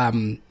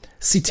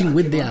sitting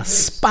with their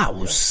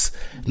spouse.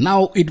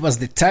 Now it was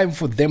the time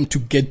for them to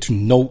get to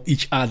know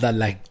each other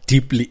like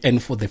deeply,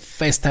 and for the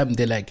first time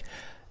they're like,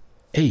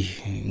 hey,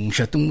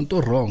 ngishada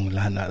umuntu wrong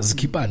lana,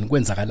 zikhipani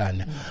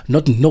kwenzakalana,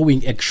 not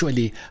knowing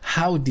actually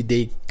how did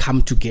they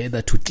come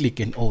together to click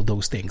and all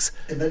those things.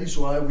 And that is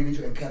why we need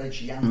to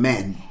encourage young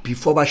men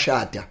before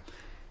bashada.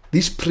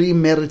 This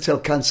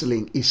premarital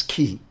counseling is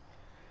key,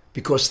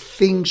 because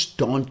things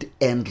don't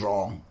end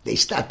wrong, they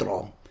start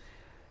wrong.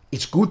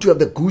 It's good to have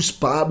the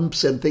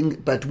goosebumps and things,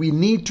 but we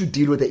need to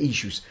deal with the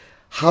issues.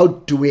 How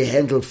do we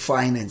handle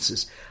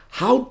finances?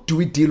 How do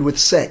we deal with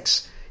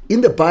sex?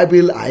 In the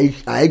Bible, I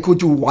could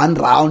do 1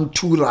 round,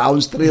 2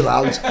 rounds, 3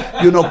 rounds.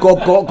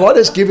 God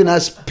has given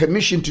us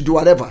permission to do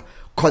whatever.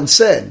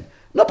 Concern.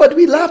 No, but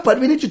we laugh, but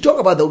we need to talk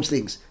about those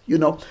things.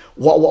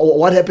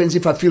 What happens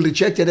if I feel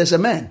rejected as a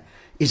man?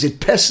 Is it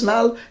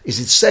personal?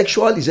 Is it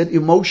sexual? Is it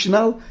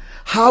emotional?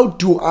 How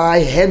do I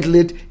handle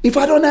it if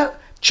I don't have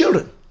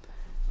children?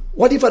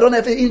 What if I don't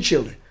have any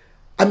children?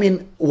 I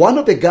mean, one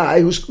of the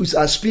guys who's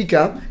our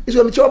speaker is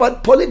going to talk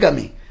about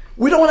polygamy.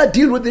 We don't want to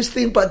deal with this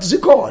thing, but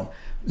Zikon.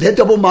 We need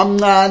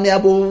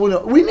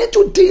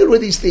to deal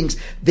with these things.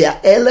 There are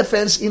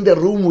elephants in the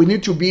room. We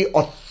need to be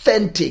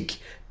authentic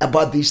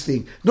about these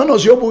things. No,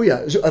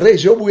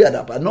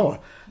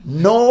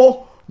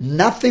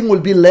 nothing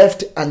will be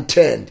left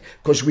unturned,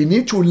 because we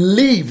need to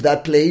leave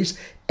that place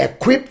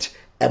equipped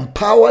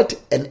empowered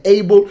and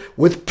able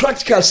with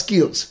practical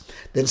skills.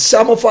 Then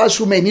some of us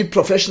who may need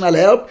professional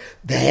help,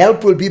 the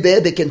help will be there.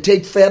 They can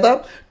take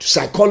further.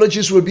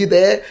 Psychologists will be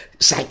there.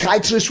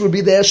 Psychiatrists will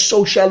be there.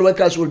 Social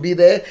workers will be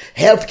there.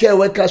 Healthcare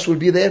workers will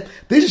be there.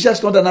 This is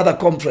just not another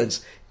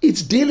conference.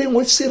 It's dealing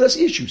with serious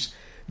issues.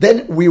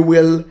 Then we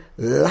will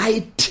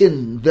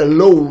lighten the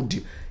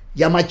load.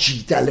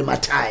 Yamachita lema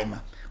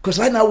time. Because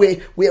right now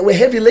we're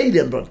heavy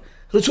laden, bro.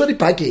 It's what the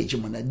package,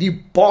 man. The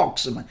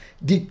box, man.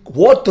 The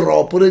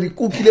wardrobe, the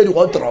cookie, the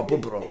wardrobe,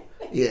 bro.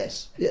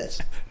 Yes.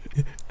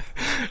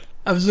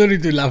 I'm sorry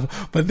to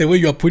laugh, but the way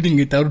you are putting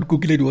it out,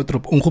 cookie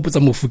wardrobe,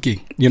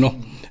 you know,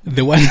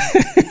 the one.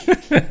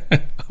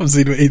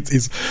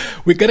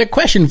 We got a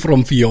question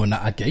from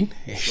Fiona again.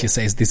 She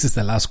says, this is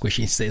the last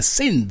question. She says,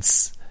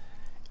 since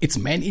it's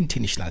Man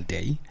International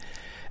Day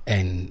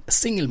and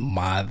single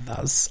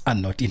mothers are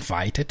not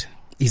invited,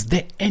 is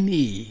there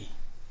any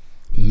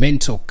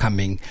mentor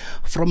coming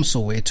from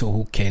Soweto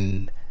who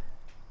can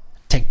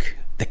take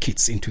the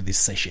kids into this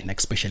session,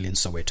 especially in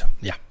Soweto?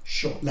 Yeah.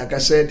 Sure. Like I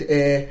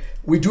said,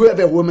 we do have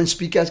a woman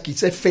speaker.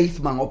 It's a Faith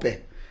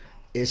Mangope.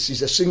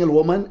 She's a single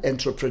woman,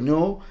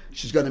 entrepreneur.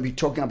 She's going to be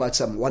talking about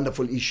some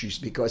wonderful issues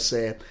because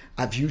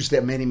I've used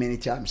them many, many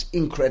times.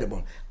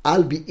 Incredible.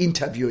 I'll be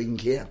interviewing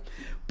here.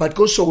 But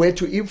go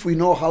Soweto, if we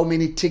know how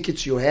many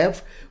tickets you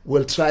have,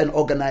 we'll try and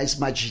organize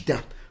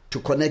Majida to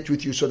connect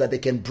with you so that they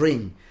can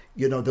bring,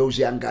 those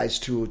young guys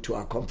to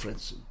our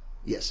conference.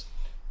 Yes.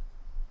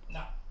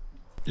 Now,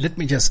 let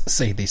me just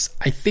say this.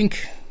 I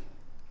think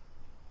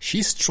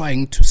she's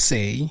trying to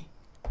say,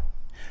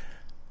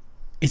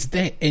 is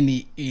there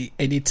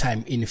any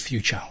time in the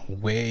future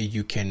where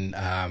you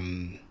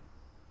can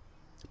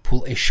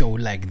pull a show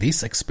like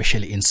this,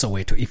 especially in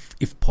Soweto,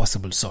 if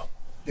possible so?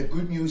 The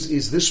good news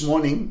is this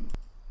morning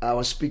I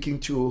was speaking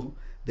to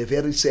the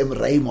very same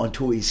Raymond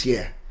who is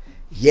here.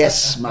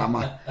 Yes,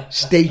 Mama,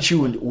 stay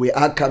tuned. We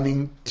are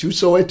coming to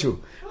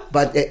Soweto.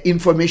 But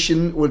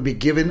information will be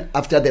given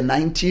after the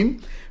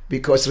 19th,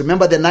 because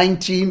remember the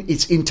 19th,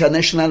 it's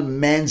International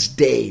Men's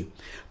Day.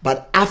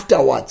 But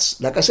afterwards,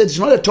 like I said, it's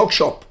not a talk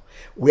shop.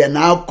 We are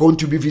now going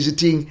to be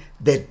visiting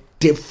the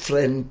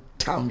different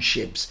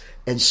townships.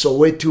 And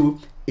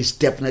Soweto is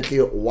definitely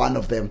one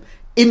of them,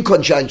 in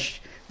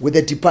conjunction with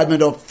the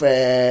Department of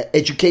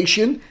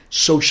Education,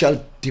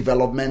 Social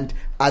Development,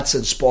 Arts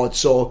and Sports.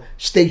 So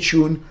stay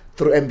tuned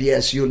through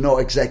MBS. You'll know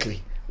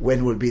exactly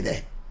when we'll be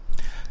there.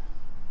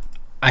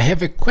 I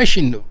have a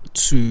question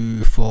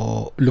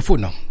for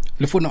Lufuno.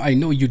 Lufuno, I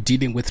know you're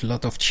dealing with a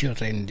lot of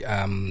children,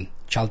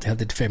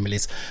 child-headed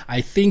families.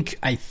 I think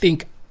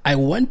I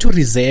want to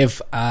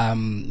reserve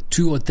 2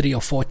 or 3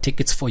 or 4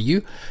 tickets for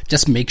you.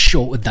 Just make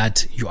sure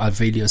that you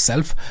avail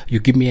yourself. You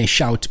give me a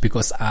shout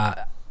because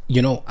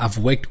I've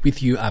worked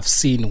with you, I've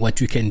seen what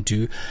you can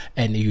do,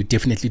 and you're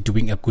definitely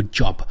doing a good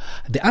job.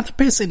 The other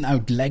person I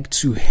would like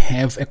to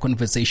have a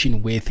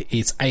conversation with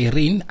is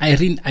Irene.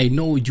 Irene, I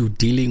know you're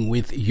dealing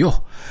with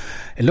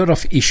a lot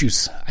of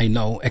issues, I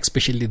know,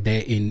 especially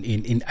there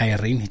in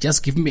Irene.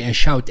 Just give me a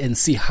shout and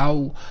see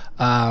how,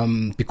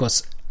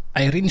 because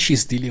Irene,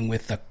 she's dealing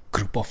with a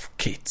group of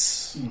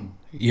kids.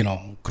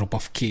 Group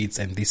of kids,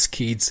 and these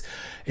kids,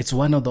 it's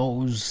one of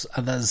those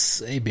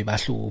others,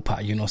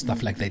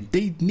 stuff like that.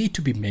 They need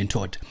to be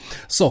mentored.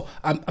 So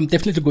I'm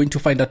definitely going to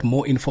find out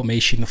more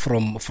information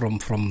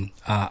from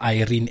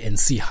Irene and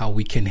see how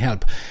we can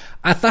help.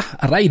 Arthur,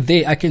 right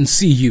there, I can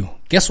see you.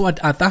 Guess what,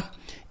 Arthur?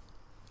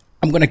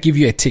 I'm going to give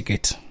you a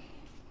ticket.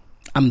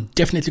 I'm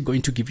definitely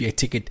going to give you a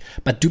ticket.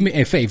 But do me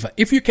a favor.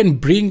 If you can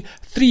bring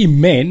 3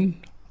 men,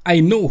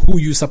 I know who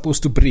you're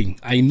supposed to bring.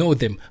 I know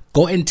them.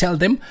 Go and tell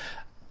them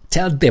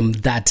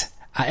that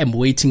I am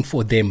waiting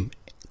for them.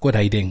 Go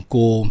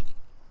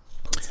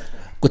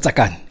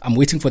Kutsakan. I'm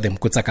waiting for them,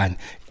 Kutsakan,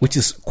 which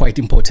is quite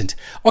important.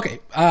 Okay.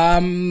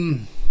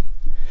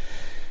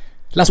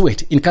 Last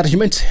word,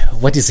 encouragement.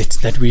 What is it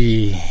that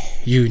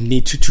you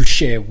need to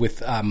share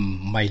with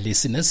my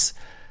listeners?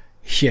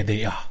 Here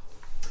they are.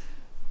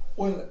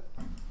 Well,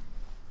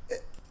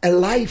 a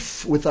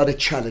life without a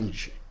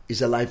challenge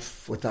is a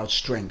life without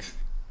strength.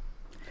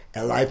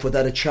 A life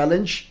without a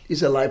challenge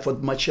is a life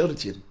with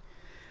maturity.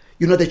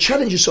 The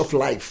challenges of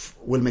life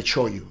will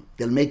mature you.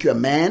 They'll make you a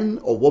man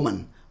or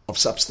woman of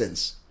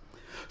substance.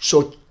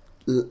 So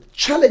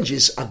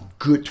challenges are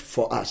good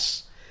for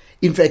us.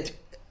 In fact,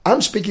 I'm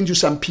speaking to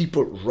some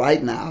people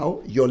right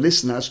now, your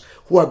listeners,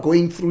 who are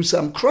going through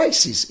some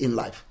crisis in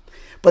life.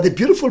 But the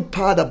beautiful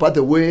part about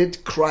the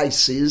word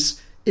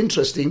crisis,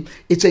 interesting,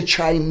 it's a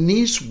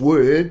Chinese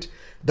word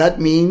that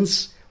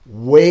means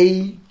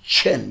Wei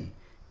Chen.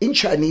 In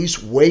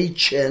Chinese, Wei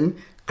Chen,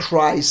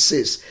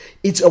 crisis.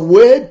 It's a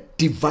word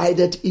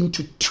divided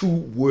into 2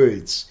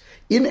 words.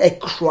 In a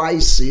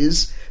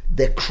crisis,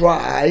 the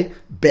cry,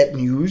 bad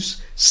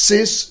news,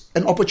 sis,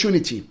 an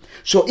opportunity.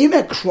 So in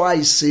a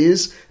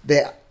crisis,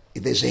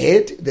 there's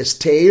head, there's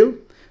tail,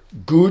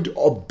 good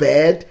or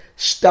bad,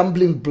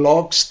 stumbling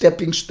block,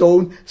 stepping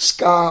stone,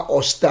 scar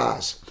or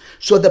stars.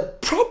 So the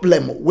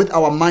problem with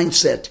our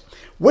mindset,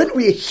 when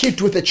we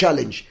hit with a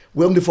challenge,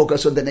 we only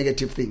focus on the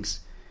negative things.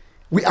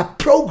 We are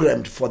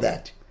programmed for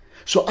that.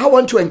 So I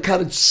want to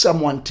encourage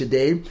someone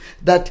today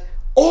that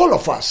all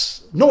of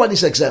us, no one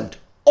is exempt,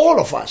 all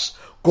of us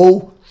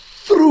go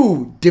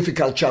through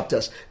difficult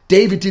chapters.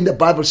 David in the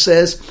Bible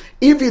says,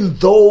 even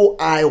though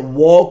I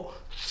walk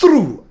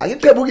through, I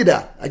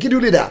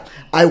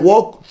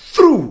walk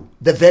through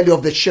the valley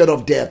of the shadow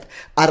of death,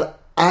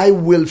 I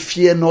will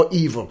fear no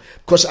evil,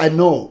 because I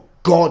know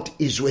God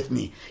is with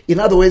me. In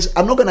other words,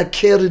 I'm not going to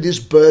carry this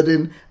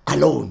burden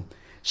alone.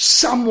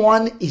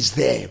 Someone is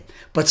there.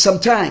 But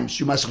sometimes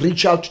you must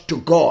reach out to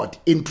God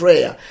in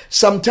prayer.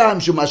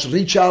 Sometimes you must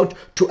reach out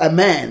to a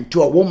man,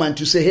 to a woman,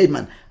 to say, hey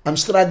man, I'm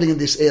struggling in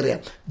this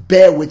area.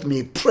 Bear with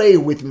me, pray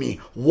with me,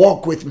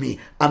 walk with me.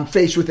 I'm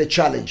faced with a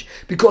challenge.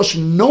 Because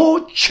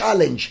no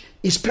challenge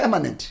is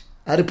permanent.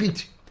 I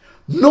repeat,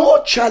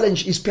 no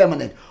challenge is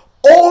permanent.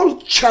 All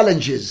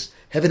challenges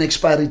have an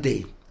expiry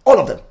date. All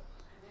of them.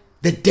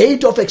 The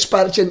date of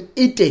expiration,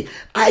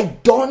 I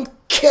don't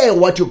care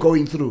what you're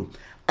going through.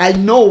 I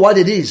know what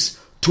it is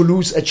to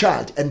lose a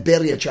child and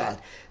bury a child.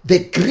 The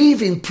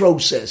grieving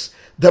process,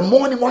 the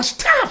mourning was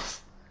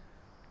tough.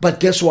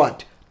 But guess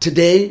what?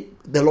 Today,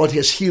 the Lord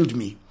has healed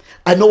me.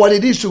 I know what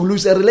it is to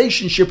lose a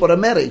relationship or a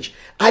marriage.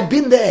 I've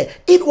been there.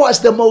 It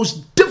was the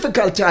most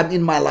difficult time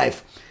in my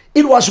life.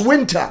 It was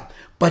winter.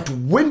 But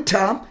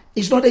winter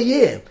is not a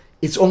year.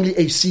 It's only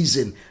a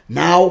season.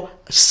 Now,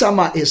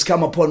 summer has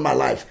come upon my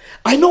life.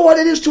 I know what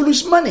it is to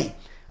lose money.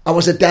 I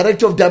was a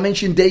director of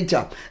Dimension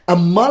Data, a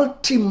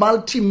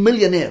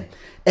multi-millionaire.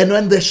 And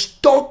when the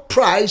stock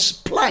price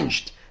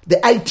plunged, the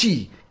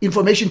IT,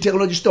 information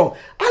technology stock,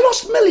 I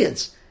lost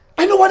millions.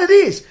 I know what it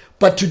is.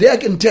 But today I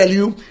can tell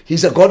you,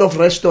 He's a God of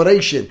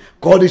restoration.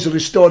 God is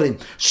restoring.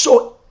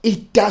 So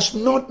it does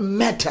not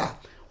matter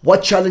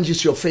what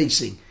challenges you're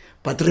facing.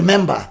 But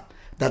remember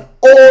that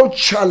all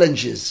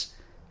challenges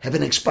have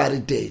an expiry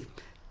date.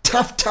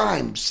 Tough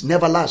times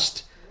never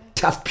last.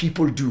 Tough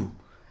people do.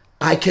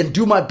 I can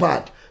do my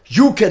part.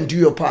 You can do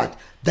your part.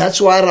 That's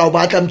why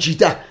Raubaka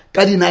Mjita,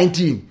 Kadi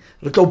 19.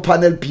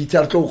 Panel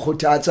Peter,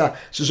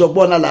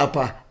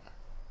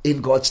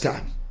 in God's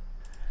time.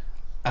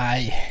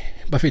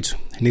 Bafethu,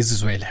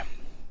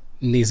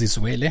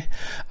 Nizizwele.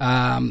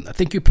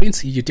 Thank you,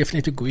 Prince. You're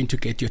definitely going to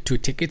get your 2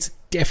 tickets.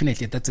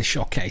 Definitely, that's a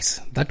showcase.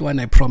 That one,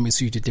 I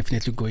promise you, you're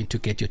definitely going to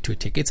get your 2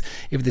 tickets.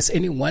 If there's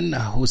anyone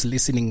who's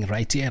listening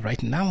right here,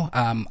 right now,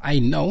 I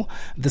know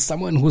there's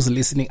someone who's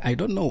listening. I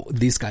don't know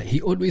this guy.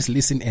 He always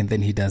listens and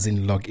then he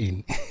doesn't log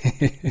in.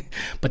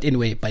 But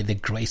anyway, by the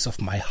grace of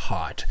my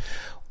heart,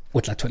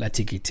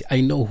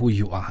 I know who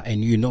you are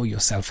and you know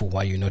yourself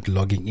why you're not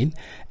logging in,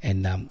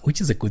 and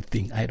which is a good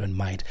thing. I don't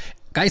mind.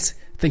 Guys,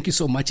 thank you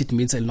so much. It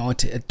means a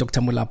lot.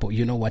 Dr. Molapo,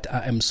 you know what?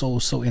 I am so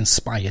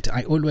inspired.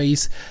 I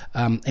always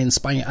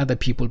inspire other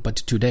people, but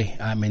today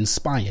I'm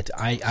inspired.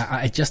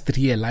 I just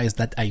realized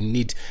that I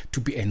need to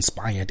be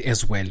inspired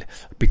as well,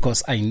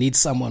 because I need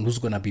someone who's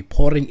going to be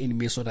pouring in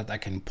me so that I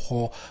can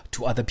pour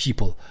to other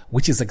people,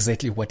 which is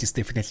exactly what is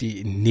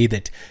definitely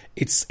needed.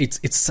 It's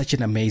such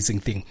an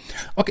amazing thing.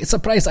 Okay,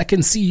 Surprise, I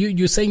can see you.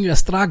 You're saying you're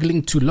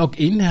struggling to log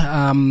in.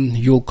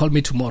 You'll call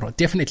me tomorrow,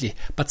 definitely.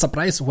 But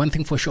Surprise, one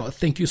thing for sure,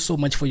 thank you so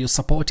much for your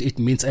support. It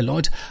means a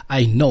lot.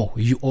 I know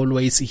you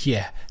always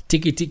hear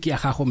Tiki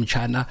Ahaho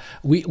Mchana.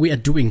 We are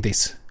doing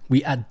this.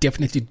 We are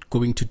definitely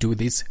going to do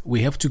this.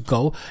 We have to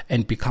go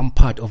and become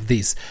part of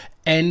this.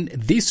 And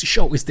this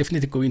show is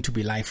definitely going to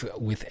be live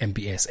with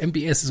MBS.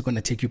 MBS is going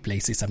to take you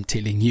places, I'm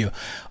telling you.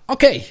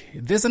 Okay,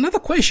 there's another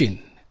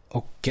question.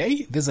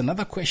 There's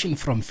another question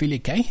from Philly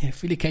K.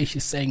 Philly K,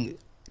 she's saying,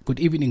 good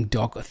evening,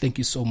 Doc. Thank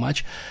you so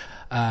much.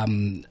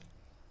 I'm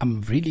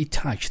really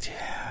touched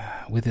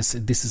with this.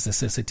 This is a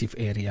sensitive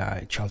area,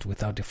 a child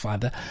without a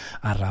father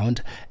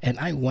around. And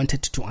I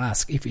wanted to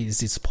ask if it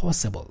is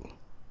possible.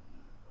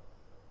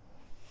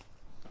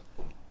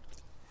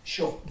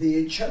 Sure.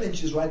 The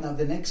challenge is right now,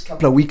 the next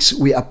couple of weeks,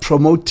 we are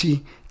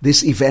promoting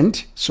this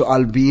event. So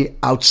I'll be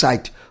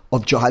outside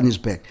of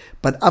Johannesburg.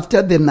 But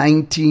after the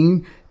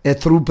 19th,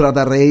 through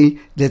Brother Ray,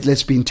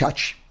 let's be in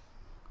touch.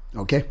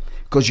 Okay?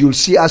 Because you'll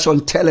see us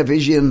on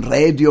television,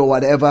 radio,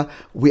 whatever.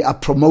 We are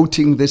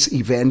promoting this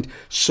event.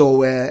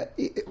 So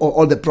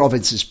all the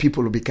provinces,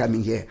 people will be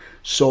coming here.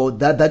 So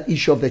that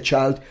issue of the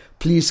child,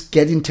 please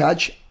get in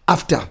touch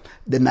after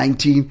the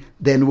 19th.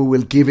 Then we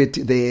will give it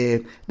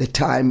the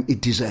time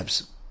it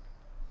deserves.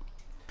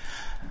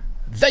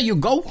 There you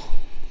go.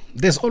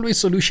 There's always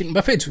solution.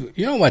 But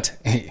you know what?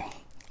 Hey,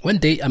 one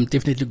day I'm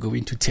definitely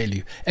going to tell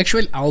you.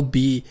 Actually, I'll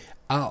be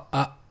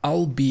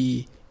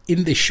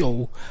in the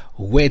show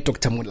where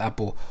Dr.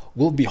 Molapo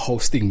will be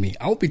hosting me.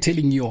 I'll be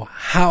telling you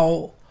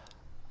how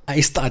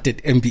I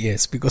started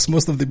MBS, because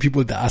most of the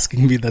people that are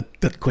asking me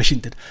that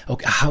question,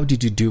 okay, how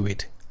did you do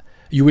it?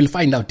 You will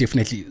find out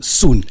definitely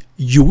soon.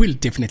 You will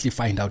definitely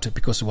find out,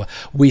 because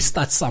we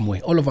start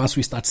somewhere. All of us,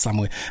 we start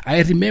somewhere.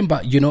 I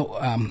remember,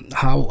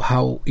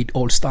 how it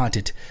all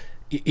started.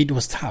 It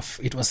was tough.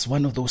 It was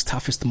one of those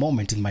toughest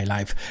moments in my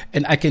life.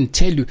 And I can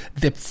tell you,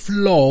 the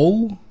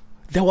flow,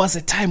 there was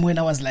a time when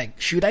I was like,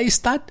 should I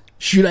start?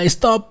 Should I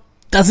stop?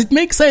 Does it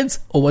make sense?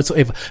 Or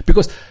whatsoever?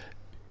 Because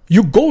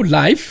you go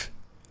live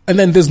And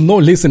then there's no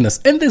listeners.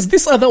 And there's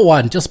this other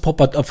one just pop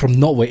up from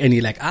Norway, and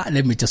you're like,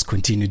 let me just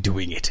continue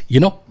doing it,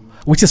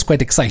 which is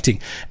quite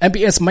exciting.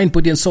 MBS, Mind,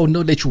 Body and Soul,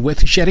 knowledge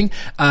worth sharing.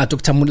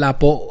 Dr.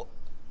 Mulapo,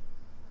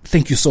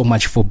 thank you so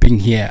much for being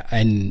here.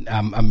 And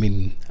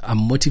I'm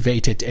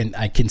motivated, and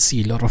I can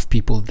see a lot of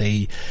people,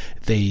 they're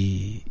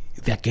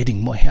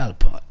getting more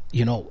help,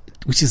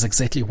 which is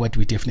exactly what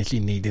we definitely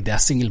need. There are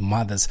single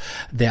mothers,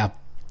 there are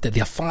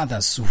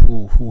fathers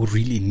who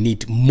really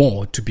need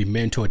more to be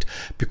mentored,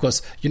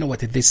 because you know what,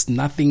 there's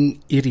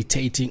nothing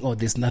irritating or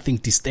there's nothing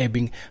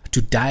disturbing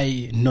to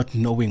die not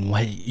knowing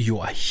why you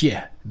are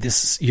here.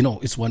 This,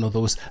 it's one of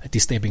those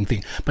disturbing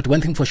things. But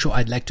one thing for sure,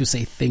 I'd like to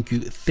say thank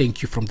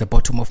you from the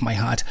bottom of my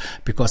heart,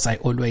 because I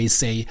always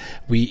say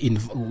we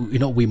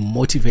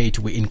motivate,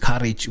 we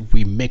encourage,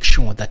 we make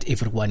sure that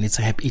everyone is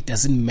happy. It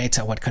doesn't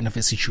matter what kind of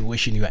a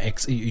situation you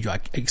are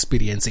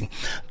experiencing.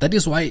 That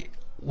is why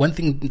one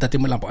thing that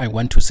I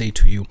want to say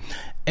to you,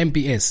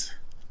 MBS,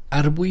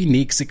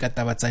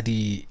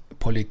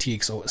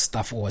 politics or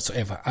stuff or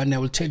whatsoever, and I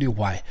will tell you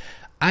why.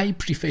 I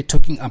prefer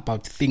talking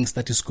about things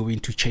that is going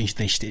to change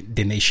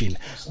the nation.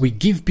 We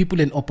give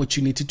people an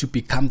opportunity to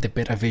become the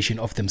better version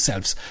of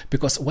themselves.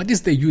 Because what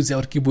is the use?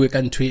 You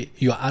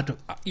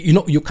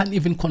can't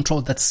even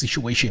control that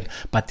situation.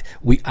 But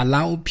we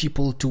allow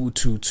people to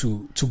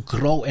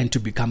grow and to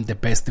become the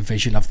best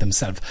version of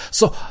themselves.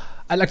 So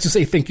I'd like to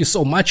say thank you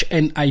so much.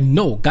 And I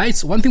know,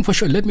 guys, one thing for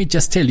sure, let me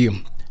just tell you,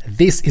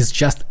 this is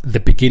just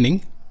the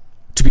beginning.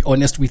 To be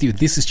honest with you,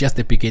 this is just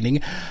the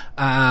beginning.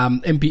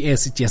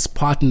 MBS just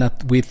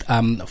partnered with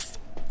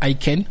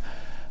ICANN.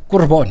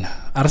 Kurbon,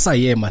 Arsa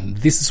Yemen,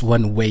 this is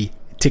one way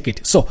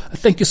ticket. So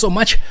thank you so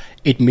much.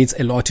 It means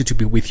a lot to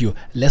be with you.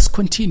 Let's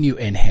continue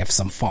and have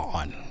some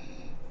fun.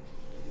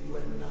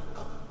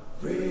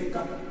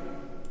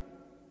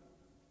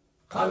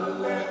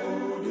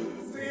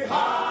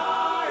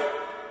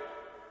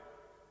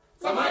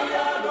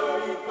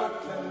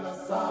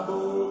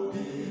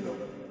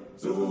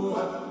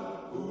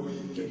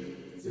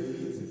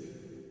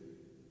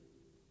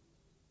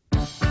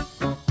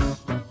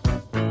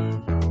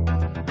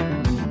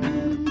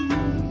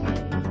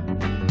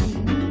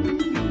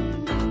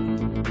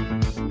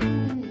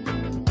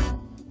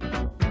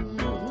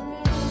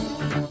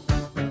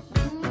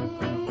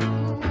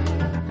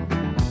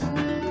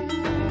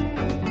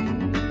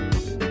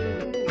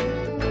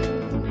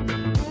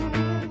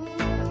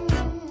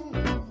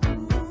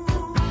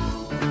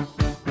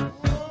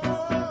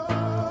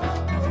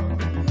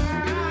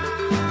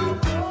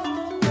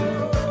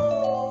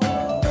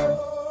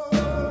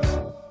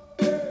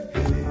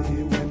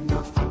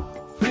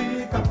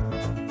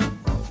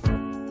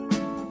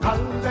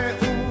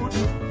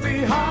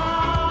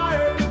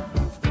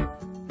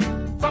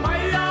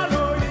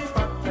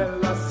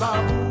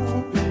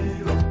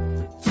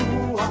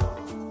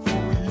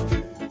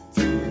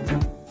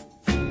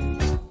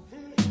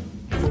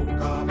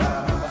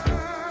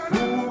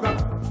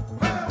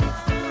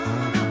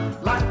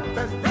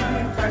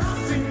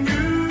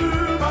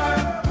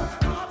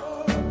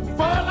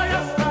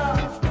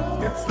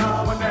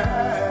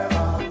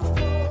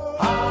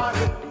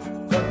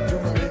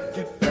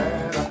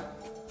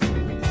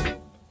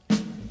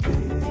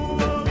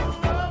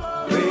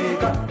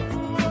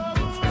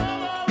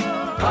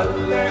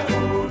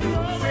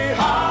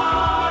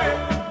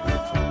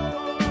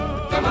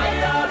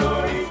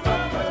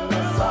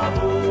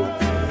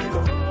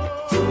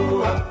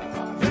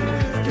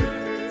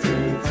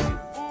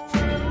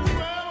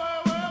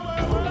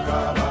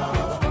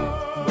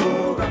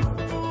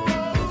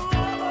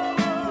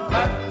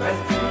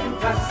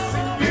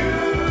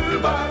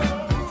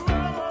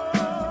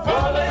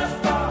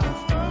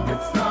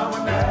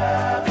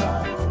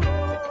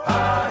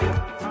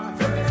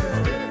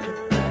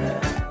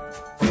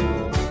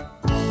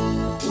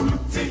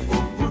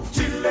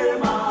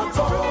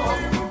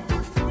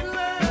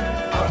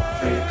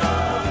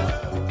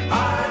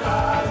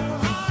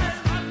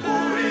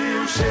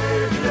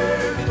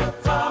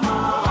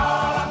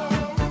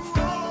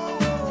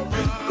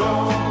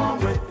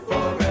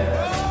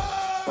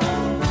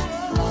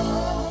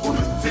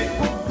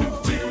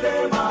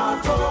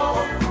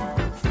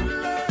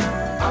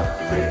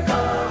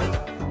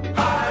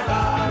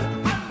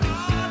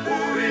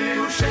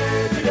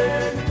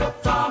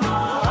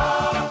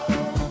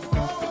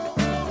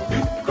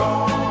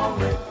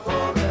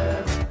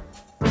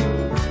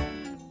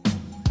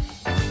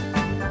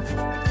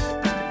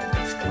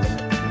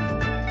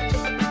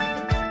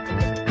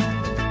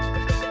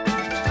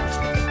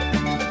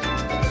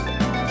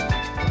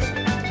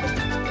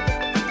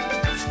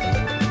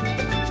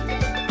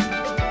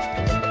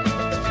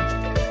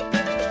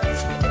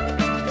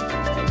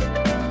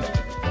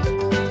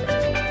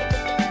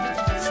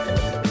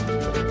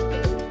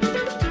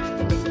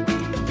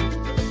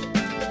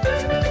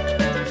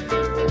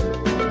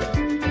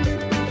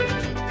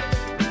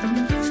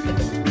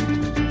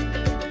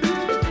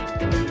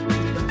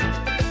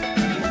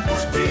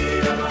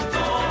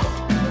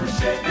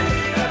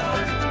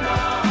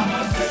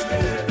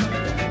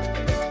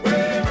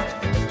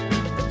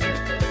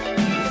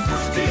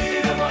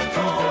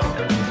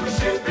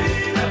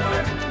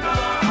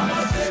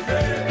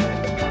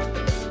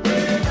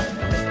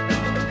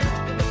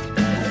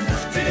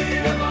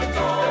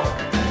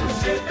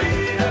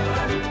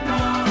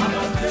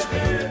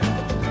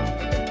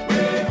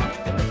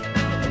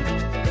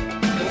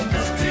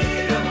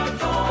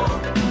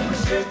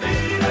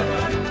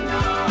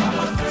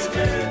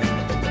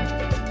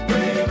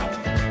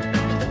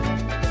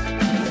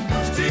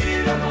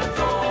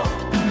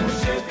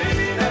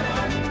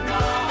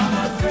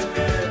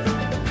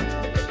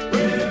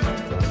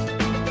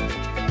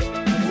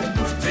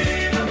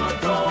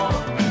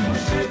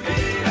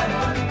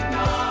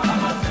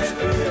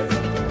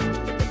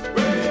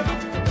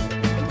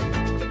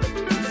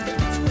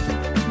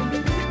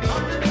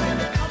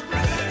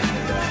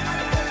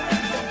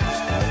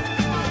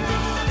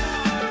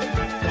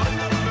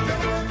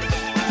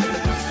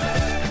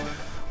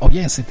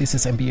 yes, this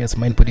is MBS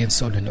Mind, Body and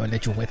Soul, and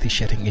knowledge worth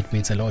sharing. It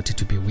means a lot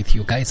to be with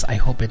you guys. I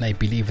hope and I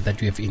believe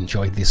that you have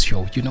enjoyed this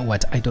show. You know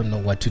what? I don't know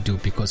what to do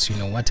because you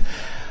know what?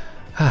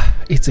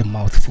 It's a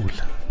mouthful.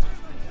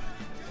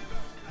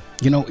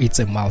 You know, it's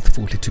a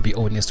mouthful. To be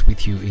honest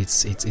with you,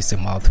 it's a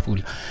mouthful,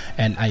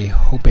 and I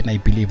hope and I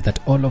believe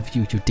that all of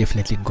you, you're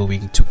definitely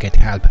going to get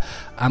help.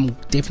 I'm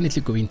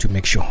definitely going to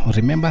make sure.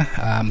 Remember,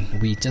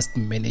 we just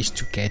managed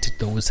to get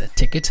those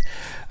tickets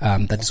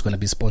that is going to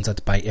be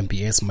sponsored by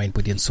MBS Mind,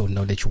 Body and Soul,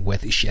 knowledge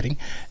worth sharing,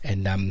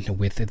 and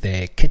with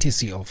the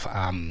courtesy of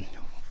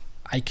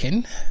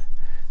ICANN.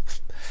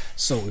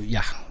 So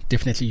yeah,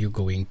 definitely you're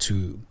going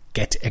to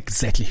get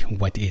exactly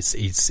what is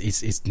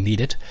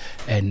needed,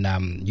 and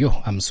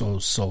I'm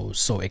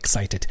so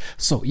excited.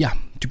 So yeah,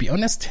 to be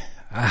honest,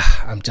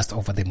 I'm just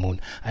over the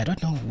moon. I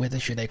don't know whether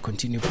should I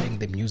continue playing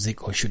the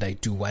music or should I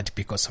do what,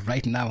 because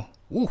right now,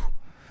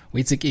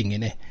 it's a king,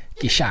 in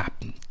ki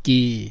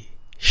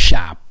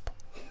sharp.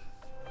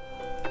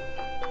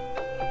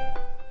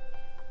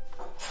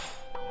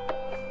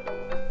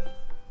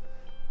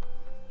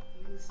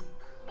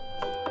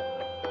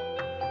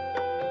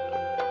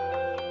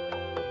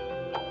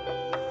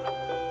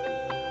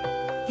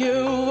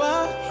 You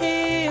are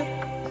here,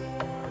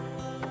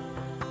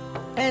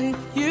 and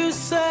you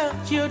said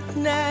you'd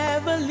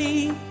never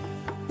leave.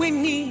 We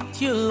need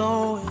you,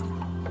 Lord.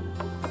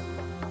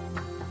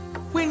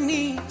 We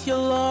need you,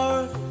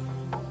 Lord.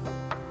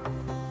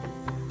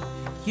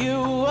 You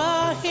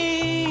are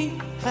here,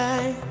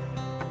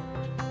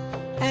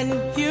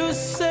 and you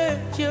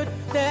said you'd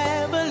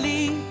never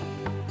leave.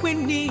 We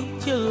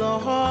need you,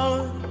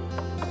 Lord.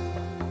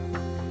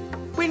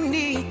 We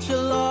need you,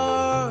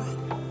 Lord.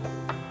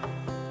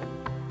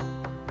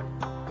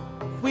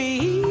 We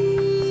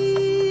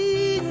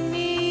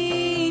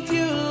need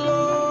you,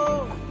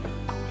 Lord.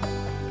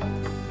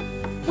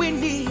 We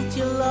need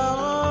you,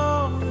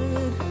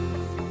 Lord.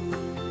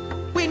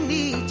 We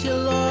need you,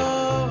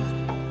 Lord.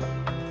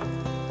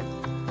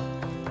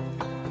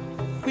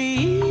 We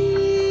need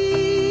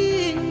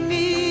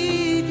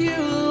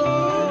you,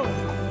 Lord.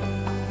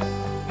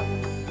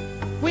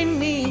 We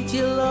need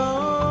you,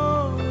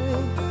 Lord.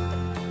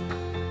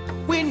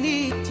 We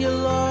need you,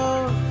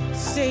 Lord.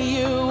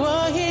 Say you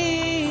are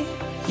here.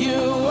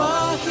 You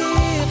are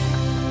here,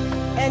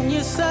 and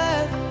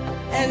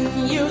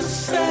you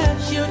said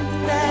you'd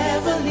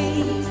never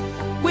leave.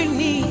 We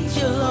need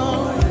you,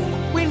 Lord.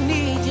 We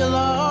need you,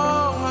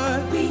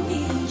 Lord. We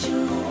need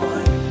you,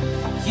 Lord.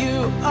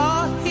 You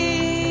are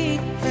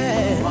here, you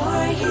are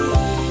here,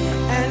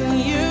 and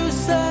you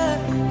said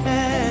you'd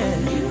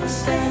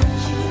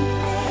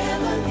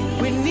never leave.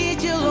 We need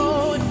you,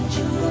 Lord.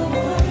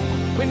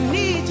 We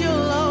need you,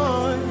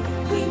 Lord.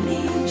 We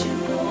need you, Lord. We need you.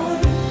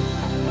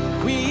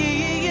 We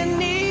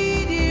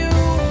need you,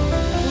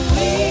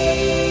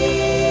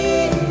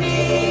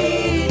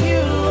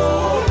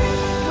 Lord.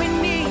 We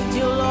need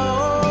you,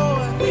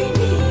 Lord. We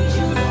need you,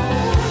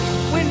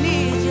 Lord. We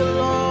need you,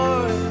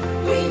 Lord.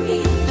 We need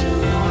you,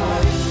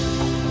 Lord.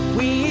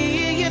 We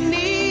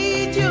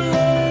need you,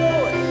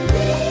 Lord.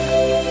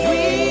 We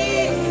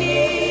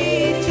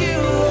need you,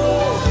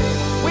 Lord.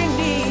 We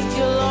need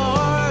you,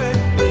 Lord.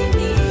 We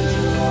need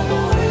you,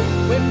 Lord.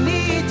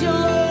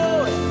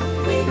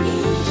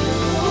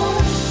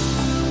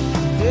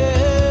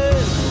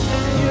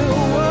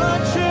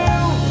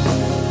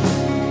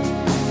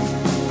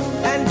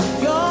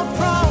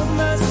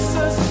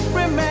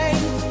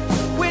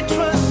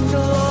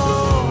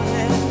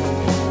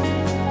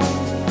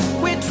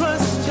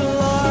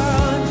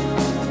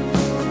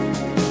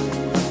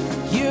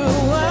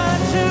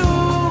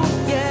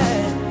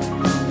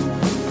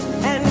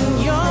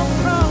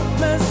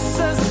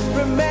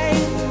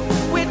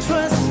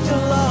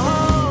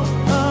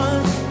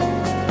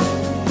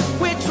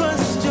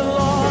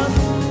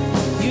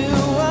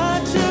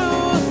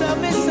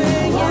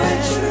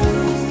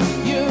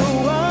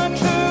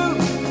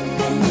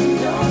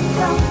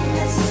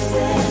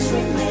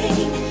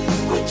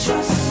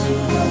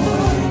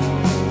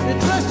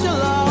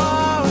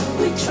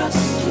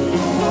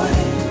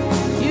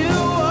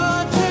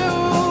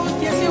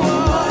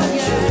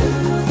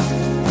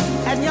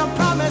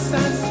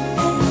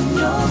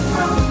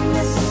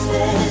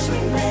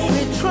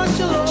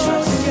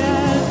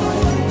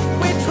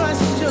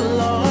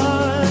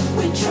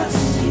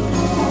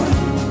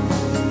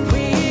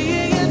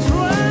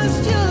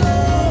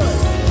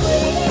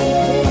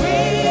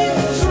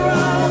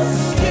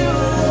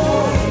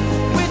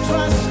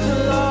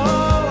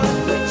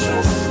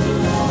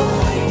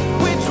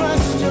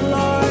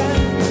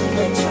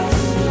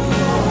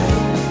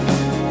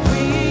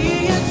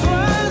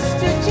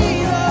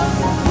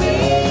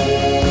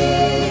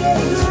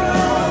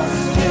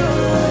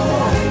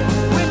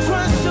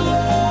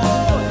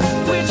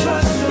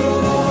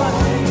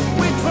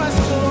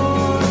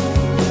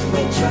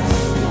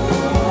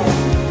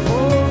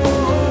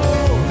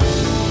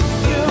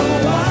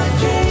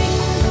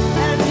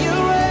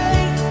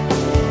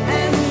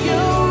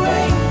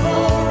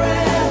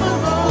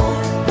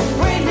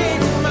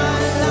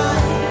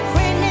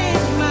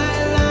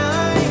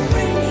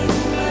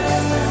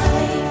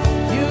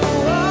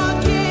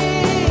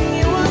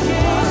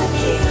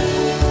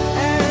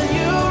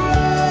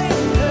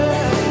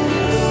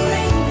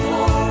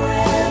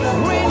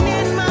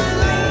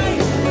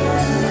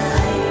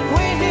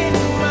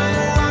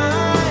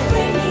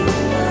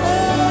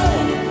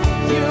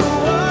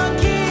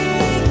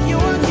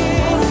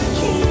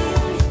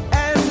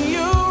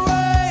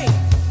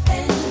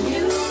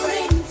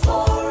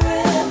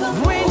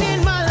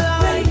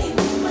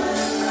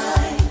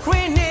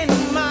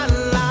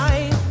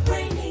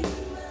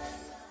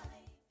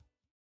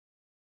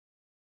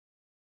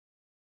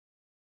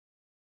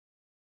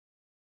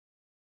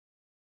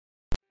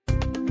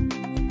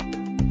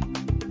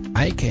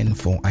 ICANN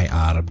for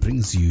IR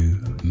brings you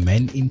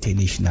Men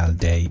International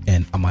Day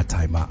and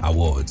Amataiba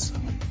Awards.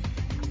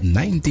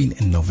 19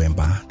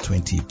 November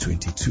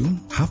 2022,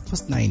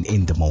 9:30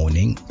 in the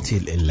morning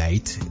till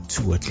late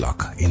 2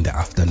 o'clock in the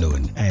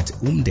afternoon at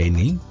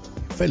Umdeni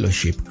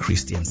Fellowship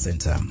Christian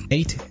Center,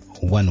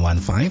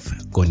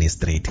 8115 Kone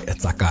Street,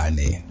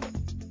 Tsakane.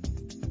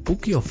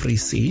 Book your free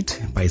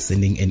seat by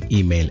sending an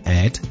email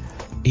at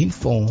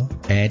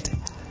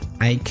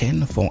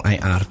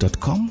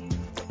info@icanfor.ir.com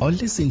or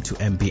listen to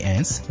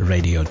MBS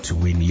Radio to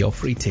win your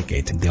free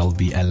ticket. There'll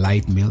be a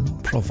light meal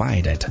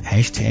provided.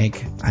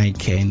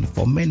 #ICANN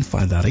for men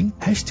fathering,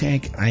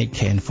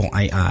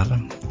 #ICANN4IR,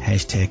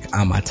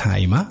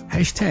 #Amataiba,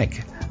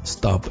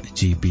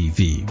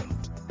 #StopGBV.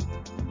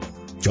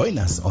 Join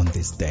us on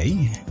this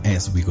day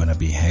as we're going to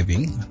be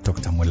having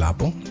Dr.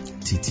 Mulapo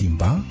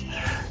Titimba,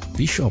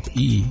 Bishop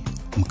E.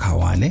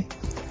 Mkawane,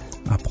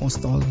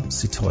 Apostle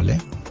Sithole,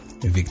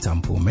 Victor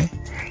Mpume,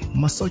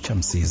 Masocha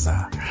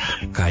Msiza,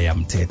 Kaya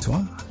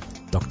Mtetwa,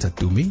 Dr.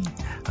 Dumi,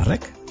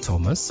 Rek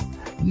Thomas,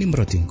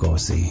 Nimrod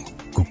Ngosi,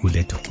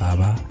 Guguletu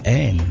Baba,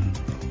 and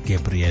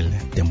Gabriel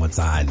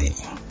Demozani.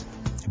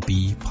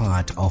 Be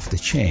part of the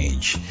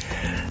change.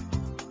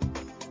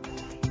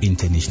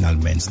 International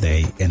Men's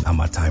Day and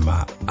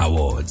Amataiba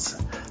Awards.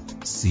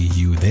 See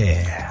you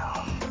there.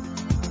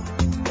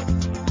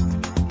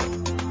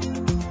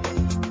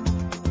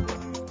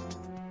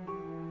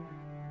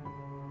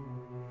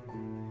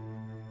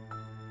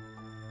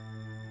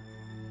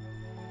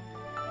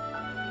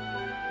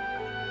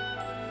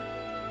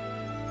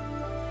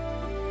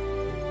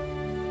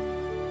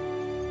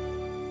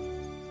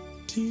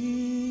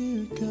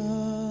 Dear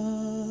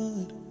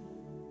God,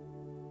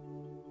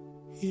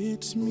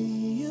 it's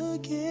me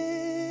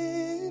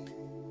again.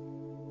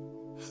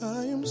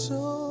 I am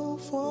so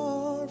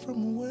far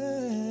from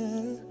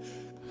where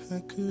I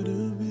could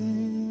have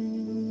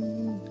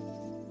been.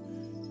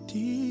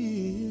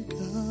 Dear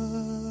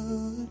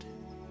God,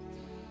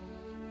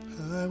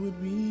 I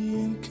would be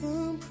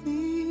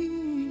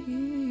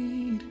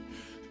incomplete,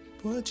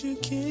 but you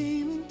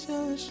came and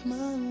touched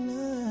my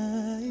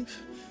life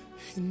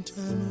in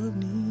time of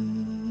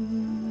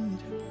need.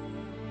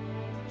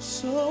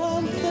 So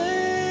I'm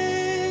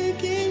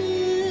thanking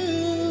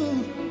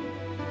you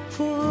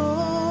for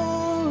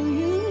all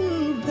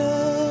you've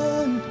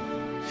done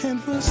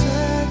and for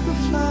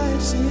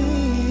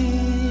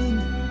sacrificing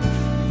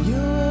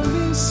your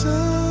only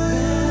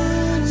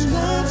son.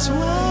 That's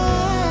why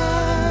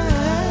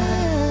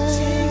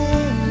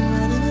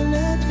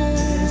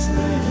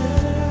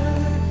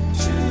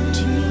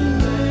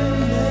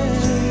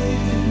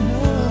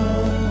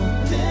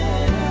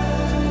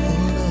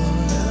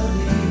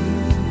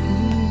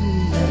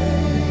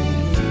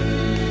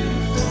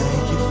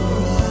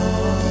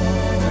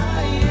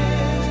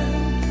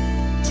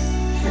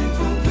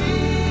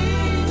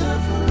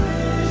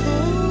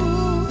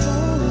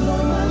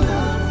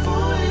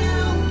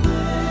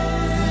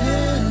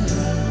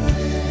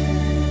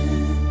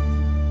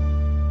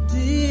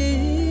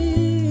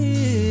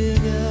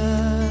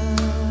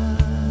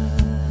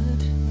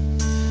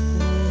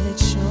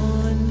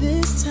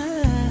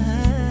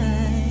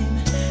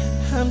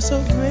so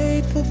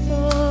grateful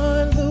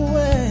for the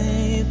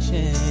way you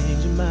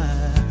changed my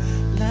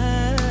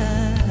life.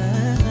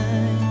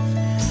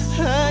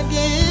 I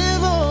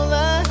give all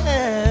I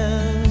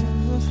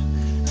have,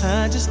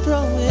 I just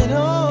throw it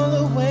all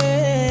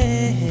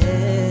away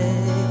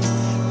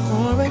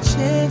for a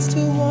chance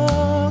to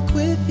walk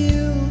with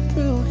you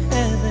through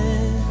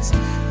heaven's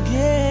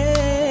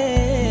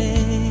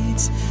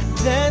gates.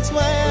 That's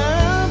why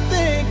I'm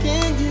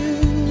thanking you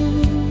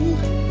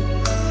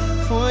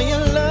for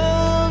your love.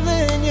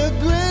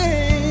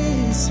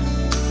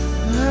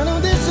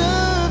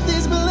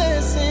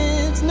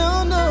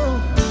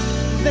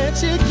 That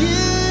you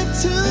give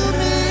to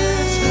me.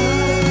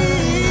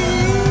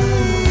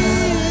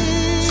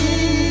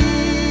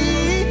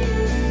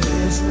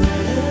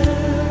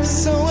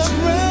 So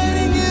I'm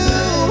writing you,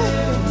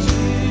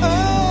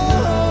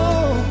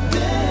 oh,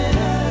 that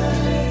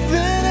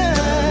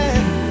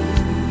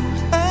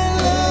I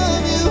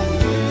love you,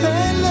 I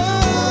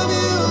love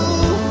you.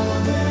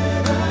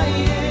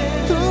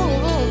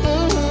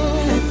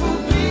 And for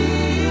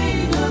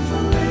being a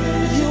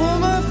friend, you are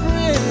my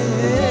friend.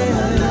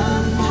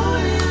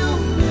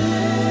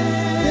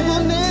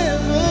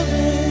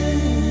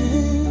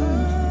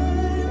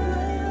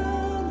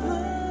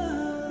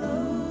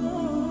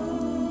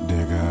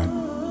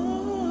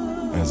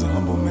 As a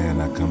humble man,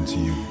 I come to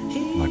you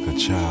like a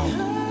child,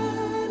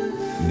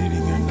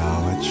 needing your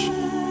knowledge,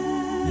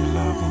 your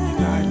love, and your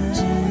guidance,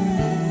 Lord.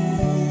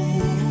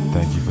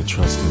 Thank you for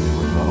trusting me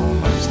with my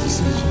own life's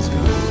decisions,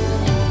 God.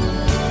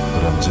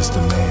 But I'm just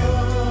a man,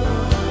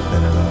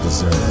 and I don't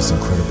deserve this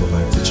incredible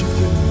life that you've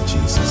given me,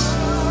 Jesus. I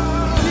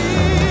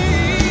love you.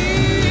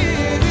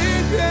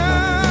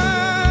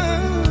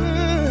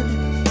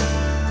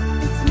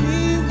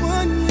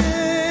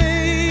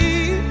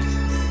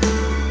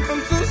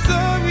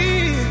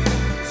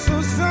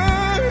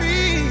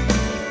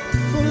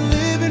 For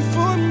living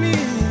for me,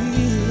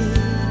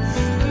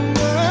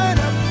 but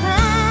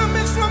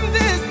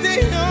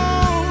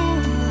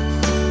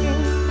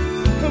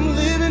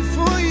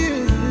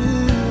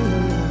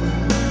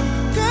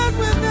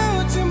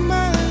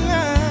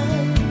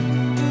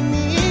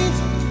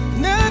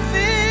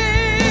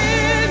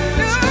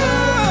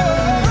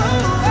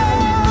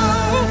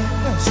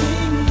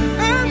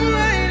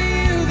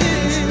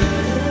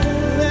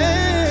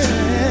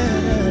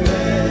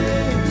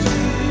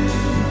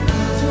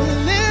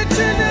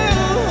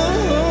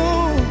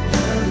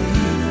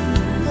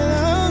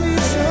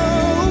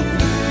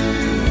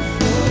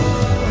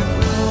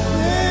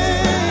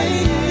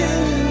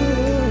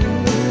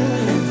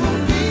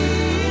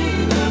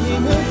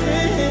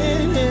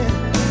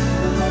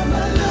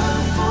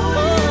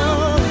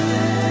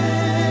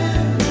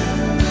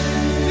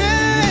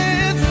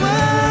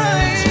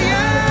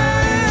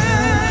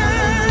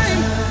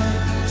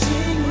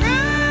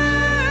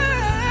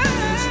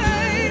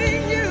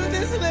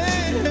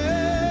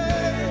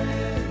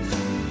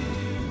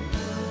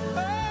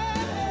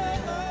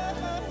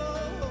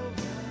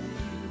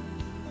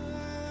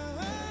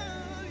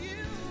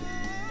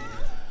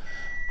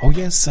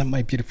yes,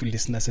 my beautiful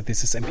listeners,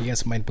 this is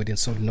MBS Mind, Body and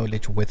Soul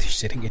Knowledge Worth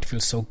Sharing. It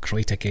feels so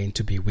great again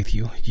to be with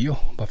you. Yo,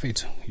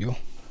 Buffett, yo.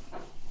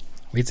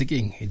 Wait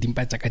again.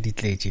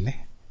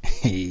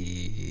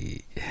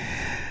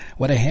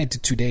 What I had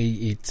today,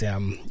 it's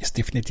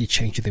definitely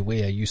changed the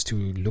way I used to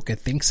look at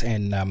things,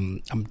 and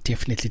I'm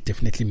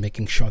definitely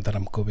making sure that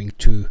I'm going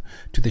to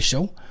the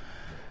show.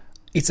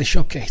 It's a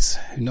showcase,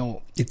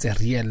 it's a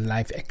real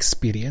life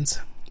experience,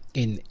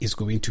 and it's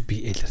going to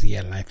be a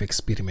real life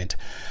experiment.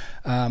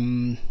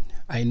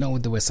 I know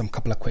there were some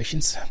couple of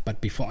questions,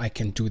 but before I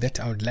can do that,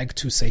 I would like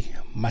to say,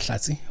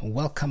 Mahlatsi,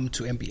 welcome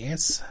to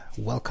MBS,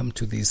 welcome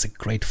to this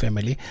great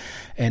family,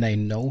 and I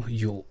know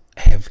you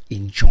have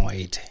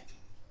enjoyed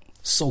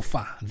so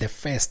far the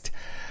first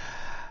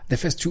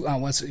 2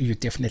 hours. You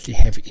definitely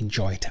have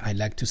enjoyed. I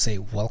like to say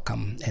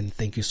welcome and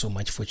thank you so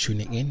much for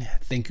tuning in.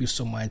 Thank you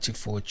so much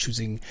for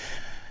choosing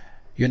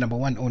your number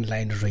one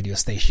online radio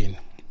station.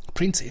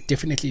 Prince,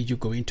 definitely you're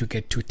going to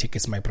get 2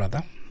 tickets, my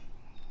brother.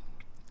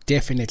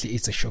 Definitely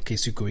it's a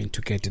showcase. You're going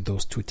to get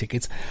those 2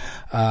 tickets.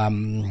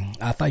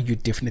 Arthur, you're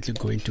definitely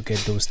going to get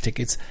those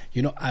tickets.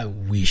 I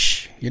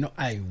wish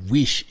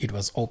it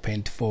was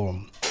opened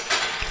for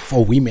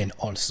women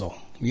also.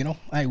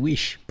 I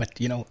wish, but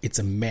it's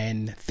a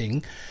man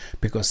thing,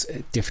 because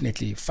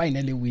definitely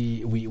finally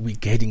we're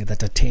getting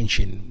that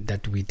attention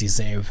that we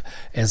deserve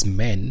as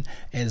men,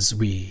 as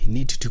we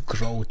need to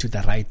grow to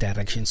the right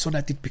direction, so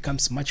that it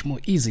becomes much more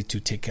easy to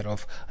take care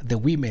of the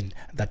women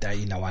that are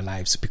in our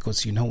lives.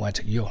 Because you know what,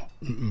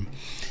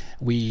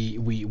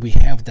 we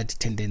have that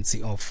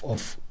tendency of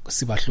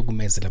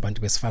sibahlukumezela abantu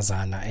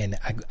besifazana, and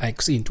I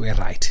see into a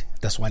right.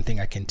 That's one thing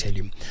I can tell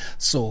you.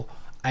 So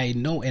I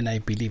know and I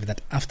believe that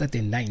after the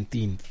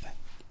 19th,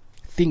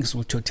 things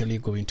will totally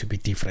going to be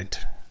different.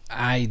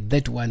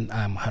 That one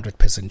I'm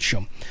 100%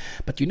 sure.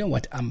 But you know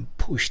what? I'm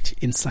pushed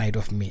inside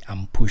of me.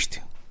 I'm pushed.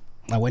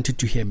 I want you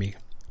to hear me.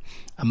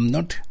 I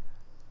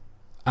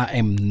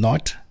am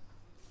not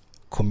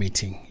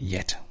committing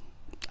yet.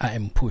 I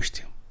am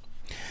pushed.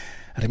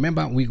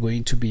 Remember, we're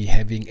going to be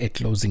having a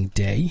closing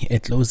day, a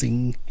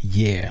closing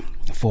year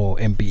for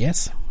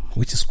MBS,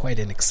 which is quite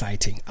an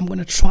exciting. I'm going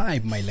to try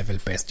my level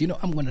best.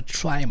 I'm going to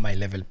try my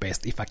level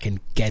best if I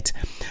can get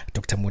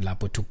Dr.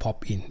 Mulapo to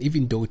pop in,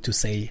 even though to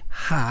say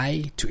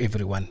hi to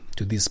everyone,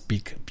 to this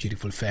big,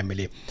 beautiful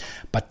family.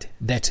 But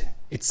that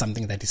it's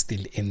something that is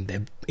still in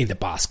the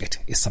basket.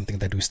 It's something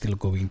that we're still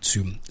going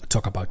to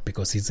talk about,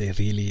 because he's a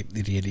really,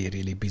 really,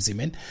 really busy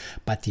man.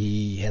 But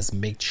he has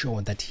made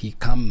sure that he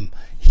come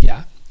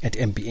here at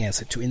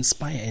MBS to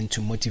inspire and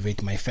to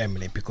motivate my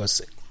family,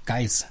 because,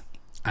 guys,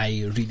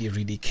 I really,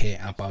 really care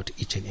about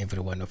each and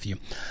every one of you.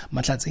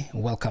 Mahlatsi,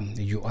 welcome.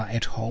 You are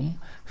at home.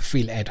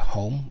 Feel at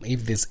home.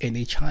 If there's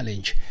any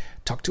challenge,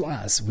 talk to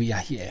us. We are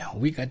here.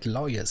 We got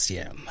lawyers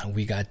here.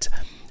 We got,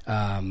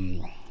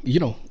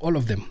 all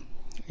of them.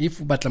 If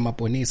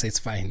Batlamaponesa, it's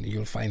fine.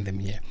 You'll find them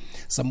here.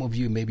 Some of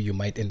you, maybe you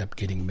might end up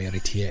getting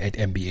married here at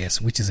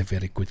MBS, which is a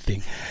very good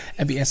thing.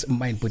 MBS,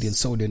 Mind, Body and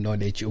Soul, and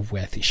Knowledge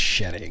Worth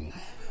Sharing.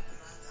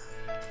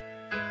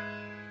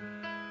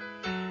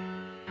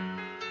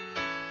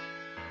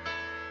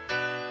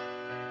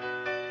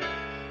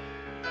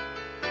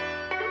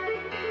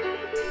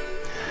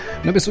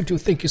 Nobesutu,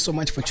 thank you so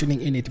much for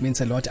tuning in. It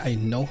means a lot. I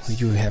know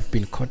you have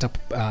been caught up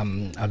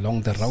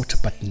along the route,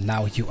 but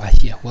now you are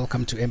here.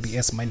 Welcome to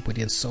MBS Mind,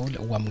 Body and Soul.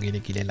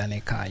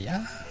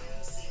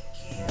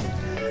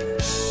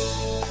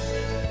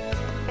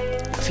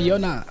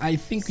 Fiona, I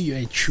think you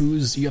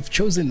have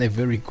chosen a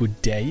very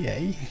good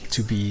day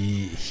to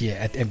be here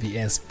at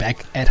MBS,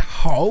 back at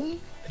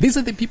home. These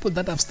are the people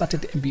that I've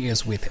started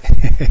MBS with.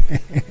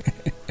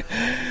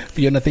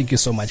 Fiona, thank you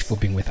so much for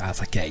being with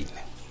us again.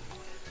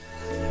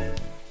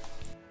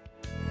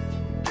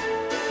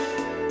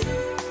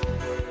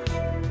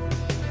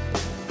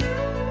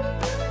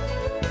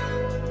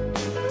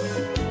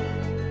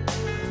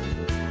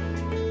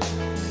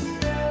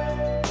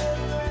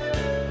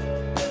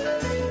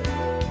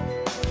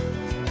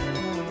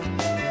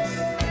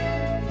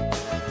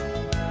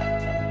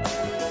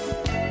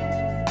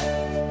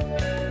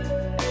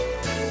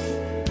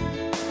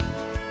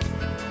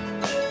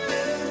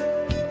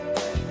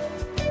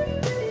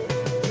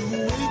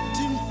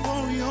 Waiting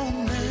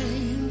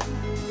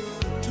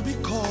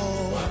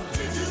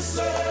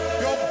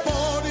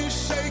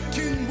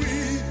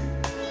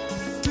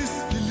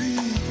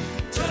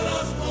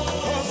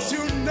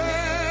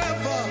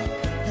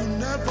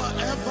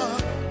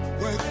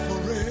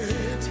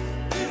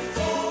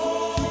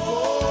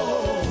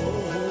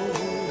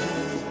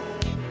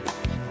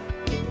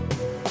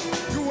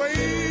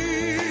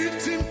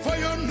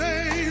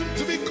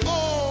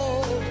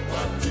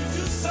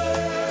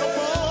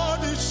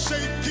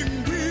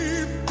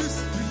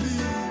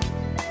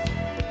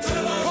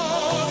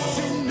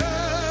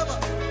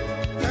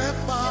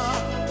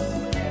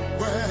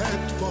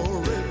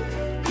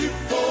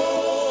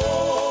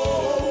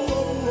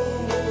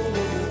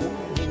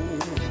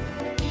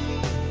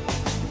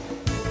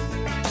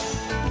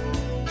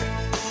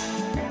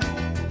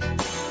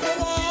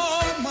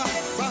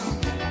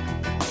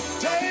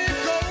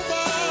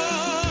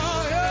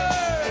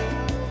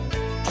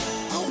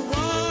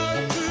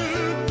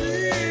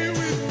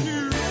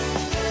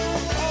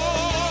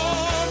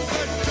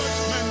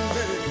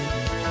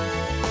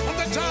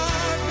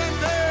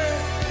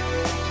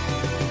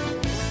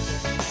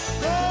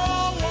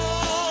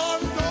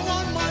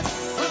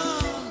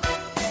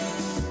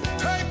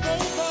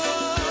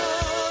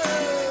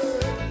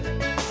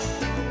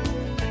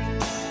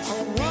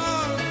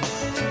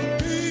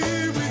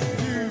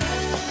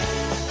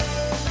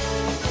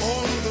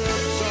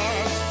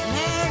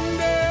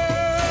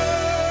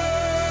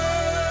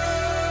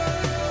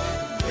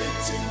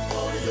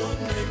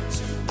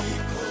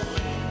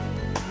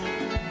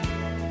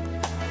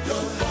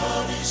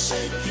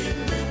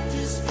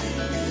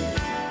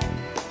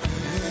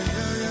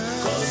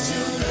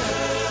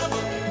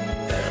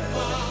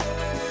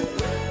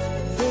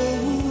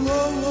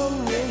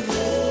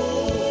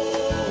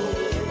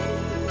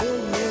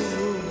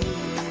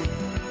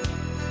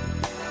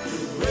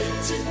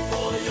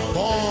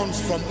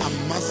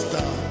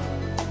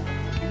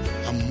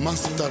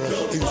master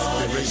of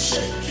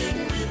inspiration.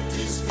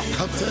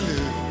 I'll tell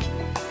you,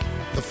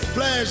 the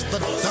flesh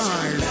that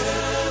dies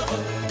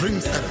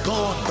brings a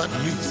God that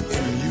lives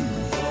in you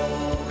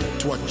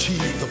to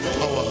achieve the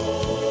power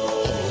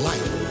of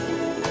life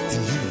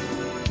in you.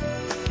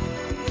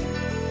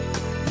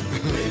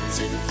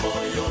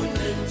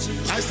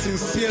 I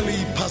sincerely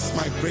pass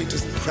my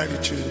greatest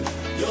gratitude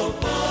to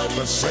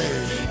a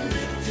friend,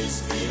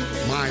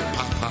 my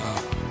Papa,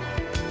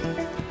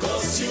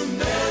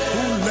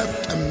 who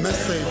left a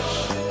message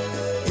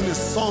in a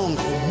song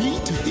for me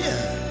to hear.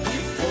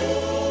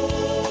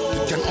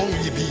 It can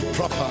only be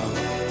proper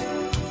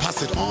to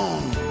pass it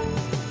on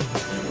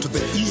to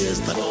the ears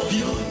that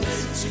feel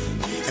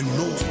and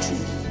knows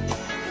truth.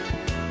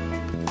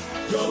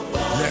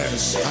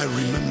 Yes, I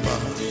remember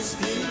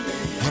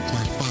what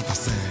my father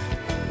said.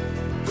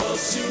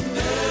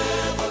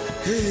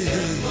 Hey,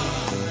 hey.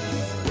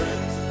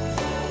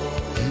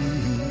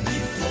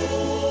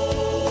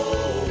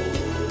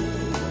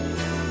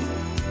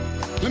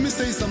 Let me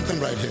say something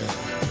right here.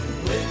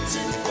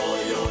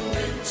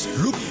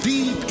 Look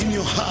deep in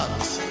your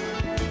heart,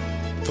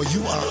 for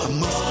you are a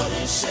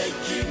master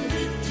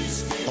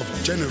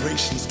of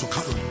generations to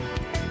come.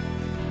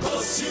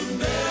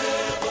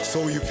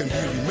 So you can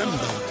be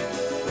remembered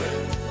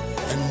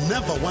and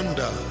never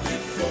wonder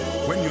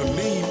when your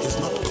name is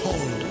not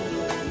called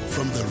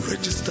from the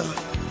register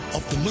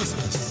of the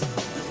masters.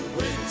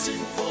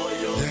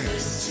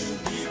 Yes,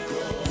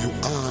 you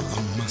are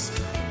a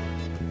master.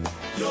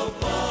 Your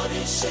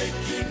body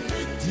shaking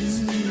with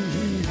this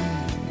music.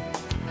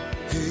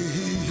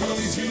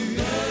 Cause you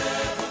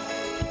never,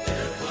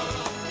 ever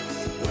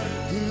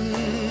went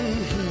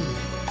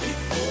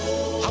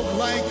before. I would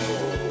like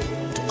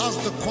to ask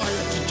the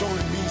choir to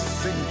join me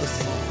sing the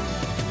song.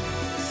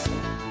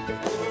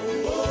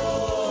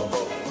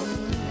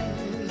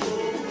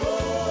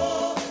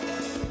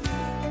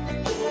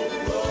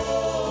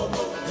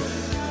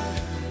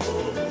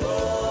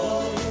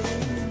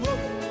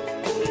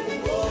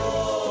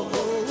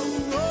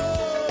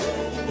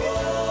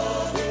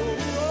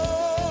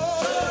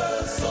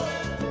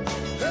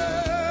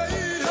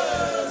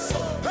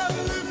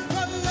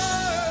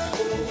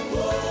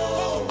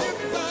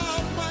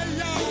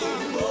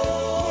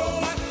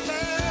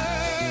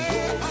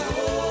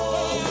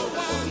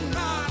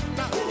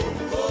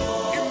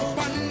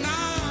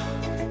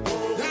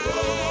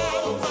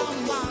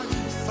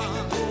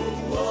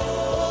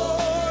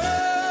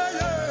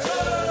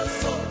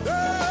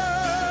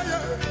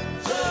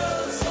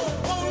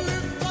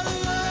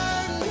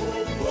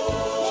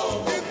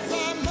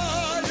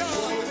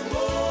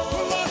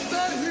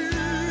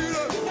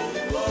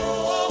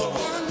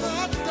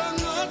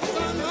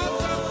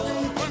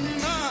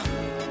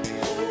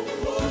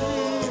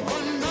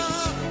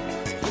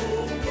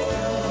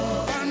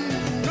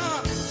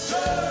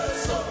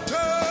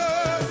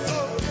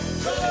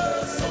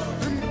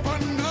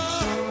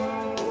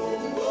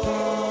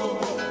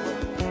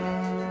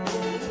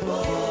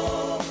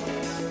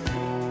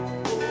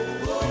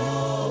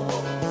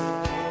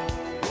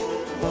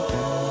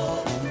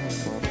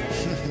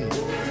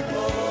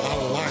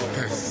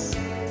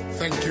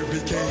 Thank you,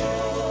 BK.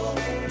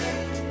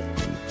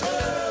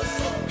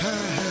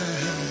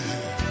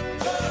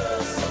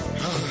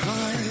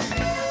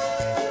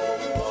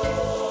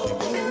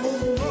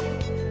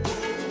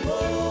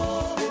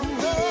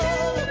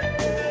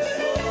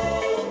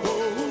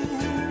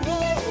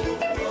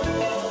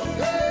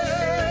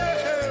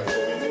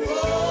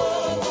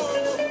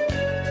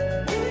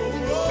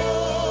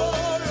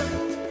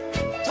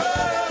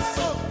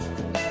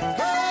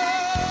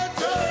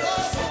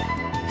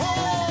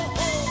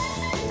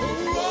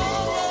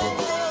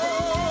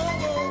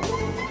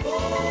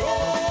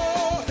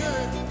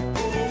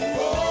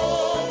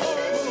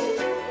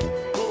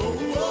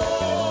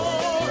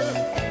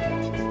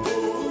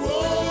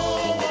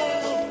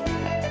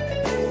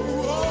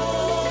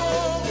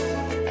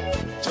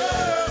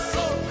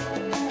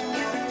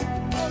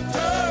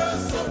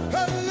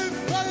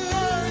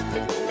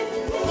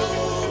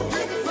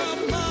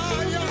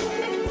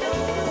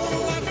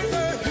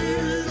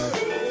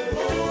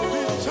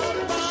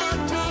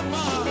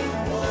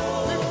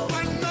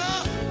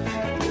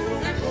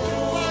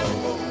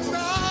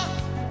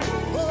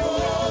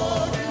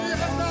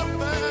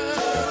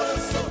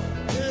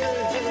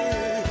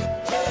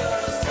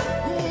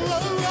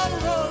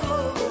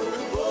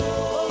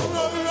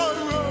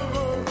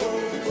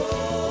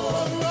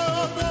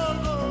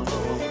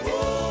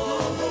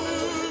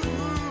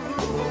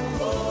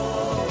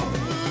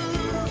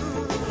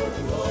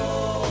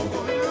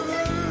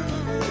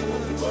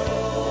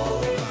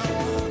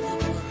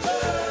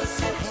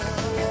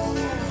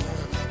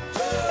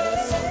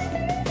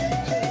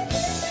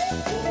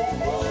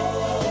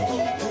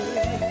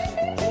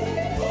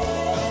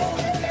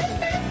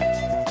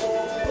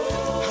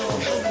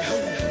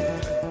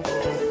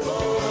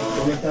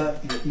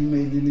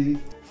 Email Lily.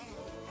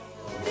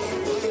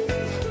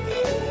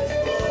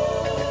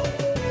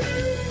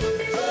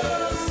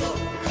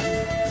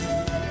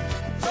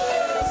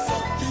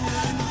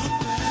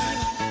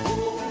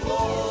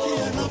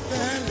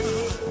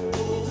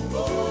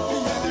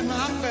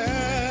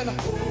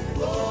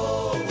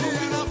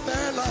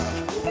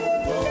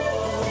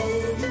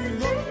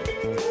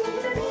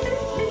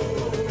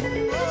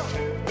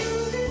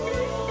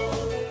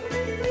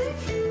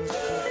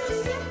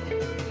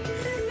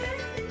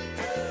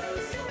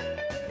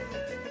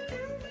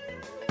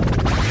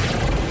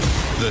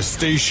 The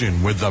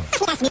station with the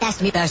best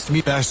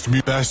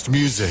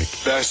music.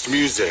 Best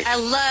music. I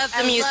love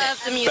the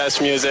music.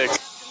 Best music.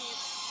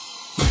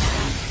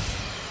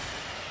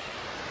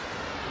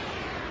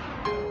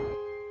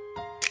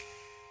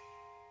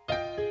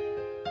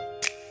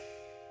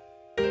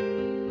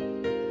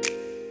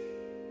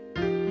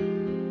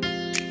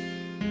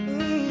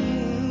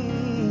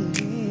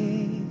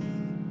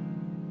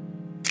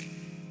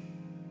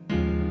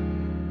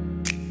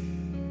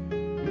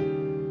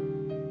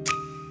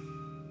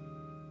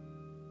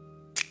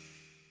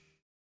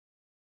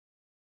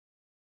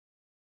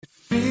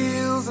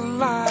 Feels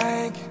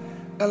like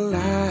a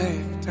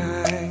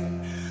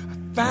lifetime.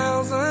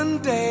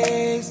 1,000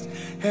 days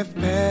have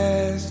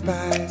passed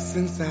by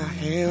since I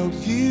held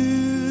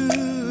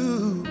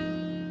you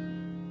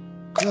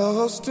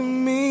close to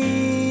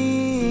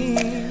me.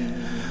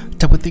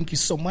 Tabo, thank you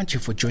so much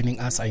for joining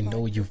us. I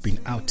know you've been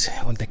out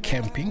on the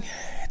camping.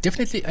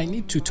 Definitely, I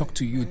need to talk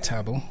to you,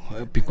 Tabo,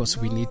 because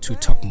we need to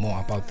talk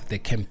more about the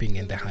camping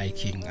and the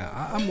hiking.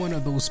 I'm one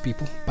of those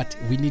people, but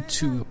we need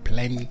to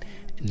plan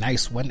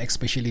nice one,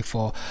 especially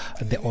for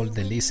all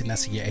the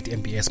listeners here at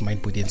MBS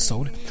Mind, Body and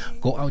Soul.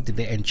 Go out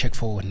there and check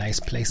for nice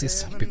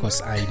places,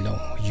 because I know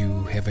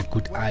you have a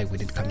good eye when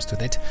it comes to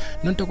that.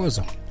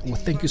 Nontokozo, well,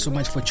 thank you so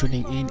much for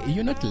tuning in.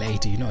 You're not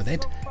late, you know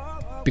that,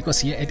 because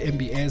here at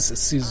MBS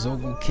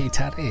Sizogu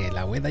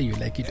Ketarela, whether you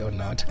like it or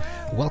not.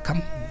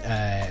 Welcome,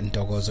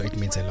 Ntokozo. It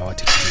means a lot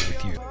to be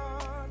with you.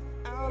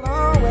 I'll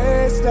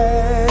always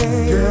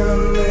stay,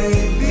 girl,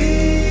 baby.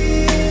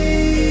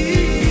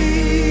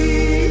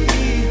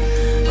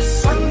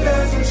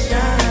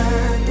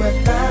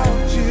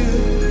 Without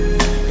you,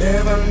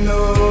 never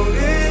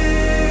noticed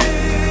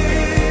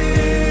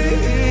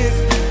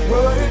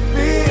what it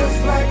feels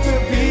like to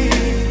be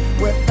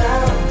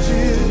without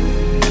you.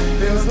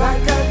 Feels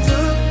like I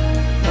took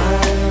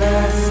my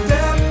last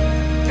step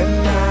and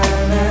my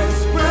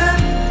last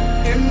breath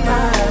in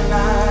my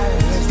life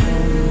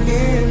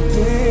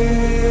ending.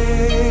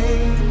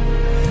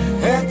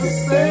 Had to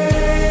say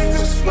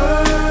just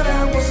what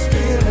I was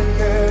feeling,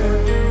 girl,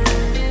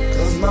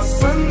 'cause my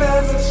sun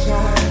doesn't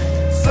shine.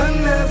 Sun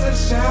doesn't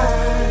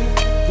shine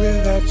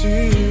without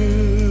you.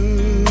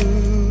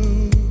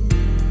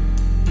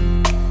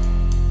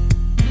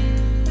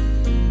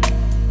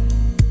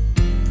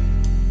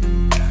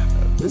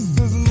 This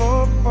is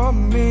more for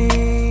me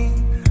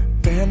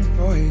than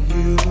for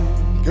you.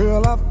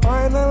 Girl, I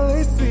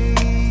finally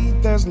see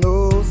there's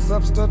no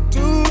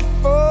substitute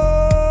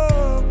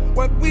for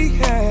what we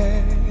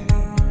had.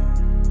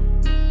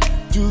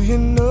 Do you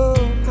know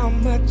how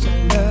much I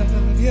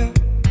love you?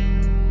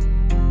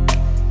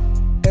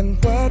 And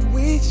what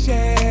we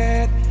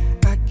shared,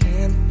 I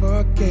can't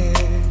forget.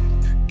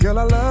 Girl,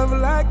 a love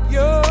like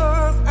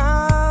yours,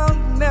 I'll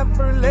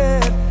never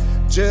let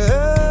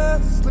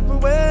just slip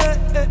away.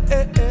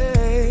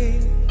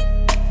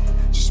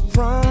 Just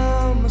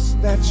promise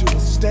that you'll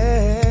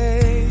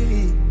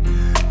stay.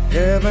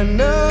 Heaven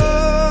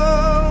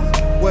knows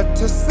what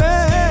to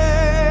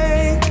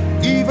say.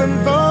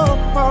 Even though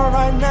for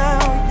right now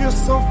you're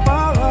so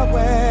far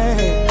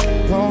away,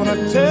 wanna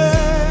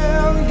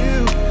tell you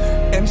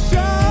and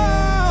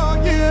show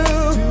you,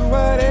 do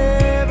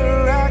whatever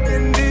I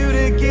can do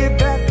to get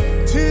back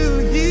to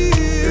you.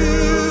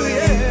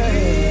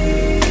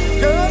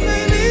 Yeah. Girl,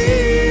 baby,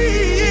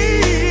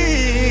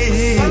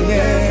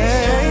 yeah.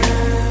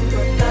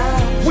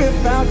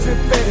 Without you,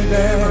 baby,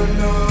 never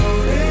noticed.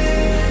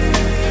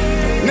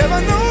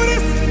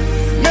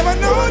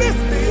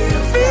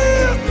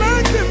 Feels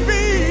like to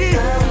be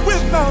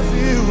without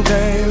you,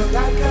 babe.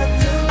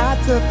 I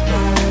took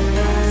my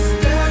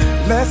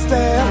last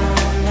step,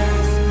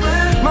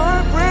 my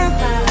breath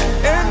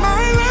and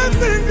my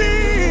last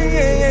indeed.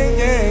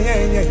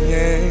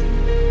 Yeah.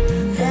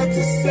 Had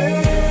to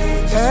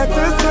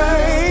say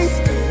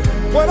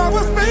what I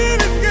was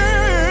feeling,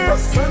 girl.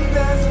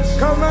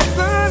 'Cause my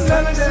sun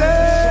doesn't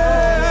shine.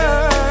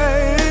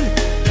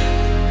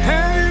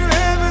 Have you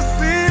ever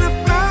seen a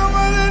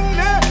flower that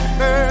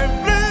never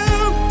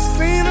bloomed?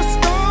 Seen a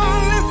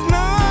starless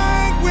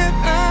night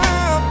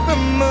without the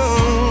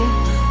moon?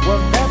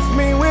 Well, that's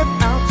me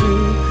without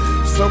you.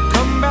 So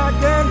come back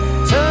and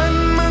turn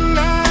my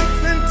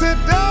nights into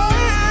days.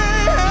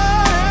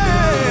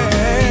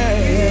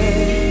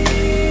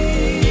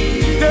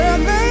 Girl,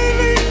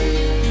 lately,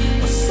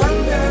 my sun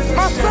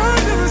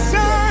doesn't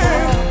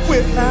shine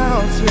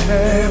without you.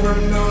 Never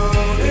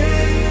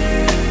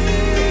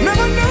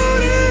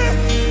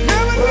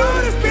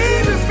noticed,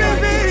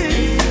 baby.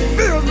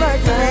 Feels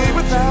like to be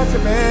without you,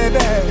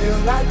 baby.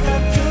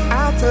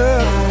 I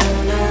took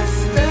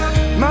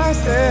my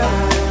step,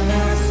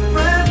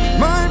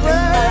 my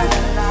breath,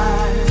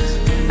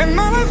 and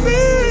my last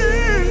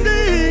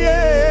indeed,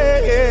 yeah.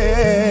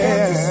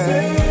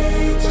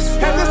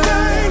 Had to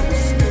say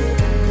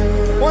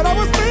what I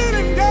was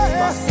feeling, girl.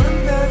 My sun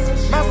doesn't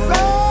shine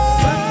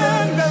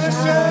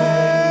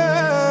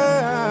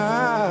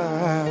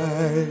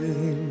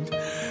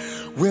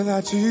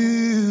without you.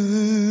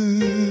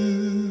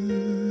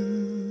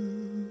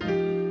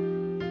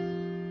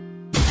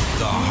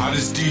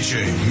 hottest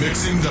DJ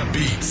mixing the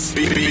beats.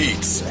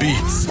 Beats.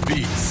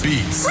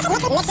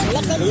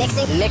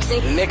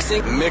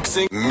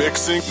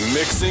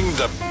 Mixing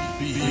the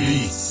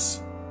beats.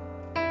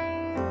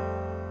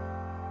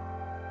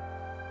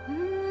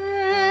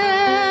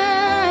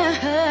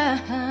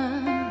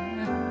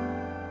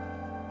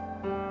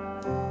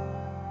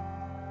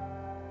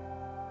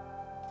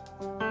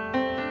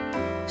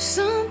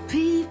 Some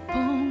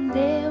people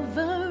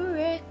never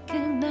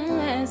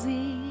recognize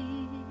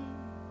it,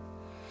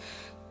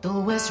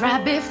 though it's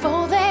right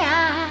before their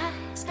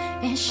eyes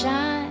and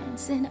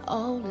shines in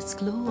all its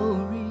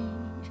glory.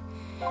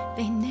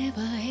 They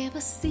never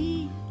ever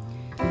see.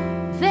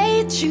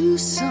 They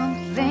choose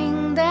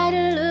something that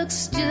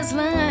looks just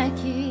like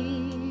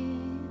it,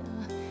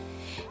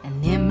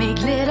 and they make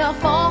glitter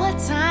for a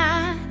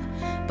time,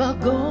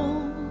 but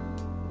gold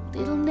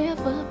it'll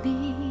never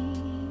be.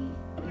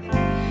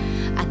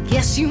 I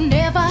guess you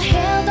never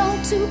held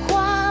on to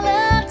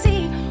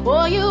quality,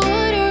 or you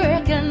would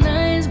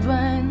recognize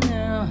by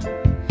now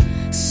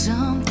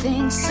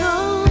something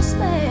so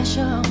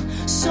special,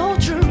 so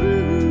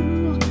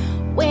true,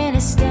 when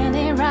it's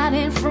standing right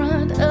in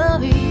front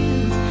of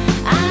you.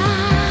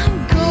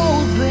 I'm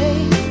gold,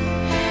 babe.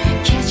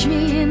 Catch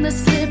me in the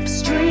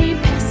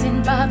slipstream,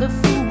 passing by the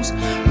fools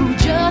who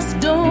just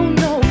don't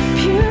know.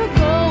 Pure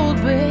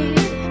gold, babe.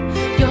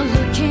 You're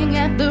looking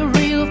at the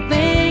real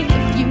thing.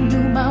 If you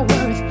knew my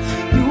worth,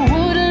 you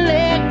wouldn't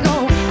let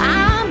go.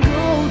 I'm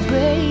gold,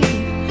 babe.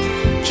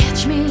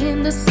 Catch me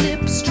in the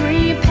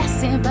slipstream,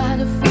 passing by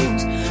the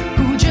fools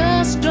who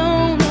just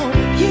don't know.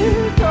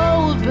 Pure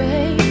gold,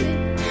 babe.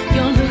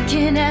 You're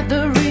looking at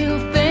the real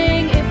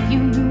thing. If you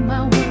knew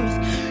my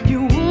worth,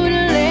 you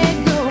wouldn't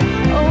let go.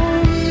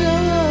 Oh no.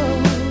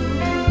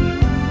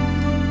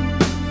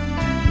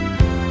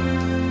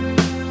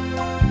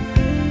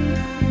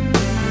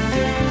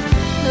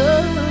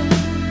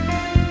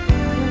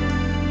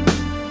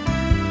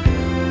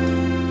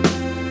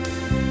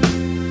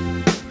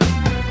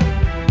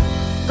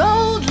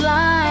 Gold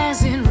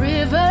lies in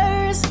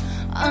rivers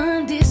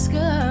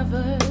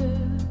undiscovered,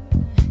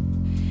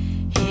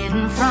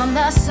 hidden from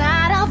the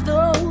sight of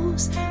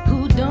those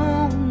who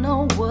don't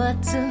know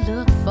what to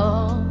look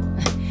for,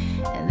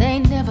 and they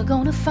ain't never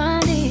gonna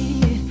find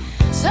it.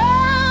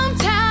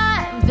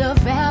 Sometimes the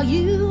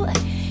value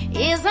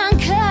is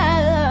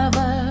uncovered,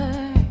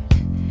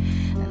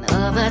 and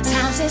other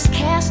times it's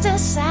cast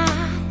aside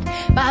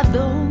by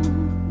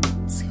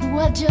those who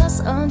are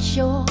just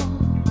unsure.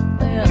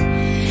 Well,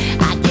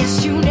 I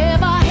guess you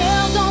never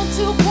held on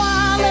to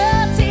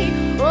quality,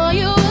 or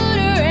you would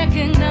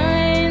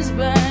recognize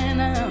by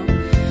now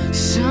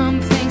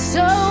something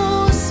so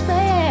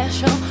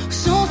special,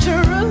 so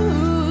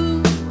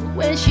true,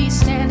 when she's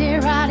standing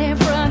right in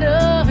front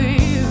of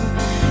you.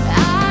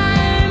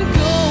 I'm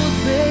gold,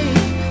 babe.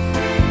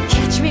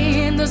 Catch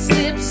me in the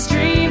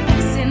slipstream,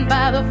 passing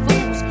by the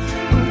fools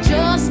who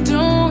just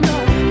don't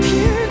know.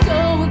 Pure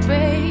gold,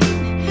 babe.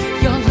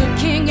 You're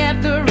looking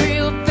at the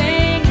real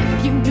thing.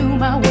 If you knew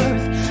my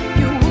worth,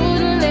 you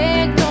wouldn't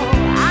let go.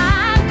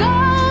 I'm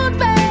gold,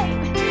 babe.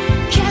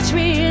 Catch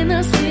me in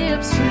the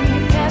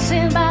slipstream,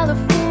 passing by the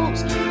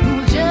fools who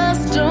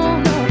just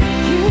don't know.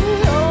 You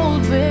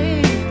old,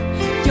 babe.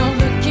 You're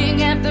looking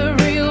at the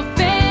real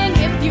thing.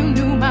 If you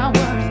knew my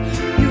worth,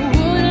 you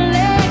wouldn't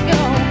let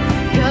go.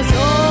 'Cause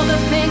all the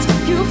things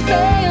you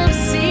fail to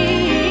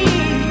see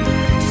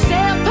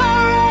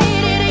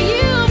separated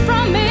you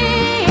from me.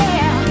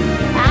 Yeah.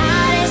 I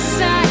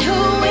decide who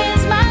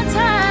wins my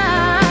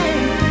time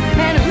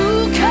and who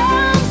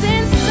comes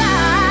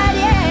inside.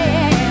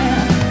 Yeah.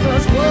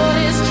 'Cause what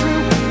is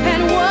true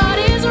and what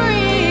is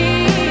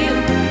real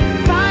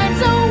finds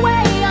a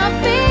way of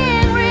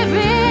being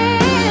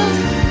revealed.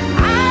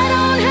 I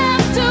don't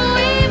have to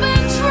even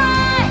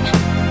try,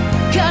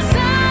 'cause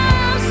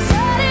I'm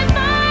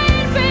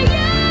certified for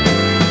you.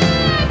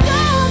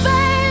 Go,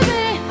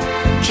 baby.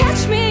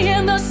 Catch me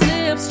in the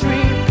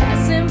slipstream,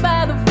 passing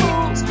by the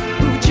fools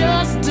who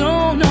just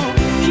don't know.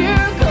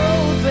 Pure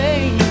gold,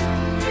 babe.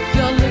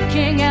 You're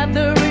looking at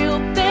the real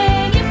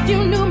thing. If you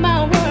knew my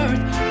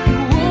worth, you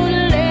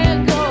wouldn't let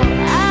go.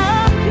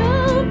 I'm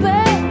gold,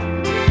 babe.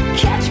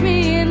 Catch me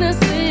in the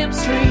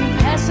slipstream,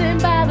 passing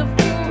by the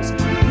fools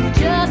who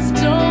just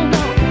don't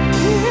know.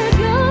 Pure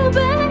gold,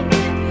 babe.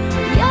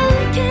 You're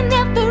looking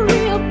at the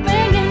real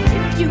thing, and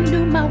if you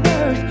knew my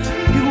worth,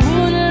 you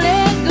wouldn't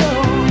let go.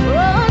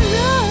 Oh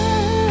no.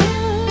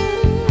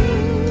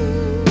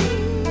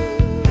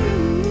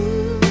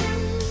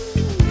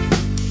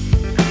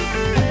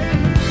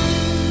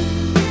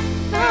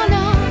 No,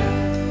 no,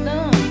 no,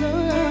 no.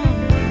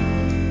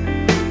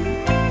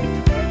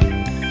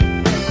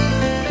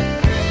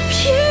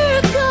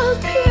 Pure gold,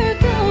 pure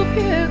gold,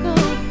 pure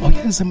gold. Oh,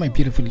 yes, my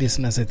beautiful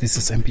listeners, this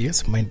is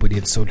MBS, Mind, Body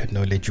and Soul and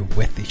Knowledge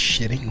worth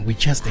sharing. We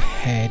just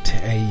had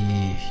a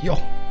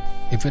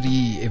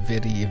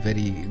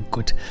very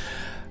good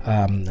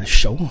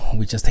show.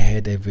 We just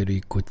had a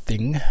very good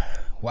thing.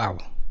 Wow.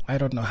 I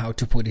don't know how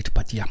to put it,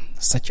 but yeah,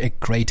 such a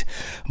great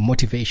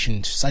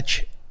motivation,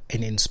 such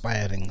an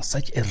inspiring,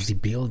 such a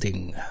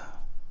rebuilding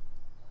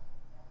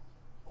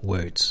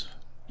words.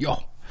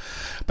 Yo.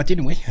 But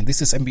anyway,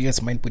 this is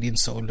MBS Mind Body and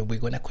Soul. We're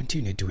going to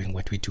continue doing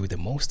what we do the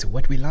most,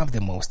 what we love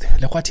the most.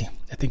 Lekwati,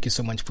 thank you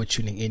so much for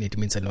tuning in. It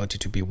means a lot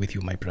to be with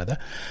you, my brother.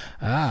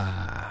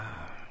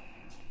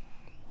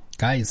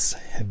 Guys,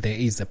 there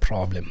is a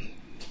problem.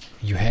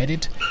 You heard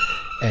it.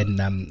 And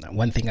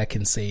one thing I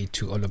can say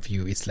to all of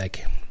you, it's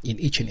like in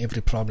each and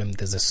every problem,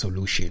 there's a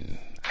solution.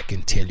 I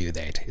can tell you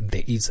that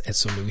there is a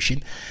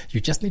solution.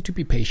 You just need to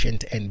be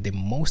patient, and the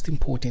most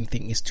important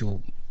thing is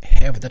to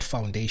have that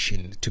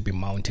foundation to be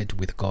mounted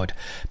with God,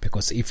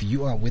 because if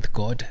you are with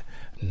God,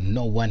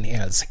 no one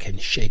else can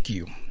shake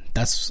you.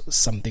 That's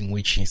something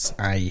which is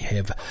I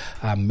have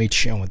made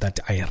sure that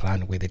I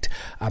run with it.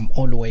 I'm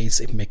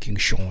always making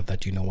sure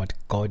that, you know what,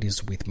 God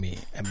is with me.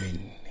 I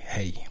mean,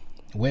 hey,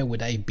 where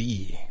would I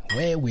be?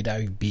 Where would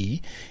I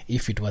be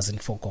if it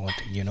wasn't for God?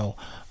 You know,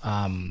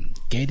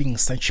 getting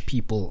such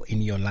people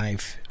in your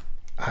life,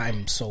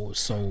 I'm so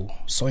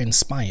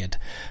inspired.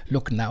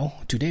 Look now,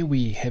 today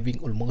we're having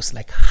almost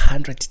like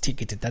 100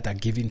 tickets that are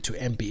given to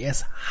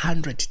MBS,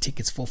 100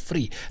 tickets for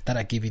free that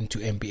are given to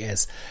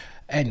MBS.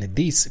 And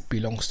this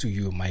belongs to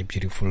you, my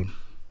beautiful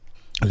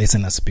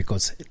listeners,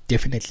 because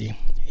definitely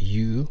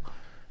you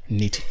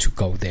need to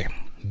go there.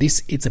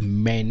 This is a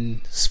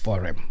men's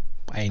forum.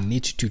 I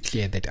need to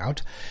clear that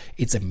out.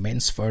 It's a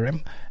men's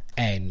forum,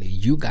 and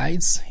you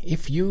guys,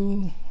 if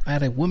you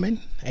are a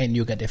woman and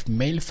you got a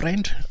male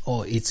friend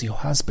or it's your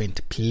husband,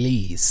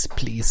 please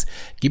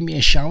give me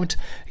a shout.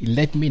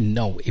 Let me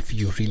know if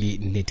you really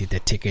needed a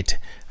ticket.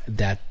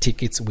 That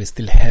tickets, we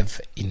still have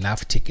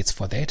enough tickets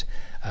for that,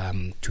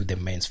 to the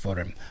men's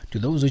forum. To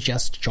those who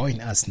just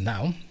joined us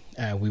now,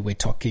 we were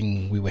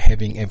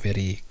having a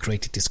very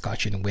great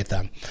discussion with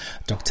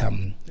Dr.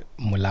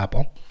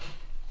 Mulapo.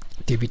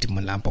 David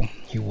Mulapo.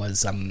 He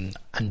was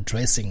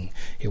undressing.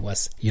 He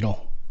was, you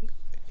know,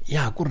 it's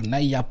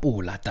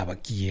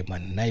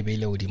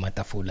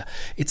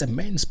a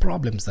man's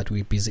problems that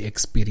we're busy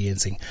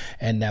experiencing.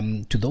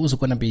 And to those who are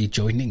going to be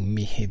joining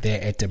me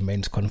there at the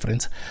men's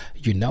conference,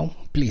 you know,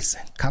 please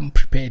come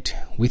prepared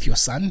with your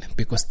son,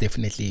 because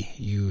definitely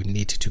you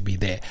need to be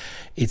there.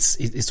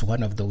 It's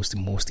one of those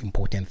most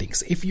important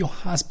things. If your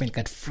husband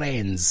got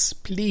friends,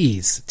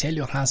 please tell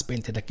your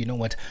husband that, you know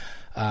what,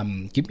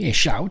 give me a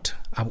shout.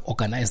 I'll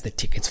organize the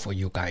tickets for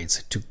you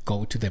guys to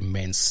go to the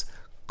men's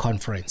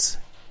conference.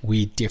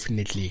 We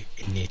definitely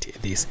need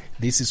this.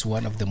 This is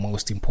one of the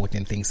most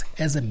important things.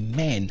 As a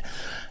man,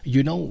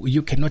 you know,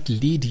 you cannot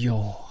lead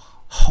your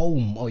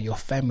home or your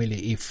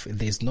family if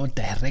there's no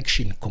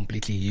direction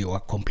completely. You are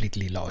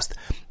completely lost.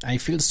 I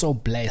feel so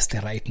blessed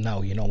right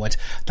now, you know what,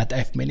 that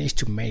I've managed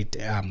to meet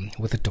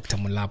with Dr.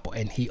 Mulapo,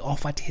 and he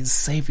offered his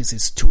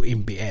services to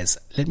MBS.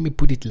 Let me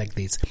put it like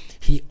this.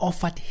 He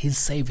offered his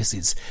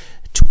services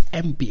to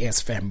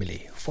MBS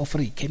family for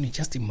free. Can you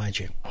just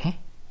imagine?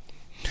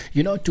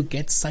 You know, to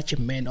get such a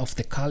man of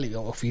the caliber,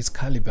 of his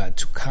caliber,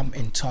 to come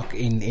and talk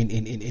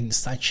in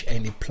such a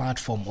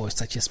platform or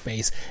such a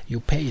space, you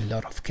pay a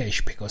lot of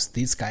cash, because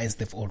these guys,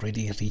 they've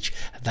already reached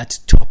that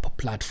top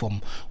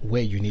platform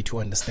where you need to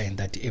understand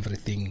that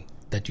everything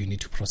that you need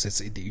to process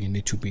it, you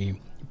need to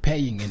be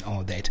paying and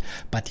all that.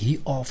 But he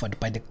offered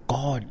by the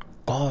God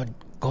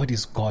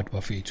is God,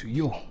 Buffet.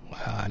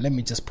 Let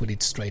me just put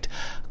it straight.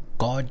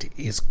 God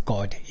is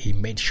God. He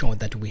made sure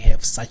that we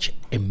have such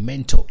a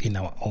mentor in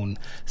our own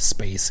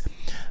space.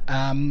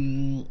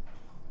 Another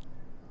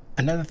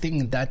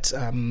thing that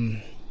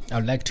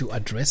I'd like to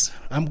address,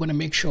 I'm going to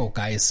make sure,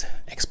 guys,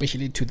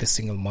 especially to the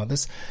single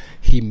mothers,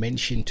 he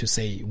mentioned to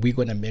say we're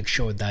going to make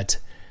sure that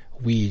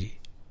we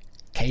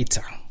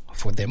cater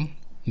for them,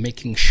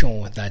 making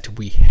sure that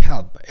we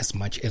help as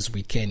much as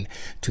we can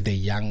to the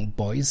young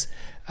boys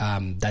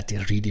that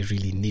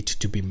really need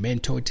to be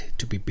mentored,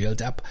 to be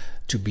built up,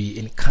 to be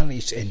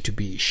encouraged, and to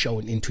be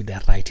shown into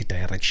the right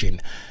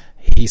direction.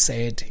 He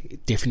said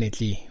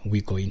definitely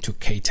we're going to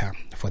cater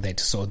for that,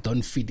 so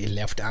don't feel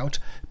left out,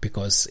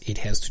 because it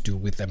has to do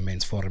with the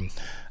men's forum.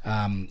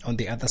 On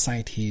the other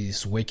side,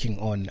 he's working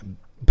on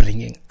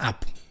bringing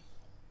up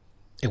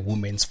a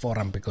women's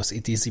forum, because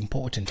it is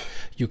important.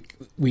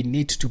 We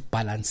need to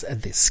balance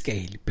the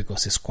scale,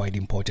 because it's quite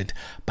important.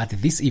 But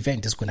this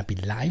event is going to be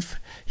live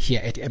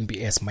here at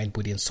MBS Mind,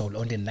 Body and Soul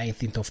on the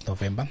 19th of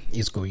November.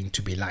 Is going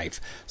to be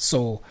live.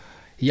 So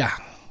yeah,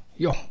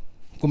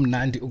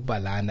 kumnandi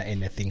ukbalana,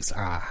 and things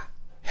are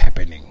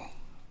happening.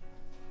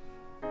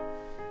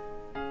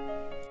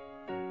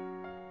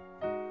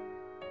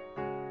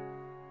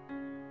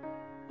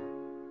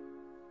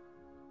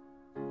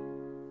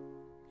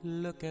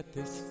 Look at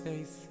this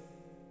face,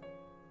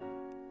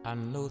 I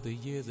know the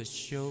years are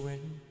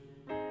showing.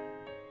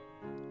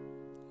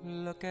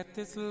 Look at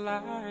this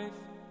life,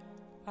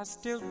 I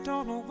still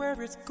don't know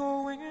where it's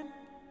going.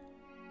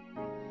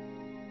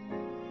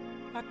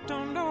 I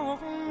don't know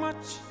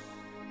much,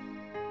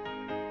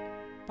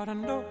 but I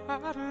know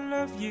I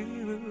love you.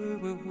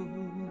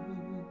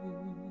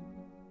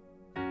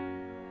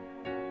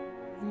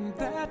 And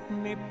that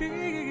may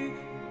be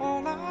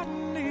all I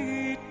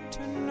need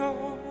to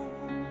know.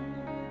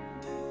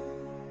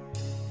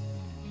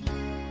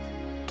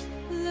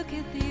 Look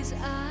Look at these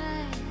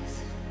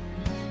eyes,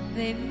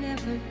 they've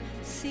never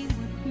seen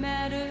what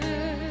matters.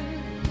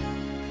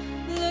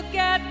 Look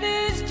at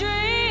these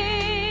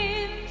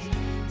dreams,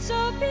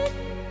 so big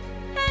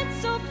and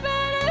so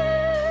better.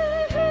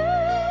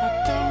 I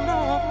don't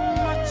know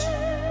much,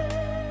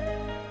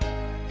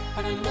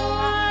 but I know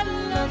I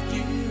love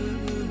you.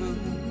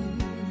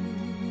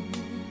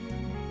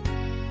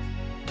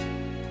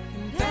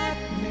 And that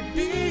may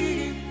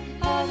be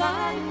all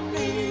I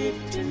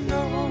need to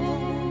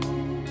know.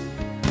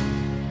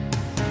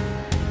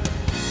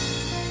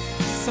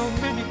 So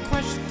many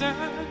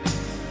questions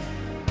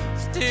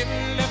still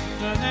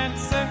left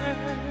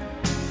unanswered.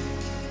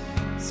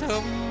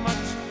 So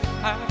much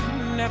I've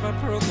never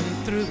broken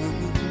through.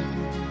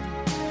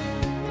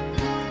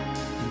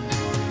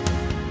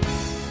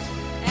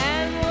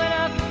 And when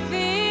I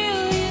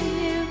feel you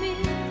near me,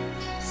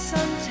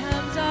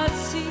 sometimes I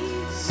see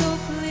so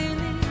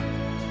clearly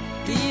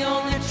the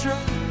only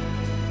truth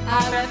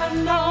I've ever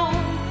known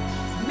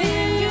is me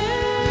and you.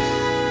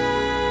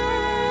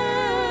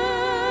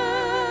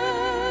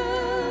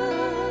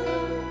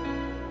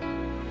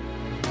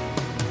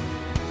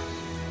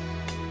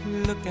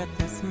 Look at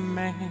this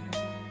man,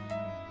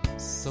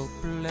 so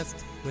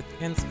blessed with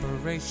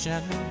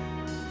inspiration.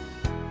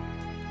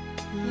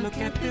 Look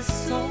at this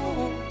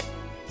soul,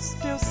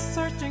 still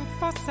searching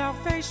for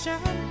salvation.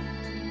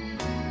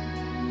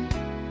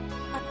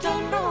 I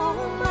don't know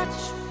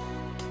much,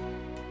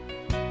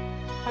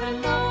 but I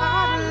know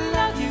I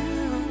love you.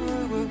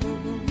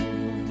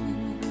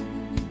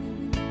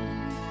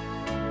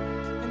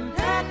 And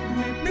that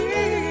may be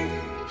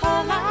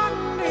all I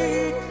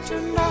need to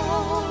know.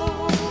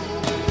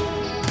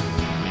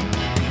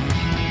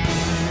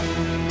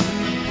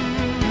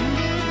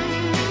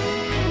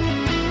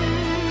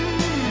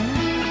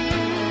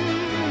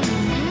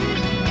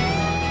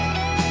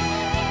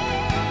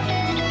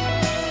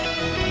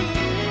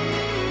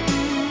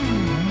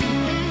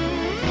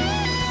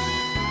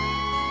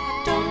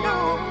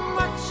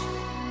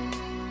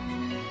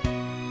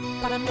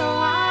 But I know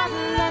I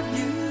love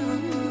you.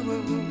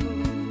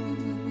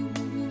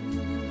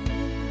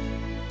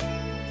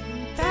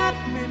 That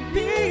may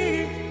be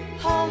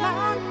all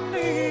I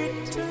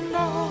need to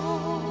know.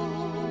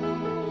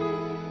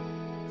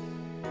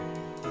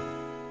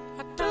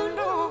 I don't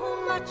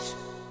know much,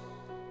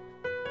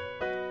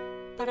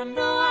 but I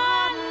know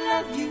I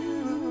love you.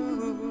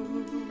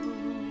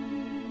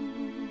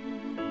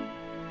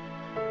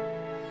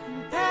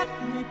 That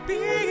may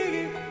be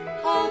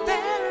all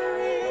there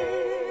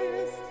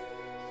is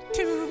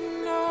to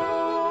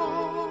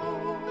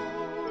know.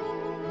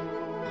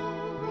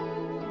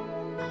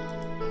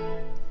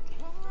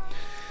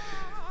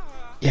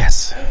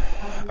 Yes.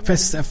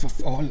 First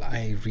of all,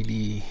 I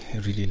really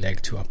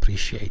like to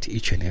appreciate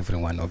each and every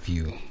one of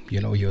you.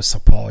 You know, your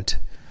support.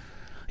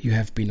 You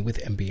have been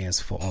with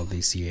MBS for all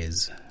these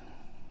years.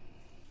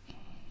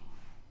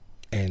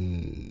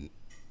 And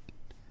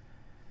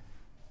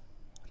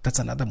that's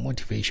another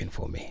motivation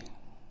for me.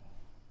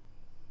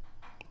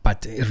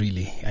 But I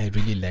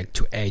really like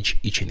to urge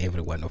each and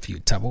every one of you.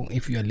 Tabo,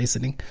 if you are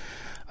listening,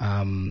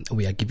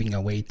 we are giving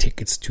away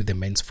tickets to the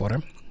men's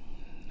forum.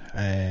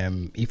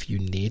 If you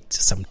need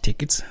some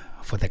tickets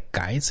for the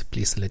guys,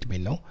 please let me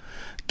know.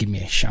 Give me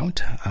a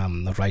shout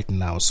right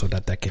now so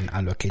that I can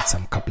allocate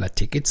some couple of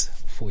tickets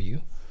for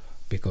you,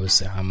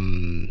 because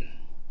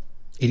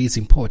it is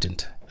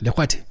important.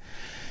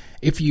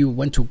 If you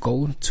want to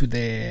go to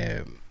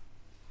the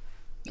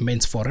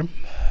men's forum,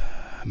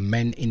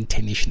 Men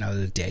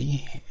International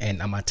Day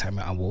and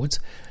Amatime Awards,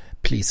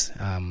 please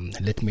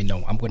let me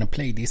know. I'm going to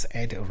play this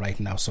ad right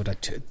now so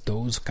that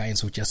those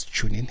guys who just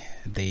tune in,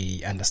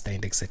 they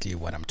understand exactly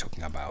what I'm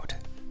talking about.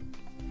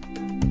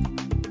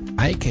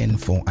 ICANN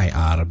for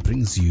IR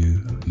brings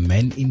you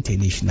Men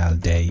International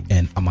Day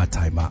and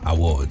Amatime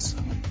Awards.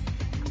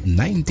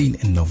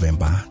 19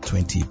 November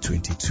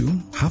 2022,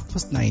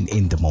 9:30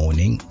 in the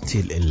morning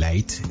till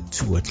late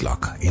 2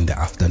 o'clock in the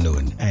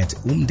afternoon at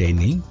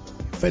Umdeni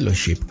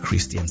Fellowship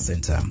Christian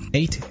Center,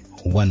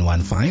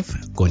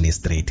 8115 Goni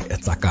Street,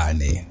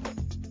 Tsakane.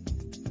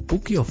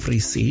 Book your free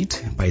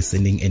seat by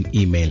sending an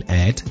email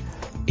at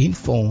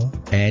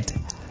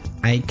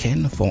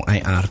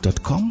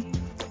info@icanfor.ir.com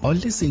or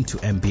listen to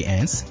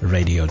MBS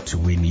Radio to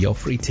win your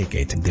free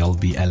ticket. There'll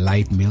be a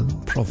light meal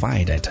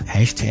provided.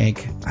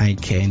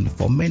 #ICANN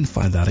for men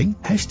fathering,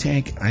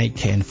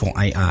 #ICANN for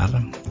IR,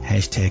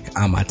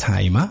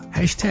 #Amatimer,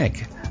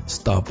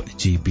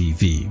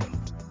 #StopGBV.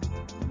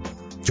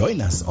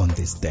 Join us on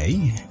this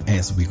day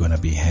as we're going to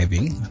be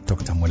having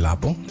Dr.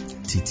 Molapo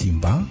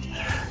Titimba,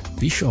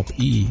 Bishop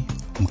E.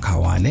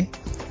 Mkawane,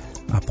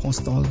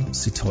 Apostle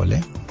Sithole,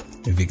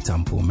 Victor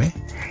Mpume,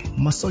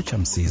 Masocha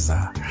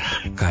Msiza,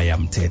 Kaya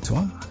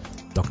Mtetwa,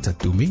 Dr.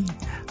 Dumi,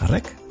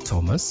 Rek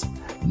Thomas,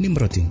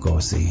 Nimrod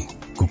Ngosi,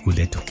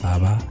 Guguletu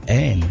Klaba,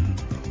 and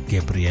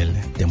Gabriel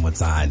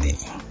Demozani.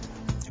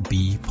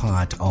 Be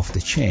part of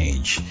the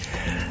change.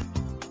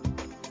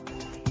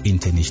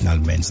 International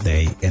Men's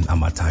Day and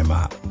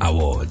Amatime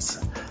Awards.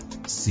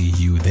 See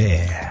you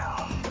there.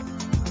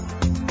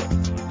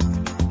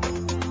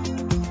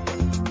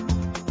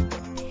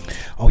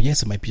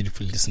 yes, my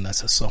beautiful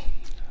listeners. So,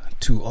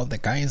 to all the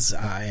guys,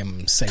 I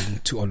am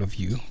saying to all of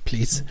you,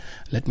 please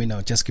let me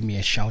know. Just give me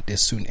a shout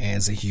as soon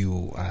as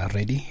you are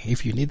ready.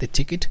 If you need the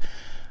ticket,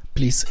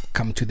 please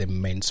come to the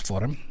Men's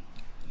Forum,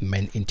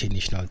 Men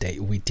International Day.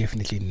 We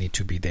definitely need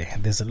to be there.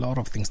 There's a lot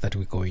of things that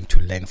we're going to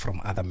learn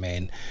from other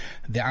men.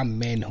 There are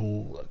men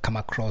who come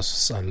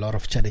across a lot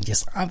of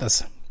challenges.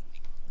 Others,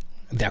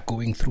 they are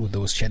going through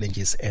those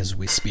challenges as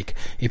we speak.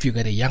 If you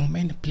got a young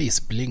man,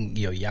 please bring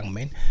your young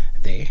man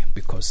there,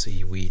 because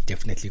we're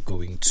definitely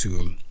going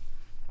to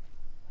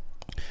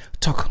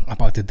talk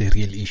about the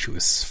real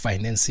issues,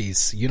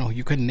 finances,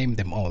 you can name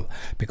them all,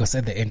 because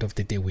at the end of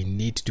the day, we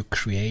need to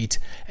create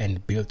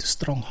and build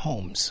strong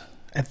homes.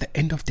 At the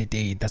end of the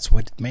day, that's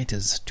what it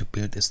matters, to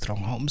build the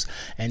strong homes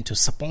and to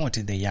support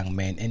the young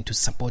man and to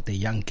support the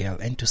young girl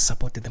and to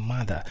support the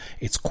mother.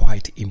 It's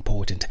quite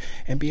important.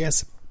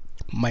 MBS,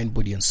 mind,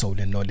 body and soul,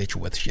 and knowledge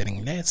worth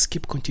sharing. Let's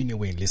keep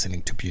continuing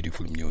listening to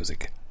beautiful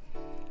music.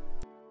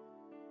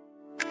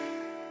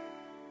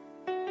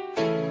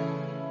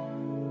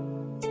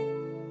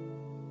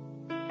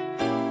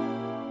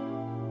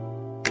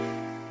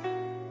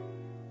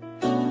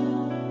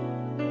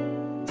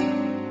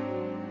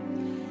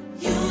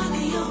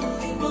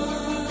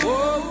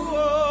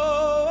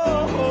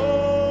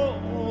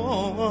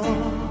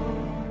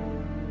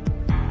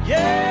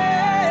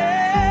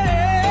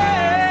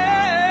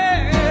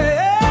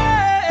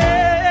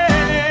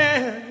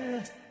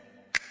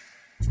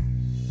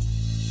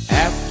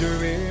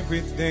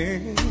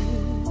 Everything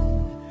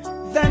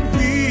that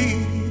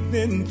we've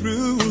been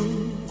through,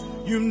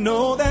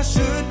 there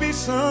should be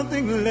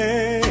something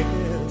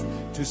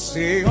left to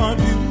say or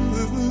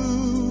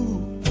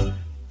do.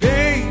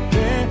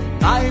 Baby,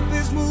 life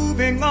is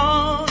moving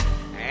on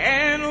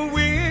and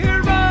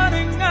we're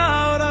running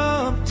out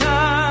of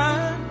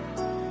time,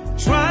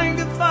 trying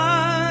to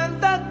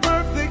find that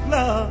perfect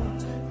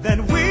love that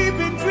we've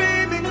been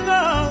dreaming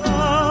of.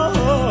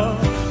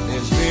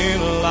 There's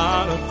been a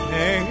lot of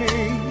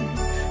pain,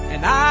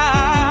 and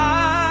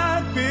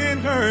I've been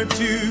hurt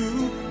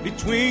too.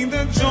 Between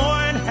the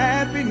joy and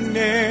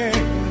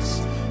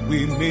happiness,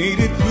 we made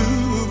it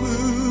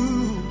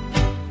through.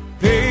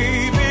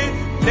 Baby,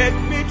 let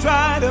me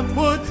try to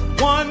put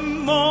one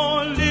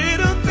more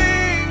little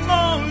thing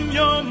on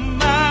your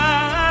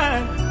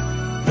mind.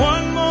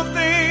 One more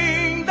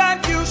thing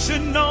that you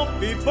should know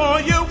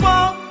before you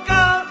walk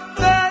out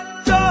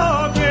that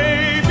door,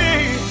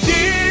 baby.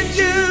 Did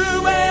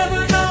you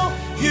ever know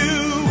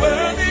you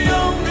were the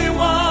only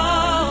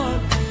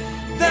one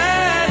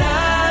that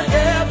I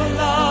ever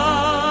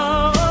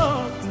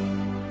loved?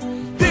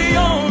 The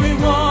only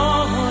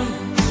one.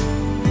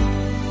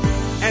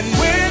 And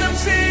when I'm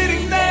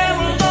sitting there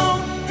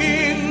alone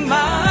in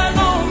my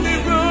lonely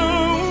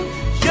room,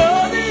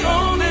 you're the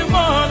only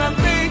one I'm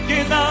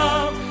thinking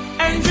of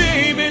and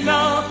dreaming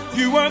of.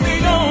 You are the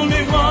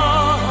only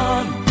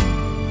one.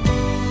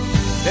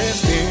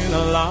 There's been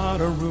a lot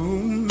of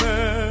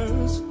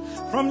rumors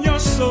from your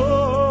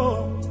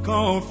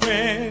so-called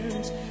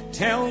friends.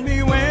 Tell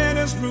me, where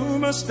does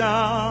rumor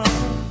start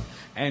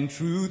and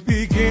truth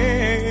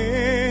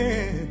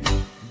begin?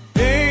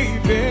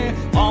 Baby,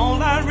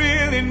 all I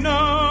really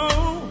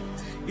know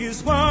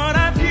is what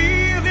I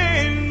feel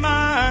in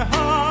my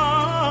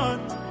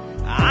heart.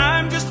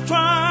 I'm just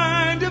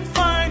trying to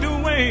find a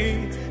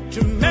way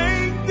to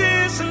make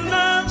this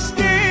love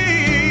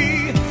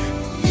stay.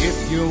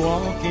 If you're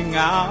walking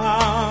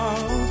out,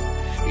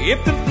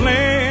 if the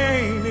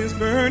flame is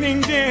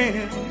burning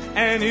dim,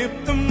 and if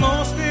the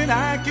most that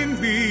I can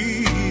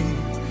be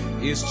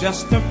is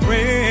just a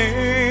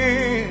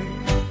friend,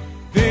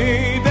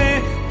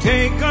 baby,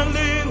 take a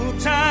little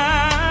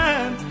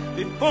time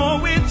before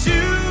we're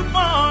too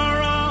far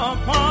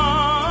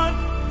apart.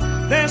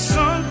 There's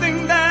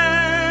something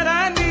that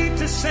I need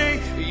to say.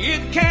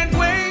 It can't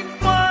wait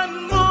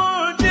one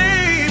more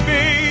day,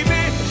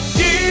 baby.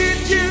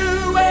 Did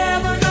you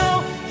ever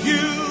know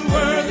you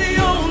were the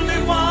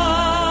only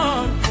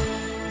one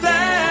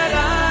that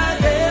I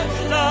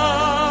ever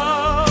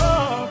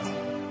loved?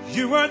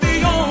 You were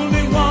the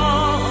only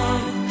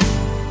one.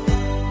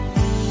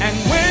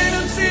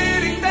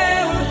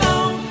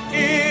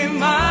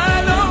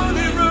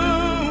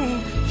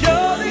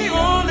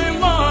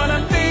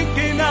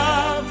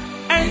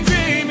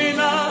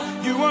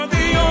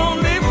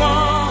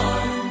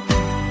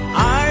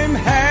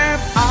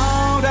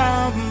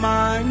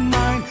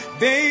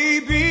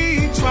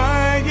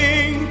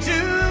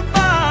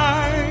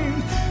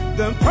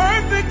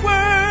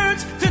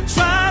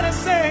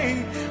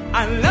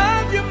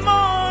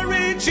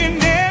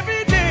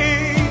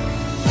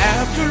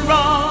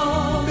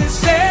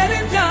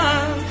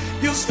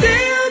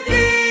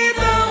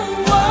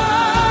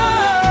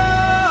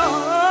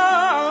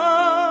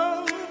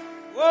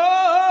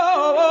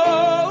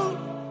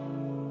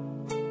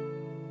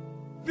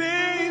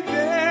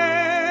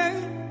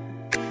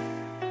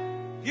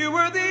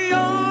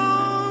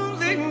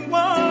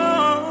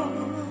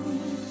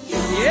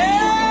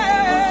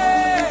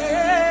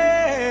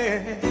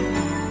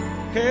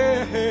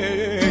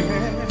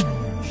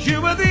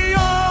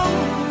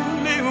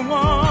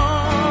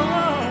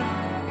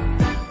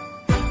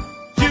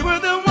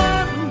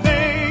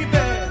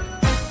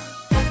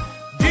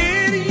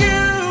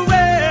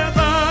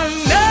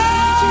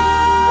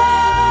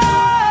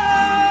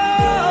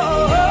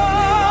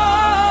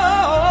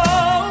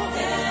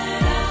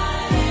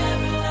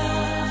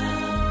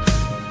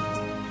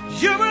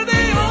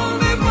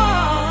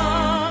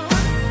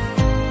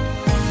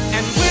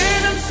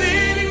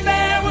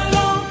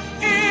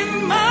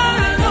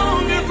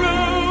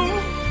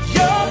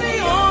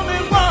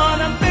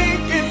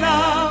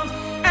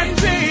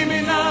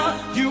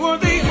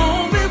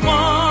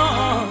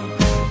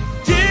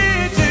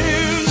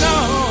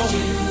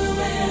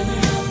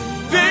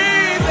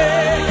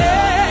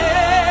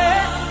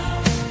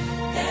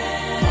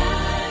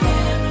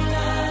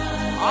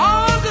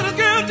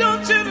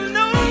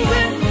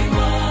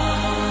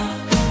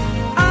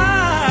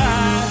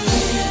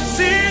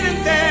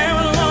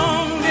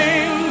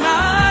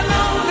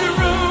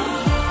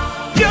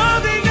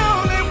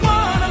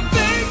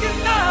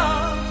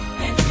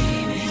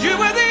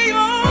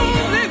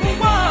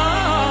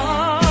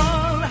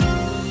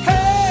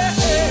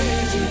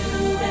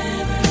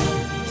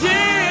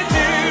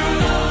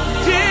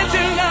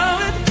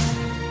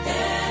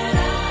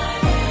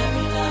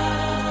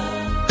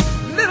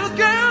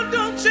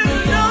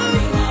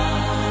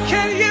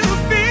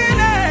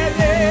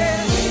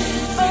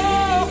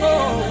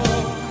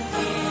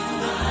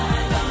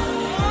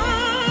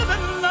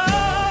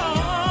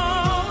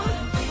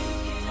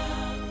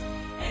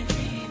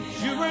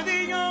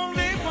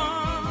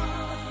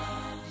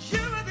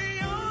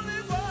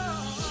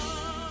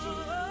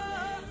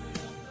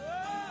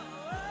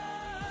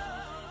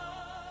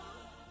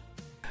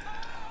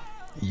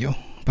 Yo,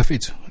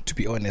 Buffett, to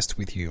be honest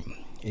with you,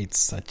 it's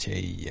such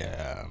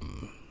a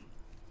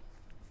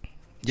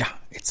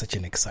it's such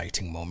an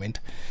exciting moment,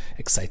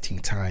 exciting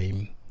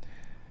time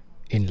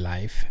in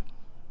life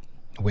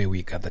where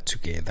we gather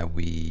together.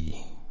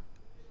 We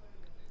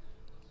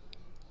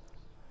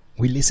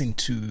listen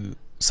to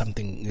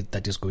something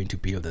that is going to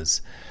build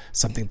us,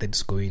 something that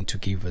is going to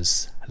give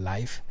us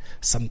life,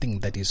 something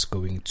that is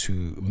going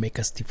to make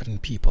us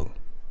different people.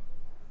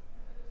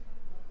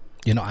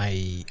 You know,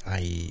 I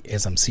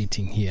as I'm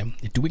sitting here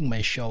doing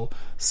my show,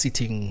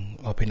 sitting,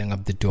 opening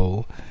up the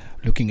door,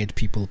 looking at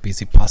people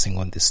busy passing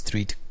on the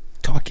street,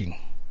 talking,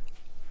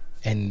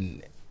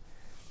 and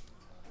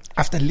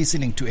after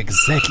listening to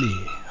exactly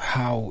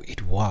how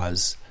it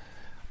was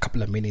a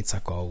couple of minutes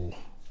ago,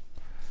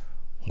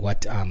 what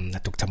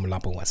Dr.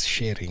 Mulapo was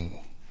sharing,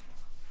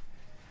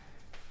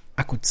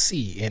 I could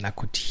see and I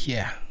could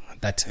hear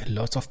that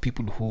lots of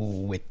people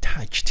who were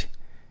touched,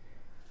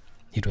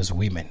 it was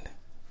women,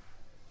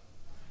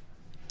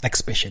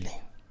 especially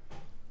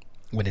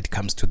when it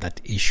comes to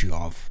that issue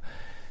of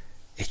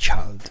a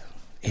child.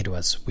 It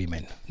was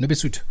women.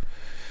 Nobesut,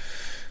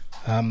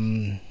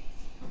 can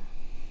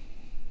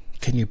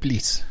you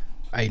please,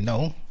 I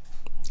know,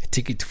 a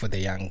ticket for the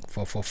young,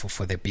 for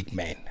the big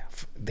man,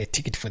 the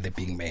ticket for the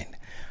big man,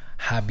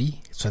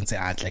 Habi Tshwantse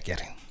Atle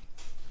kere.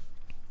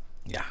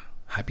 Yeah,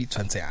 Habi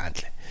Tshwantse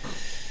Atle.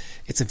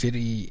 It's a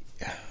very,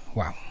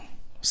 wow,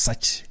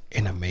 such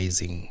an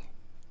amazing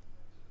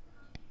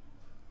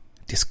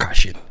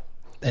discussion.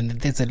 And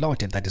there's a lot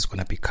that is going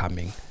to be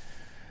coming,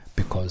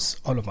 because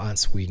all of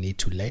us, we need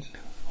to learn,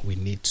 we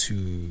need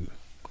to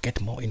get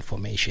more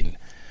information.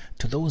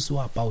 To those who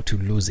are about to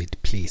lose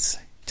it, please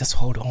just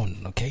hold on,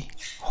 okay?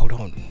 Hold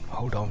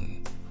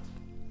on.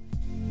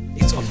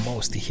 It's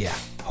almost here.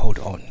 Hold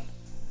on.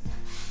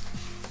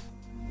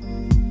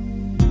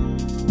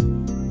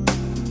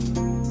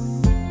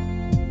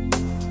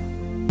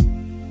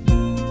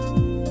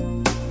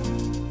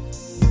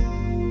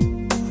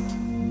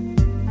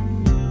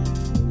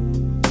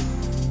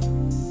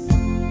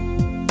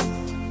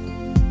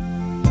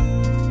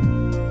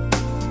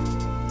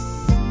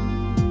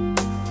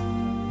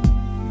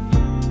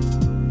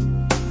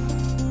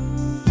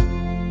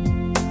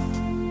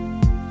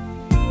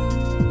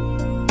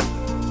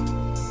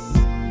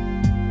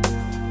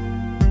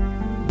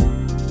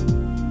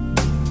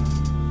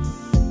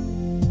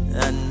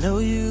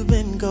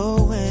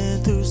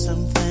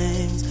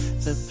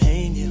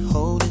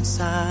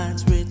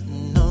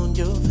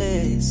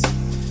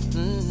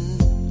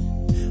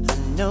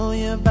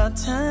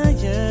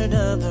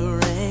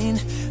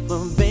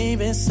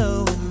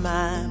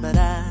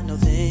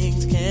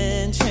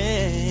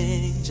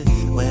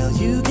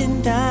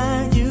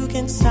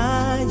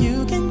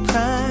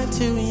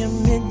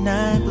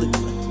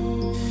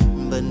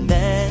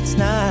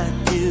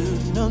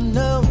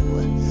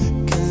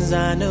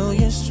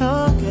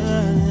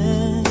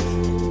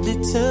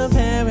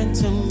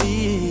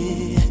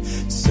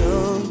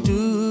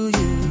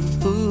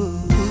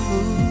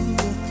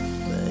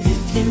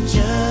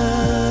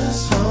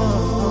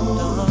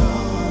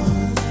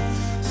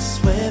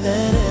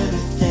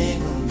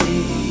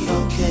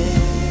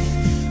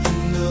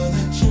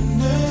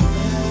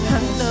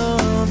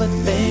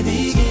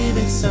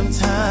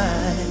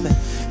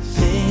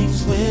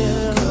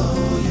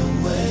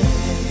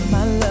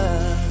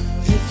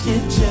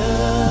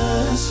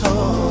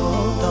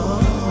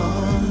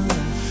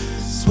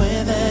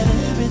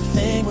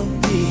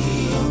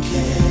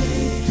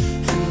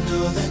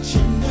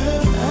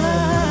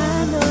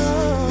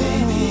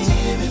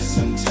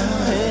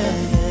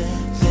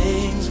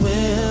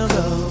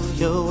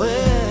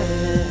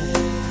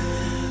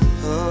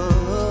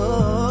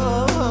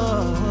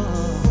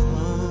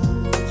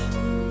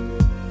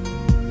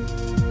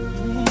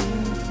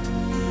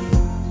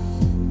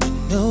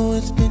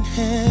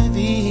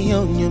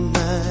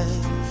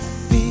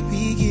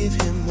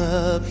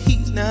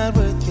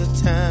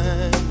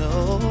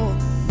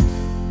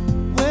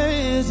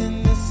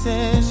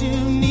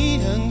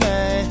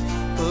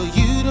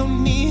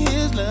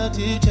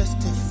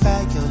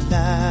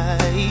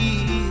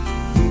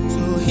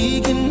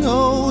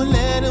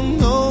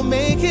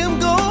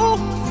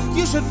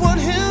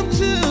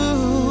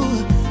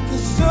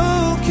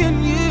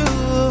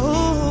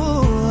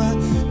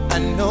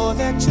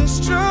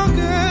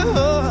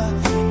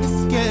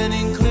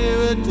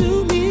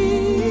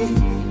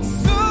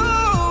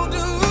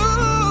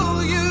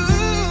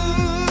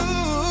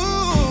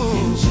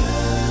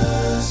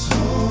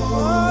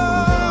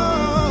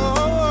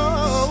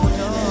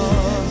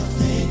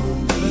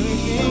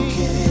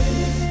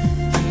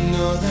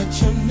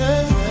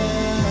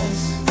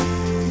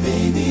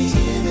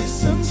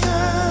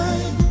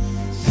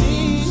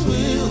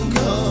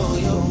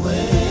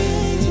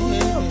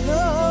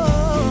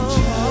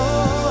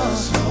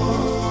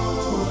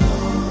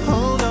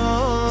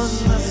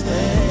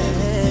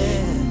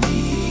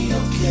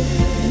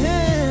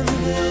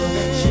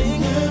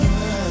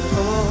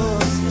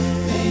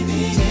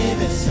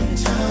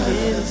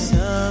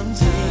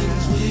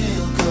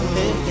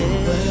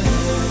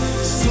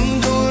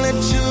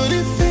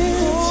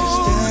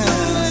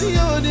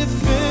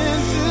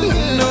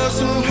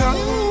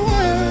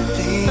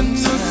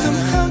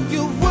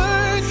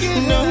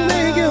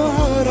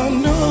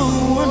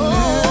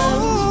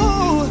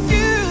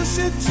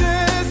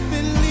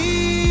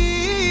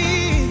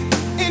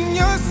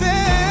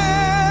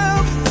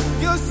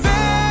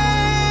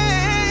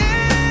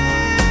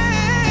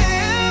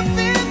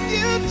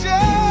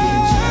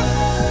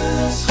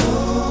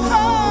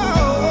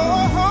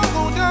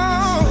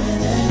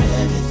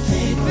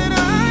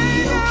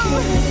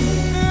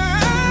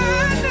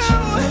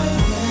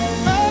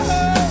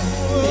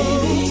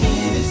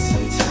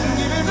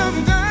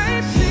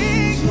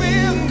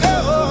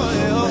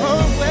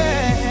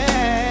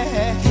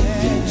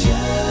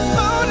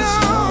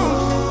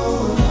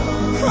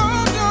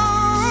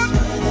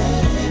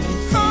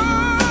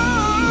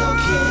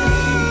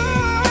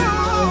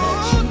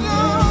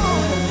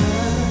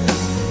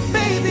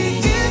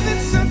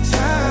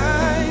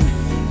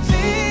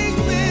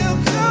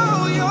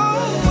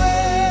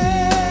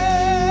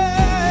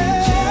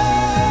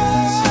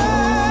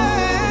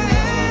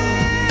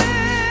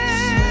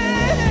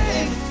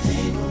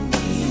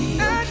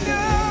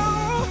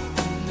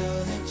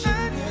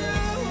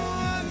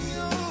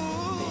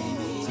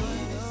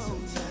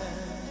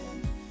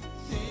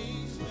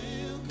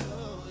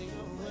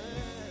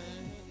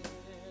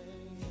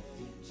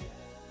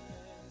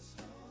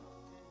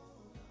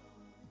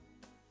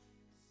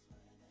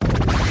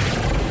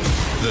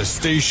 The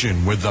station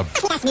with the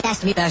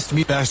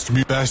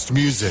best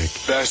music.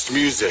 Best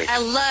music. I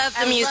love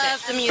the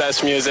music.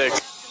 Best music.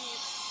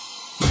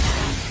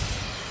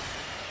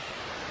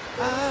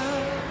 I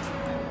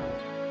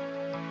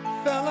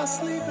fell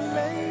asleep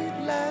late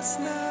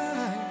last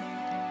night,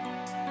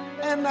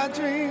 and I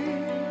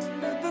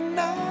dreamed of the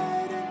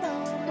night and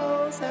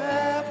almost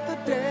half the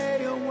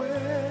day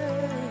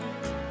away.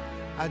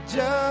 I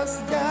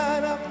just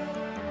got up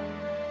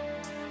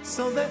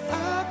so that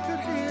I could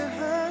hear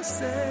her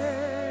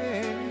say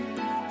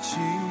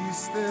she's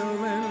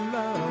still in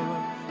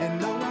love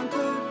and no one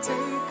could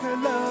take her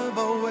love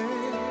away.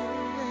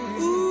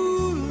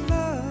 Ooh,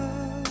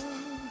 love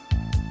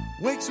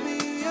wakes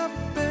me up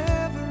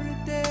every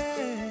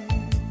day,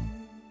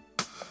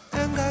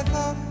 and I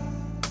thought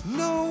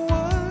no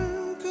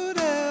one could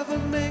ever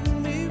make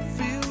me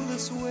feel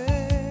this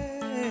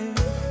way.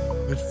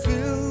 It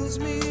fills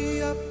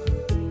me up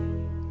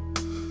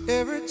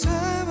every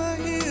time I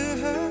hear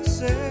her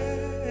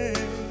say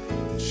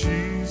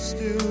she's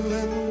still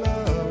in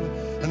love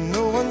and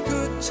no one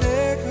could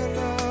take her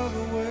love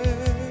away.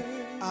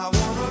 I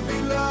wanna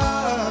be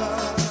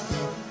loved.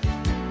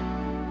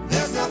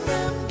 There's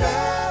nothing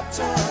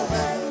better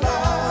than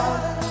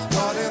love.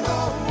 What in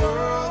the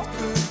world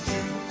could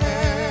you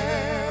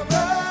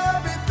ever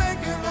be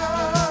thinking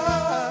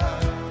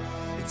of?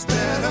 It's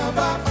better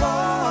by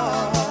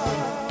far.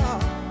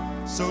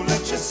 So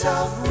let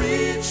yourself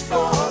reach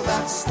for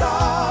that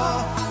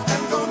star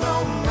and go no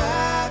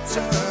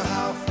matter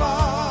how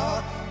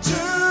far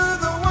to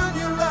the one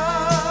you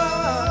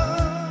love,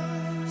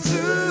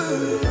 to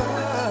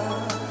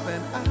love.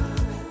 And I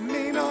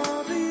mean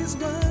all these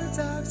words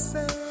I've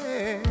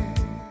said.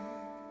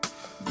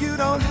 You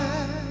don't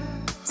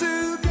have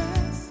to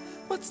guess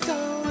what's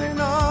going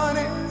on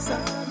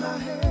inside my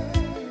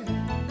head.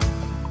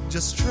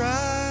 Just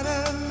try to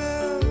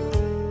know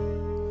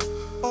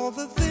all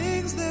the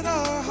things that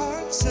our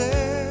hearts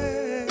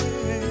say.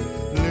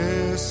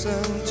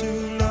 Listen to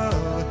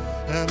love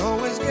and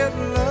always get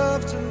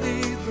love to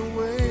lead the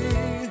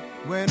way.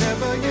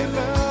 Whenever you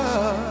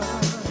love,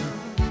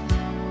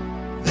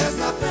 there's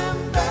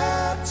nothing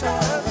better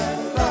than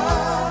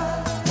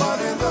love. What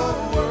in the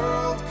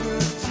world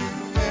could you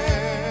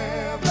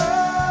ever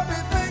be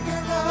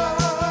thinking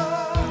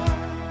of?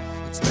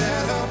 It's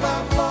better by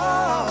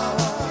far.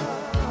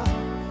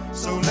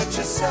 So let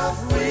yourself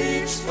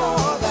reach for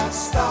that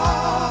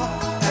star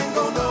and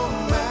go no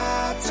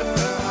matter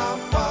how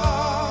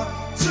far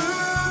to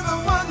the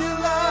one you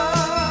love.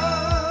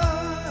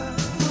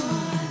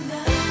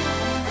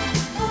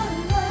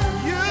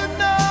 You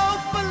know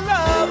for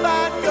love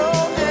I'd go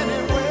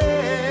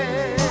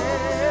anywhere.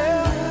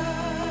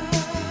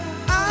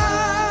 I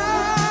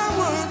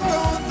would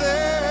go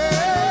there.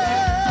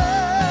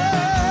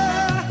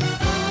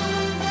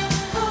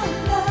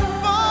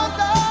 For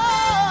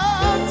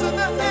love to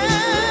the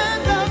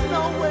end of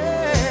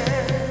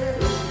nowhere.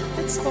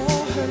 It's for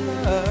her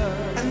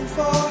love and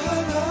for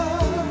her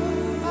love.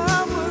 I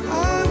would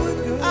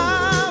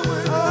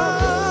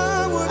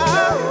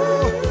go,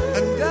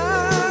 and I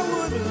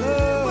would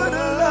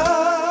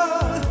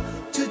love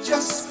to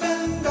just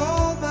spend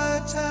all my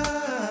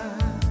time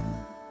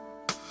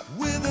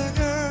with a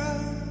girl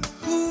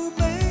who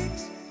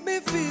makes me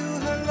feel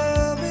her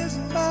love is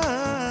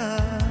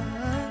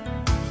mine.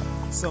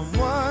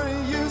 Someone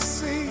you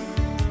see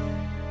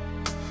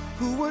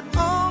who would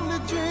only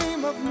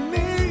dream of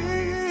me.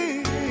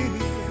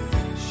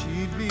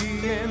 She'd be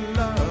in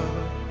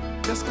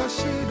love just 'cause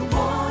she'd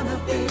wanna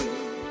be.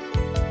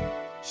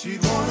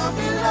 She'd wanna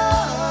be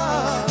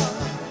loved.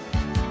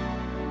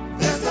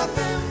 There's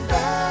nothing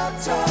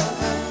better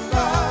than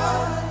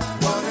love.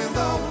 What in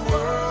the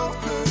world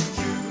could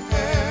you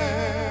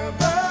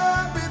ever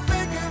be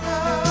thinking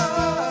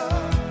of?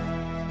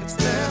 It's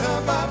better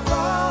by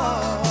far.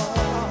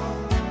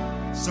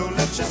 So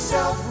let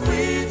yourself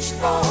reach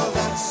for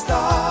that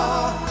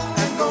star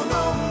and go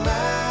no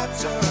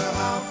matter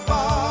how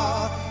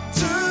far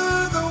to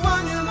the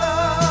one you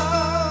love.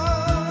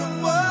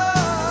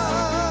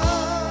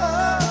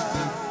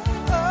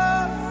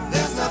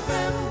 There's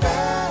nothing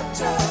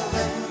better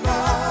than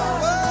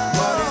love.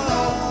 What in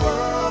the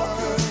world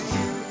could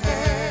you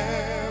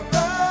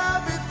ever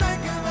be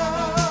thinking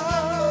of?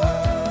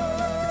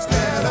 It's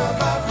better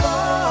by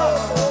far.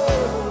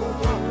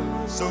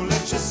 So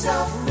let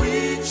yourself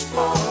reach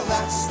for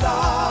that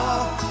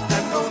star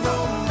and go no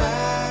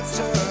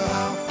matter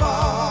how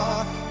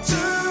far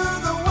to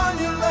the one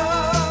you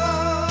love.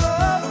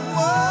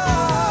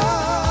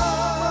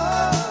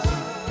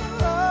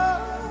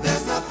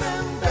 There's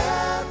nothing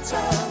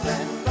better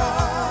than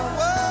love.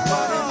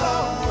 What in the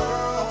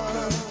world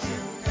could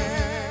you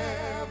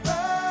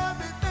ever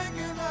be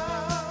thinking of?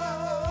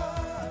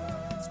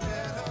 It's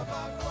better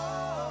by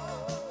far.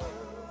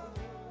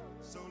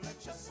 So let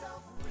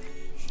yourself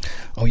reach.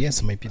 Oh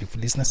yes, my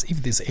beautiful listeners, if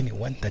there's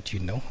anyone that you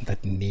know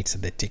that needs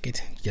the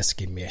ticket, just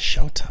give me a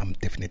shout. I'm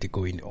definitely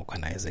going to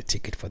organize a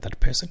ticket for that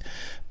person,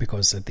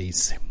 because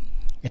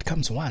it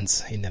comes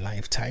once in a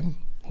lifetime.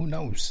 Who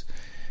knows?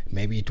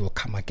 Maybe it will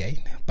come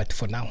again. But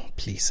for now,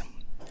 please,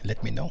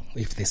 Let me know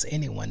if there's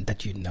anyone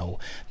that you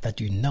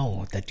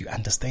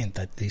understand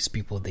that these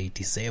people, they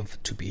deserve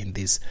to be in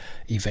this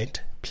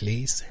event.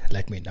 Please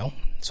let me know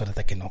so that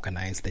I can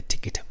organize the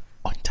ticket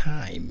on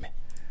time.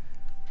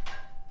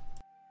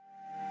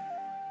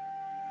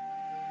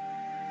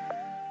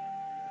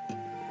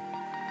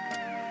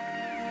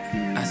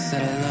 I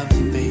said I love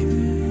you,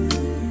 baby.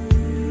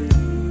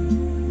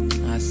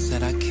 I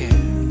said I care.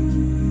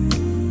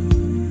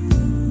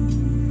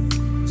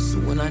 So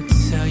when I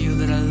tell you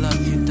that I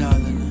love you,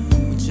 darling,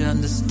 would you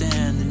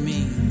understand it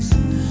means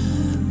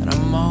that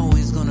I'm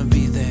always gonna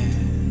be there.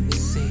 You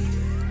see,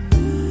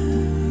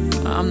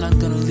 I'm not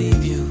gonna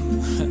leave you.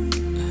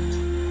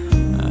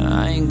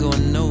 I ain't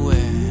going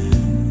nowhere.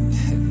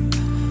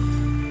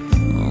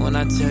 When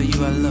I tell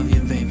you I love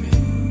you, baby,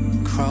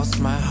 cross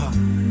my heart,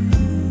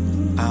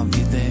 I'll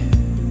be there.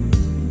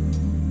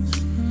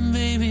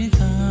 Baby,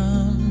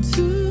 come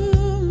to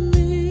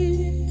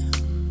me.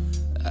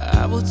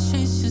 I will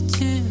chase your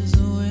tears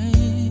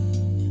away.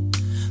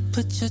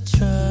 Put your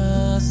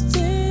trust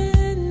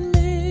in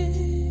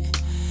me.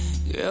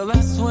 Girl,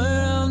 I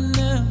swear I'll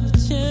never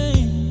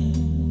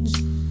change.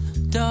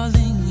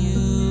 Darling,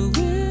 you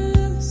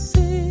will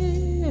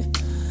see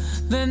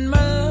that my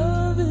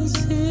love is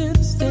here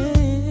to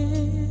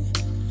stay.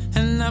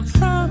 And I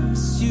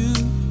promise you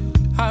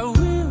I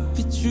will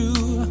be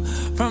true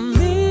from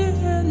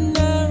here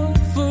now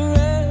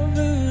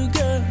forever,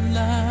 girl.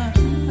 I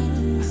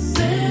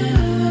said I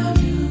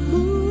love you,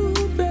 ooh,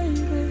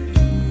 baby.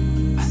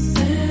 I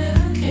said I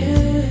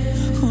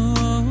care.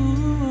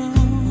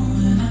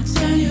 When I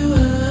tell you I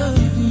love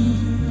you,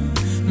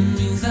 it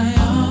means I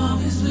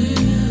always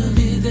will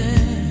be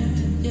there.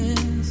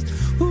 Yes,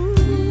 ooh,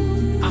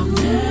 I'll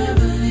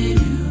never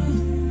leave you.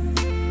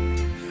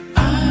 I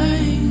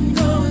ain't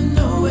going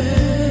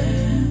nowhere.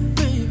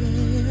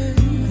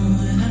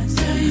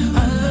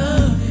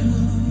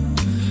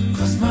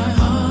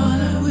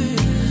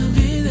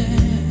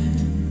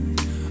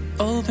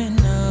 Open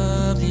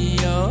up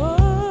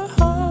your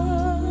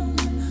heart.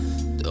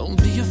 Don't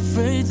be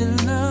afraid to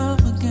love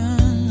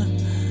again.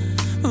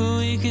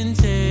 We can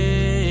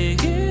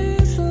take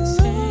it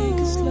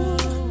slow.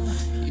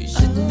 You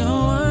should know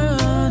I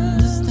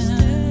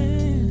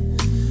understand.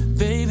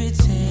 Baby,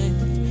 take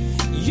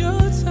your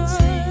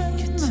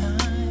time.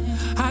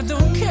 I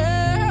don't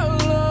care how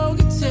long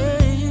it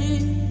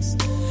takes,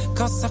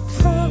 'cause I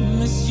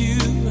promise you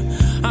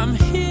I'm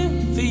here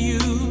for you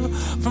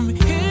from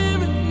here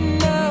and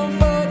now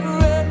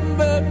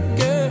forever,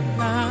 girl.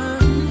 I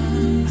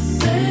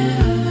said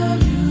I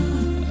love you.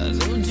 I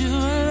told you I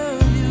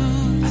love you.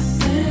 I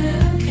said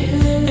I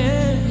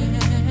care.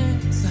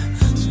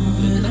 So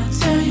when I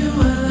tell you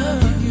I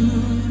love you,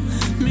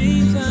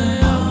 means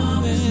I'll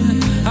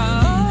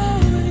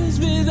always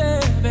be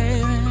there,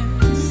 baby.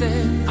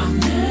 Said I'll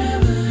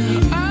never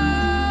leave.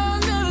 I'll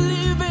never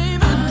leave,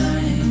 baby. I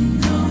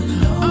ain't going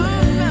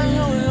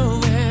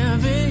nowhere,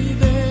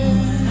 baby.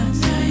 When I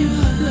tell you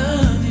I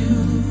love you,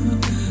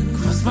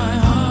 cross my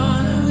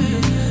heart, I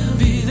will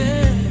be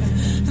there,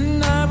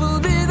 and I will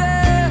be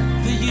there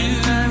for you.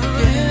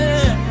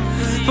 Yeah.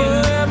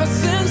 Forever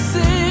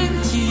sincere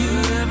to you.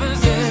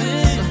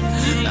 Yes.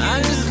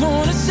 I just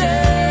wanna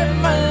share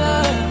my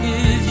love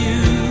with you,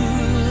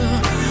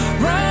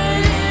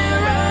 right here,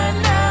 right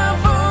now,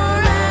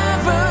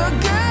 forever,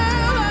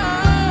 girl.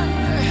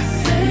 I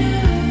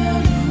said I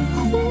love you,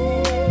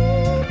 ooh,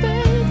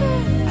 baby.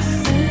 I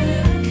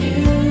said I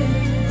care.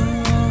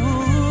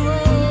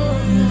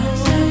 When I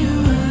tell you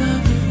I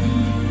love you,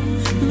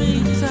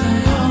 means I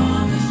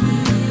always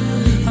will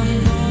be. I'm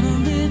gonna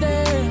be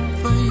there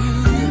for you.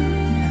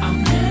 I'll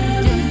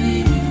never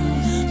leave you,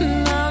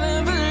 and I'll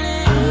never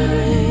leave. I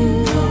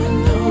ain't going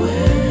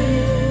nowhere.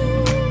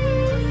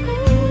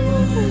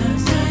 When I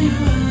tell you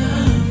I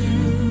love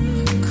you,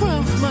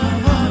 cross my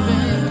heart,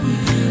 baby,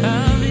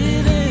 I'll be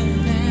there,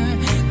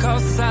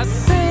 'cause I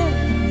said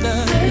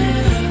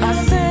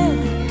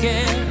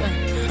care.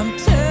 I'm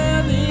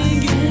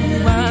telling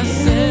you, I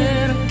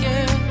said I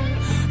care.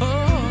 Oh,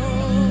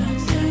 I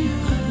tell you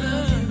I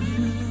love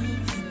you,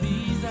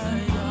 means I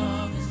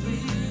always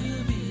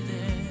will be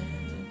there.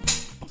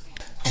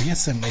 Oh,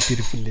 yes, my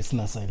beautiful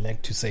listeners, I'd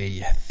like to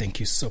say thank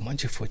you so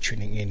much for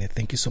tuning in.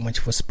 Thank you so much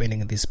for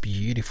spending this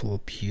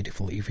beautiful,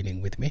 beautiful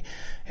evening with me.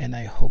 And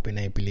I hope and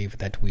I believe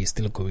that we're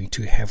still going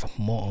to have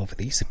more of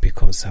this,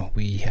 because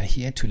we are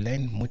here to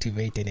learn,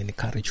 motivate, and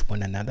encourage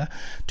one another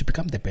to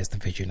become the best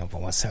version of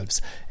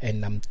ourselves.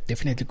 And I'm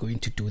definitely going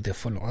to do the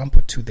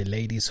follow-up to the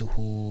ladies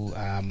who,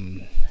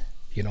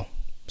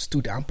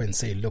 stood up and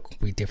say, look,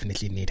 we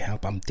definitely need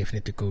help. I'm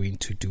definitely going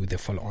to do the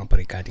follow-up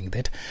regarding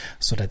that,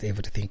 so that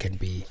everything can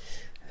be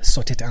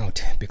sorted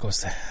out,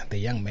 because the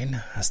young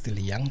men are still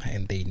young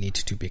and they need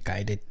to be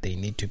guided, they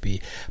need to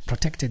be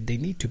protected, they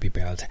need to be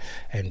built,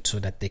 and so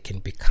that they can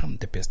become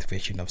the best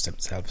version of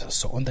themselves.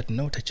 So on that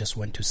note, I just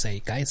want to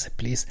say, guys,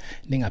 please,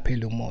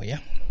 ningapheli umoya.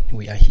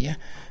 We are here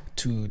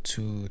to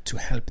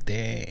help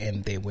there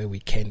and there where we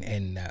can,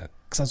 and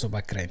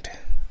kusazoba grand.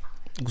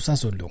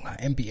 Kusazolunga.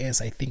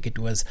 MBS, I think it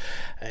was,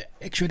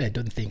 actually I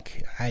don't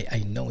think,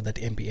 I know that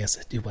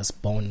MBS, it was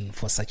born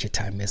for such a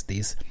time as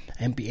this.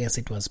 MBS,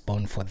 it was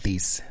born for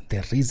this.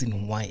 The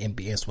reason why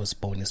MBS was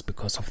born is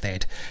because of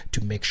that,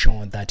 to make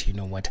sure that, you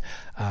know what,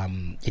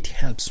 it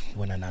helps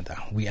one another.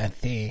 We are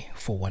there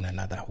for one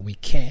another. We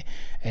care,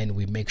 and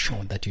we make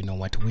sure that, you know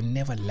what, we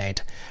never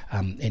let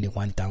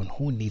anyone down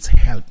who needs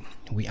help.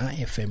 We are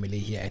a family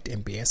here at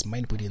MBS,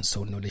 Mind, Body and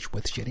Soul, Knowledge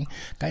Worth Sharing.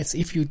 Guys,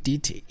 if you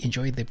did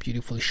enjoy the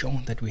beautiful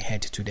show that we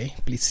had today,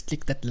 please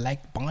click that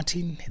like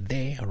button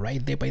there,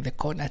 right there by the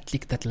corner.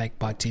 Click that like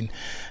button,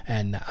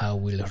 and I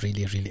will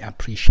really, really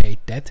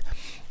appreciate that.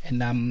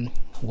 And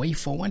way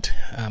forward,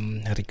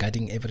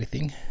 regarding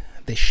everything,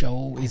 the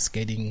show is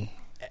getting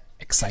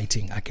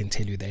exciting, I can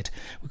tell you that.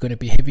 We're going to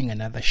be having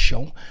another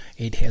show.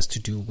 It has to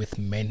do with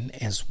men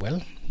as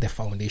well, the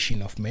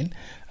foundation of men.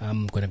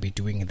 I'm going to be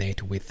doing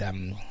that with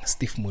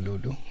Steve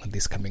Mululu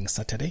this coming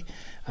Saturday.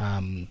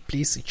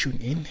 Please tune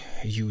in.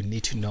 You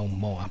need to know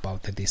more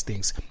about these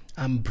things.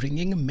 I'm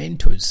bringing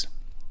mentors.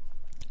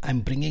 I'm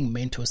bringing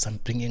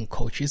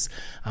coaches.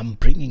 I'm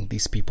bringing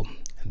these people.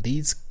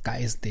 These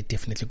guys, they're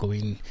definitely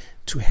going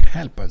to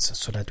help us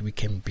so that we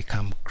can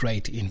become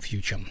great in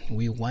future.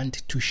 We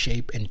want to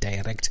shape and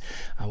direct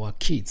our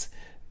kids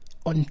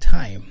on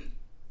time.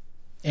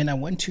 And I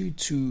want you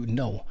to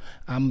know,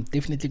 I'm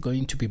definitely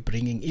going to be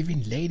bringing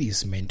even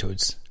ladies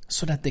mentors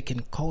so that they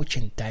can coach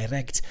and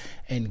direct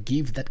and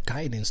give that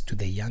guidance to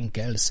the young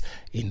girls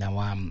in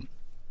our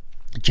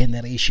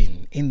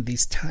generation in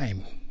this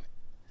time.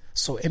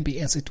 So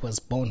MBS, it was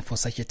born for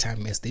such a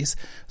time as this.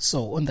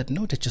 So on that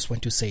note, I just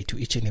want to say to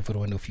each and every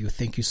one of you,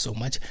 thank you so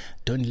much.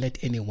 Don't let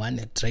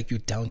anyone drag you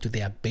down to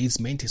their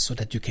basement so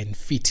that you can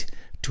fit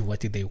to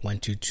what they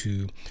want you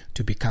to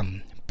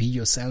become. Be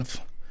yourself,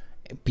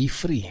 be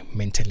free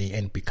mentally,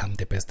 and become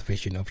the best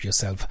version of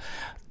yourself.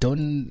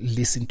 Don't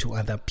listen to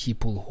other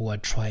people who are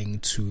trying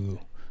to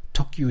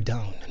talk you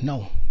down.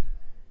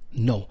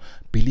 No,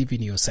 believe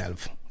in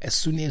yourself. As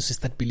soon as you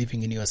start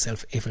believing in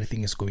yourself,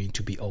 everything is going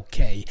to be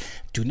okay.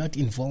 Do not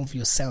involve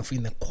yourself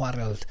in the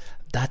quarrels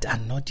that are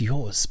not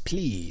yours.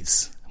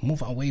 Please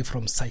move away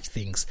from such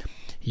things.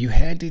 You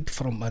heard it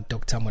from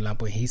Dr.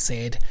 Molapo. He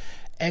said,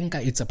 anger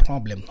is a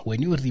problem.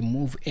 When you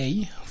remove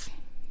A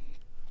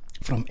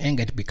from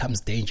anger, it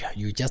becomes danger.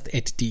 You just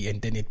add D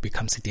and then it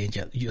becomes a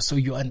danger. So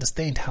you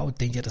understand how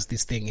dangerous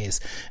this thing is.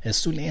 As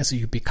soon as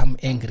you become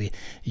angry,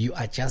 you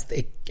are just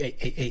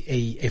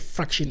a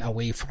fraction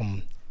away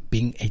from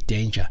being a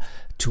danger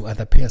to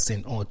other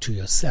person or to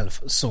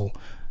yourself. So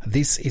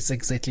this is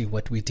exactly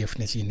what we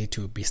definitely need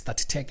to be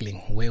start tackling,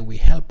 where we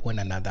help one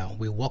another,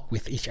 we walk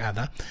with each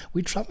other,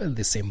 we travel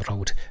the same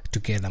road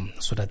together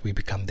so that we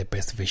become the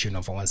best version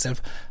of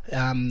ourselves.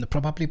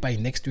 Probably by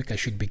next week I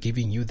should be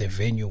giving you the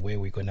venue where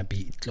we're going to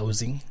be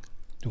closing.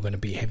 We're going to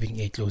be having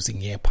a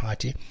closing year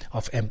party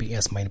of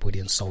MBS Mind, Body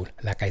and Soul.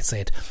 Like I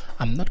said,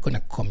 I'm not going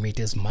to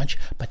commit as much,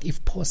 but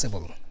if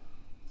possible,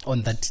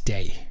 on that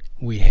day,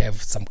 we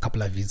have some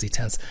couple of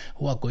visitors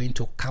who are going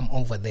to come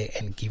over there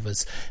and give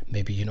us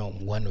maybe,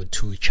 one or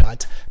two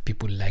chat.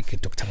 People like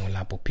Dr.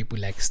 Molapo, people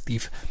like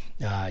Steve,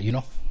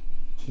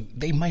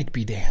 they might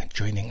be there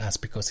joining us,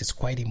 because it's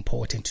quite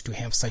important to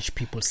have such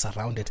people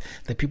surrounded,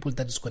 the people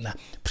that is going to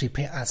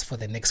prepare us for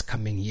the next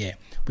coming year.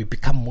 We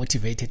become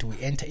motivated.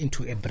 We enter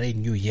into a brand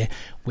new year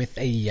with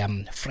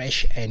a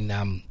fresh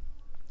and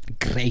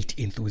great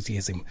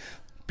enthusiasm,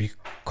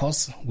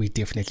 because we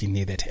definitely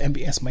need it.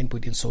 MBS Mind,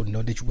 Body and Soul,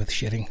 Knowledge Worth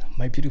Sharing.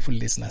 My beautiful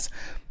listeners,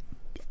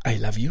 I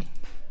love you,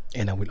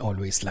 and I will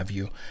always love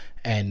you,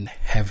 and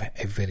have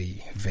a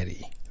very,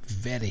 very,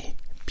 very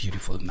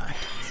beautiful night.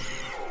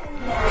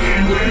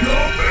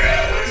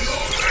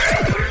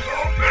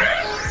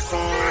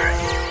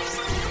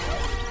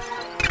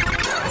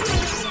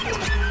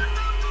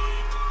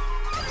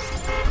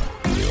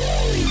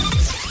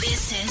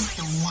 This is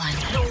the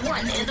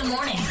one in the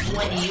morning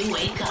when you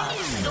wake up.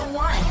 The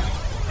one.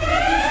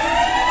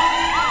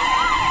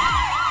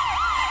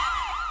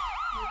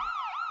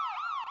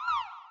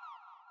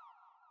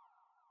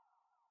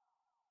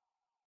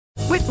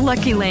 With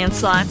Lucky Land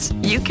Slots,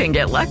 you can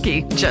get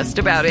lucky just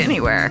about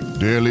anywhere.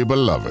 Dearly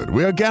beloved,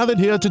 we are gathered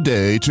here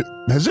today to...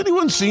 Has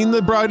anyone seen the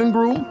bride and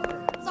groom?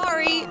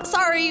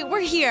 Sorry,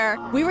 we're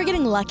here. We were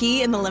getting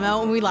lucky in the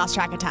limo and we lost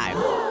track of time.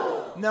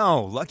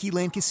 No, Lucky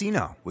Land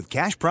Casino, with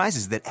cash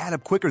prizes that add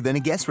up quicker than a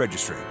guest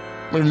registry.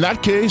 In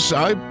that case,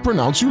 I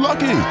pronounce you lucky.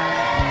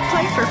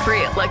 Play for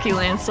free at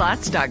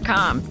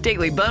LuckyLandSlots.com.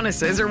 Daily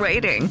bonuses are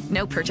waiting.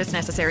 No purchase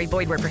necessary.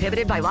 Void where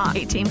prohibited by law.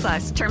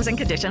 18+. Terms and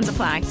conditions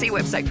apply. See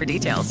website for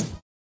details.